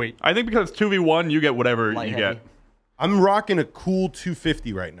heavyweight. I think because it's 2v1, you get whatever Light you heavy. get. I'm rocking a cool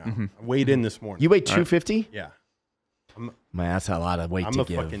 250 right now. I weighed in this morning. You weigh 250? Yeah. Man, that's a lot of weight I'm to a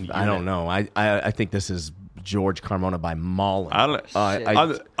give. fucking I don't unit. know. I think this is George Carmona by mauling. I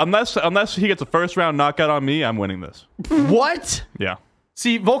don't, unless he gets a first round knockout on me, I'm winning this. What? Yeah.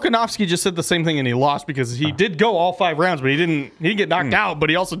 See, Volkanovski just said the same thing and he lost because he did go all 5 rounds, but he didn't get knocked out, but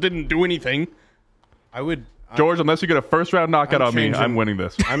he also didn't do anything. I would. George, unless you get a first round knockout on me, changing- I'm winning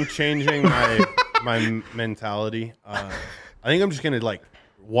this. I'm changing my mentality. I think I'm just gonna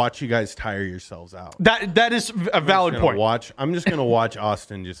watch you guys tire yourselves out. That is a valid point. I'm just gonna watch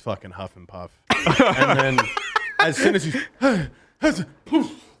Austin just fucking huff and puff, and then as soon as he's just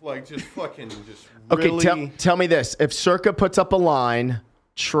fucking just Okay, really. tell me this. If Circa puts up a line,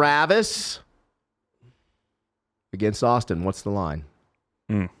 Travis against Austin, what's the line?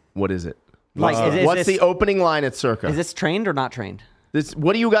 What is it? Like, What's the opening line at Circa? Is this trained or not trained?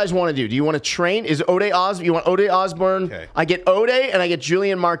 What do you guys want to do? Do you want to train? Is Ode Osborne? You want Ode Osborne? Okay. I get Ode and I get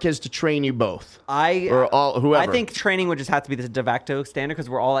Julian Marquez to train you both. Whoever. I think training would just have to be the de facto standard because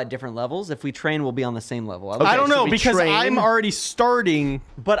we're all at different levels. If we train, we'll be on the same level. I don't so know we because train. I'm already starting.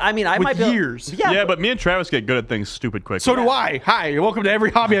 But I mean, I with might be years. Yeah, but me and Travis get good at things stupid quick. So do I. Hi, welcome to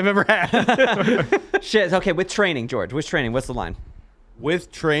every hobby I've ever had. Shit. Okay, with training, George. With training, what's the line?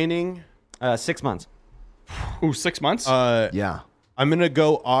 With training, 6 months. Ooh, 6 months? Yeah. I'm gonna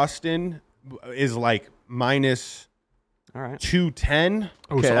go. Austin is minus All right. 210.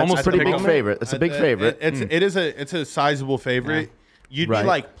 Okay, so that's almost a pretty the big pick 'em. favorite. That's a big favorite. It's a sizable favorite. You'd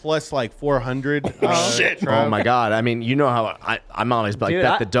Right. be plus 400. Shit. Oh my God! I mean, you know how I'm always like Dude,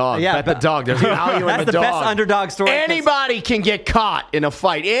 bet the dog. yeah, bet the dog. There's value in That's the the dog. best underdog story. Anybody can get caught in a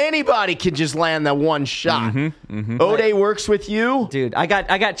fight. Anybody can just land that one shot. Ode works with you. Dude, I got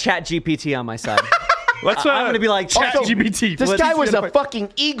Chat GPT on my side. Let's I'm gonna be like ChatGPT. This guy was a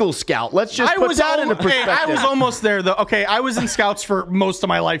fucking Eagle Scout. Let's just put that into perspective. I was almost there though. Okay, I was in scouts for most of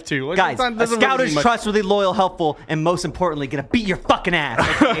my life too. Like, Guys, a scout is much. trustworthy, loyal, helpful, and most importantly, gonna beat your fucking ass.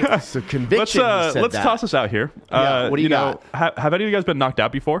 Okay? So conviction. let's toss this out here. Yeah, what do you got? Have any of you guys been knocked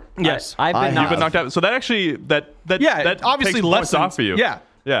out before? Yes, I've been You've been knocked out. So that actually that obviously takes points lessens off for you. Yeah.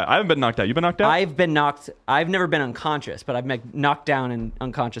 Yeah, I haven't been knocked out. You've been knocked out? I've been knocked. I've never been unconscious, but I've been knocked down and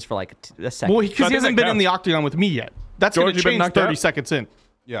unconscious for like a second. Well, because So I he think hasn't that been in the counts. octagon with me yet. That's George, going to you been change knocked 30 out? seconds in.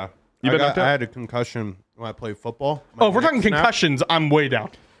 Yeah. You been knocked out? I had a concussion when I played football. My If we're neck talking snapped. concussions, I'm way down.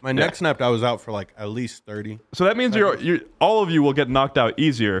 My neck snapped. I was out for at least 30. So that means all of you will get knocked out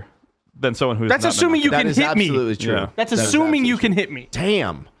easier than someone who's That's not been assuming you knocked That can is hit me. absolutely true. Yeah. That's That is assuming you absolutely can hit me.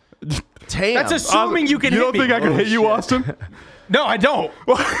 Damn. That's assuming you can You hit don't me. think I can hit you, shit. Austin? No, I don't.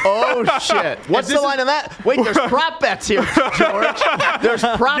 Oh shit! What's the line on that? Wait, there's prop bets here, George. There's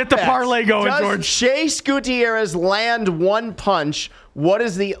prop Get the bets. parlay going, Does George. Chase Gutierrez land one punch?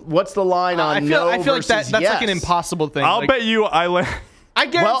 What's the line on I feel like versus that's yes? like an impossible thing. I'll Like, bet you I land. I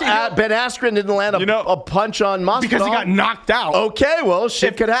guarantee Well, Ben Askren didn't land a punch on Masvidal because he got knocked out. Okay, well,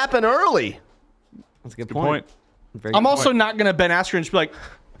 shit could happen early. That's a good Good point. point. Very I'm good also point. not going to Ben Askren and just be like,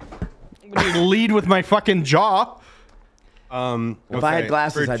 I'm gonna lead with my fucking jaw. If I had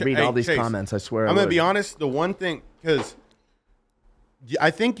glasses, I'd read all these comments. I swear. I'm going to be honest. The one thing, because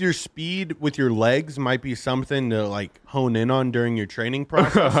I think your speed with your legs might be something to hone in on during your training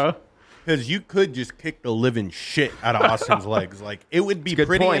process. Because you could just kick the living shit out of Austin's legs. It would be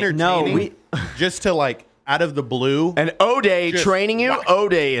pretty point. entertaining just to out of the blue. And Ode Just training you. whack.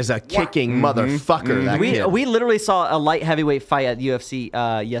 Ode is a kicking motherfucker. That kid. We literally saw a light heavyweight fight at UFC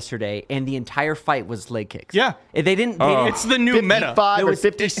yesterday, and the entire fight was leg kicks. Yeah. They didn't. They didn't It's the new meta. 55 It or was-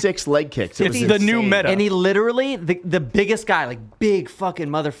 56 leg kicks. It It's was the new insane. meta. And he literally, the biggest guy, big fucking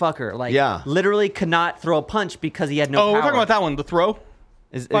motherfucker, Yeah. literally could not throw a punch because he had no Oh, power. we're talking about that one, the throw.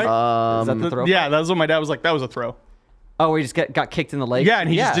 Is Like- that the throw? Yeah, that was what my dad was like. That was a throw. Oh, where he just got kicked in the leg? Yeah, and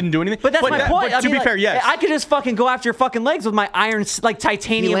he just didn't do anything. But that's my point. But to be fair, yes. I could just fucking go after your fucking legs with my iron, He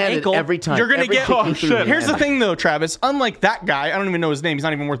titanium landed ankle. every time. You're gonna Every get. kick Oh, he threw, shit. he Here's the landed. thing, though, Travis. Unlike that guy, I don't even know his name. He's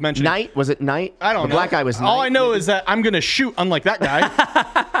not even worth mentioning. Knight? Was it Knight? I don't the know. black guy was Knight. All I know is that I'm gonna shoot. Unlike that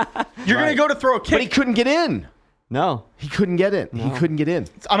guy, you're gonna go to throw a kick. But he couldn't get in. No. He couldn't get in. He couldn't get in.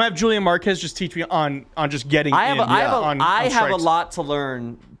 I'm gonna have Julian Marquez just teach me on just getting I have in. I have a strikes. lot to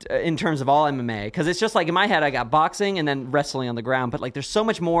learn in terms of all MMA because it's just like in my head I got boxing and then wrestling on the ground, but like there's so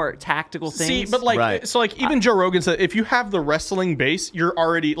much more tactical things. See, but like so like even Joe Rogan said if you have the wrestling base, you're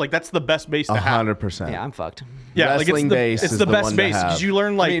already like that's the best base to have. 100%. Yeah, I'm fucked. Yeah, Wrestling like base it's is the the best one to base have. because you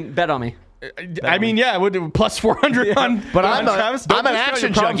learn like I mean, bet on me. I mean, yeah, it would plus 400 on. But I'm Travis. an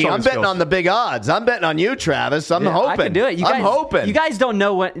action junkie. I'm betting on the big odds. I'm betting on you, Travis. I'm hoping. I can do it. I'm hoping. You guys don't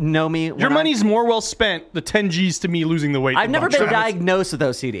know me. Your money's more well spent. The 10 G's to me losing the weight. I've than never on been Travis. diagnosed with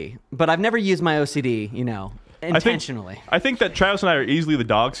OCD, but I've never used my OCD, intentionally. I think that Travis and I are easily the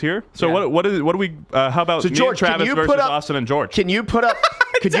dogs here. So Yeah. what do we? How about So me George, and Travis can you versus put up, Austin and George? Can you put up?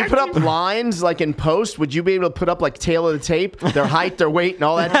 Could you put up lines like in post? Would you be able to put up like tail of the tape, their height, their weight, and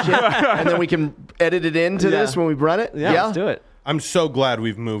all that shit, and then we can edit it into this when we run it? Yeah, let's do it. I'm so glad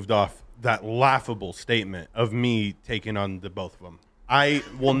we've moved off that laughable statement of me taking on the both of them. I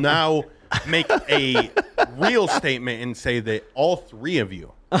will now make a real statement and say that all three of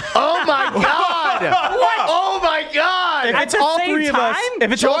you. Oh my God! What? Oh my God! If it's all three of us,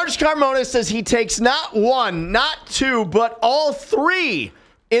 if it's George Carmona says he takes not one, not two, but all three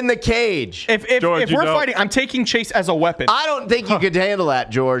in the cage. If we're fighting, I'm taking Chase as a weapon. I don't think you could handle that,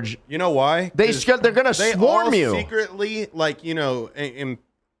 George. You know why? They're going to They swarm all you. secretly, like, in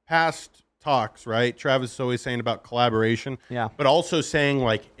past talks, right? Travis is always saying about collaboration. Yeah. But also saying,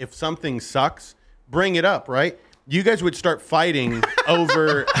 like, if something sucks, bring it up, right? You guys would start fighting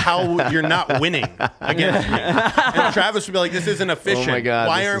over how you're not winning against me. And Travis would be like, this isn't efficient. Oh my God,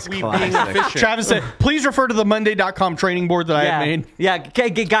 Why this aren't is we classic. being efficient? Travis said, please refer to the Monday.com training board that I Yeah, have made. yeah. Okay,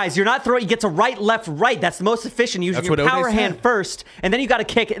 guys, you're not throwing. You get to right, left, right. That's the most efficient. Using That's your what power Odie hand said. first, and then you got to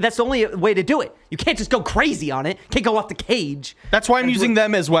kick. That's the only way to do it. You can't just go crazy on it. Can't go off the cage. That's why I'm using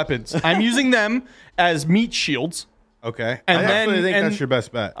them as weapons. I'm using them as meat shields. Okay. And I then- actually think and- that's your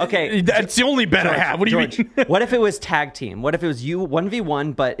best bet. Okay, That's the only bet I have. What do you mean? what if it was tag team? What if it was you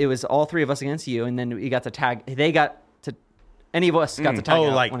 1v1, but it was all three of us against you, and then you got to tag. They got to. Any of us got to tag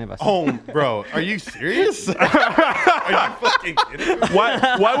out one of us. Oh, bro, are you serious? Are you fucking kidding me?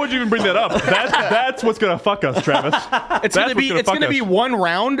 Why would you even bring that up? That's what's gonna fuck us, Travis. It's gonna be one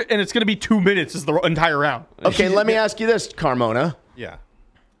round, and it's gonna be 2 minutes is the entire round. Okay, let me ask you this, Carmona. Yeah.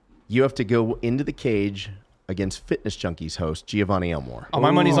 You have to go into the cage against Fitness Junkies host Giovanni Elmore. Oh,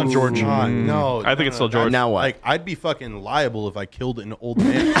 my money's on George. God, no. I think it's still George. Now what? Like, I'd be fucking liable if I killed an old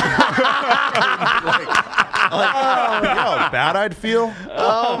man. you know how bad I'd feel?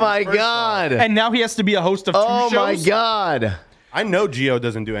 Oh my God. And now he has to be a host of two Oh shows. my God. I know Gio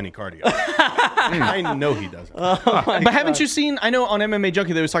doesn't do any cardio. I know he doesn't. But haven't you seen? I know on MMA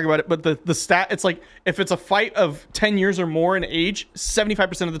Junkie they was talking about it, but the stat it's like if it's a fight of 10 years or more in age,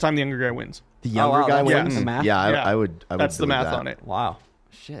 75% of the time the younger guy wins. The younger wow, guy that's wins? the math? Yeah, Yeah. I would That's the believe math that. on it. Wow,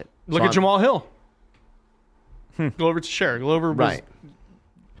 shit. Look at Jamal Hill. Go over to Cher. Go over Right.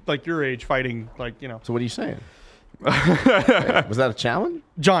 like your age fighting So what are you saying? Was that a challenge?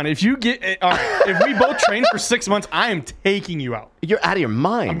 John, if you get all right, if we both train for 6 months, I am taking you out. You're out of your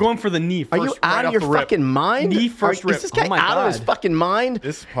mind. I'm going for the knee first. Are you out right of off your the rip. fucking mind? Knee first rip. Is this guy Oh my out of his God. fucking mind?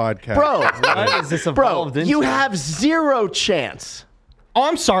 This podcast. Bro, What is this evolved into? you have zero chance. Oh,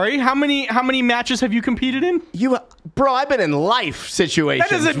 I'm sorry. How many matches have you competed in? Bro, I've been in life situations.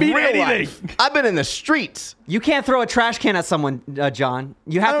 That doesn't mean real anything. life. I've been in the streets. You can't throw a trash can at someone, John.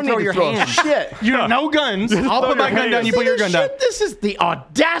 You I have don't to throw need your to throw hand. shit. You have no guns. I'll put my gun down. You put your gun down. This is the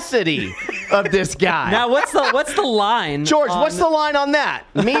audacity of this guy. Now, what's the line? George, on- what's the line on that?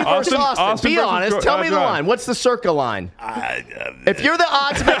 Me versus Austin. Austin Be versus honest. George- Tell me the John. line. What's the circa line? If you're the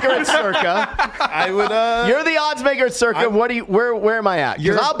odds maker at circa, I would. you're the odds maker at circa. Where am I at?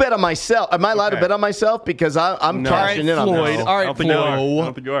 Because I'll bet on myself. Am I allowed to Okay. bet on myself? Because I'm cashing in on Floyd. this. All I right, don't think you are. I Floyd.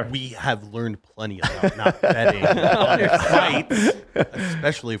 don't think you are. We have learned plenty about not betting on fights,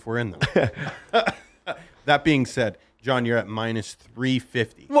 especially if we're in them. That being said, John, you're at minus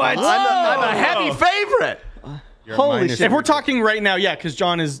 350. What? I'm a heavy favorite. You're at Holy minus shit. If we're talking right now, yeah, because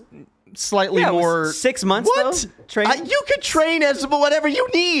John is slightly Yeah, it was more. 6 months What? though. Training. You could train as whatever you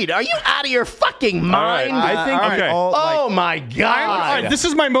need. Are you out of your fucking mind? I think okay. Oh my God. All right, this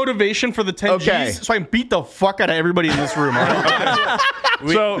is my motivation for the 10 Okay. Gs, so I can beat the fuck out of everybody in this room. All right?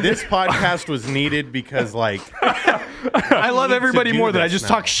 this podcast was needed because, like, I love need to everybody do more than I this just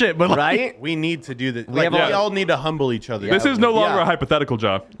now. talk shit. But like, Right? we need to do this. Like, we have all need to humble each other. This is no longer Yeah. a hypothetical,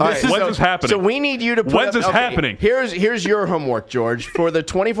 John. All right, When's so- this happening? So we need you to put When's up- this okay, happening? Here's your homework, George. For the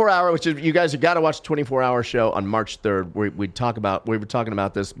 24-hour, which is you guys have got to watch the 24-hour show on March March 3rd. We were talking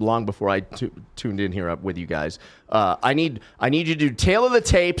about this long before I tuned in here up with you guys. I need you to do tail of the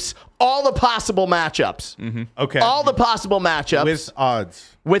tapes, all the possible matchups. Mm-hmm. Okay. All the possible matchups.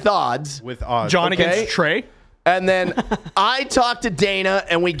 With odds. Okay? John against Trey. And then I talk to Dana,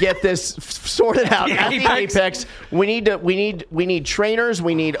 and we get this sorted out at the Apex. We need trainers.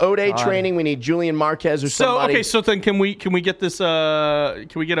 We need Ode training. We need Julian Marquez or somebody. Okay, so then can we get this? Can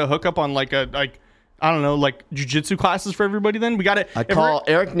we get a hookup on like jiu-jitsu classes for everybody? Then we got it. I call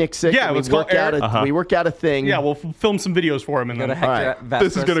Eric Nixick. Yeah, let's call Eric. We work out a thing. Yeah, we'll film some videos for him. And then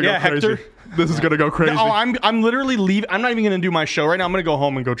This is gonna go crazy. Hector. This is gonna go crazy. Oh, I'm literally leaving. I'm not even gonna do my show right now. I'm gonna go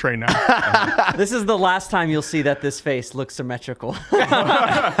home and go train now. This is the last time you'll see that this face looks symmetrical.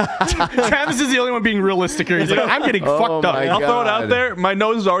 Travis is the only one being realistic here. He's like, I'm getting fucked up. I'll throw it out there. My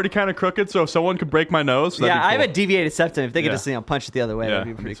nose is already kind of crooked, so if someone could break my nose, that'd be cool. I have a deviated septum. If they could just punch it the other way, that'd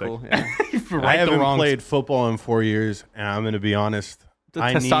be pretty cool. Yeah. I haven't played football in 4 years, and I'm going to be honest. The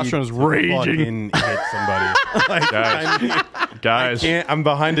testosterone is raging. Hit somebody. Guys, I'm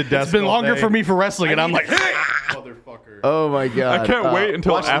behind a desk. It's been longer for me for wrestling, and I'm like, motherfucker. Oh my god! I can't wait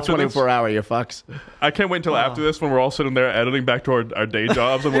until watch after the 24-hour. You fucks. I can't wait until after this when we're all sitting there editing back to our day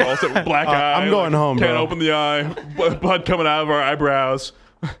jobs, and we're all sitting with black eye. I'm going home. Can't bro. open the eye. Blood coming out of our eyebrows.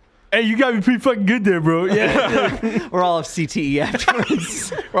 hey, you got me pretty fucking good there, bro. Yeah. We're all of CTE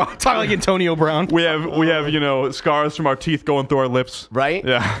afterwards. We're all talking like Antonio Brown. We have scars from our teeth going through our lips. Right?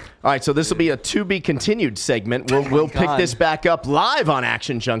 Yeah. All right, so this will be a to be continued segment. We'll pick this back up live on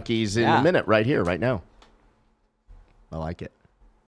Action Junkies in a minute, right here, right now. I like it.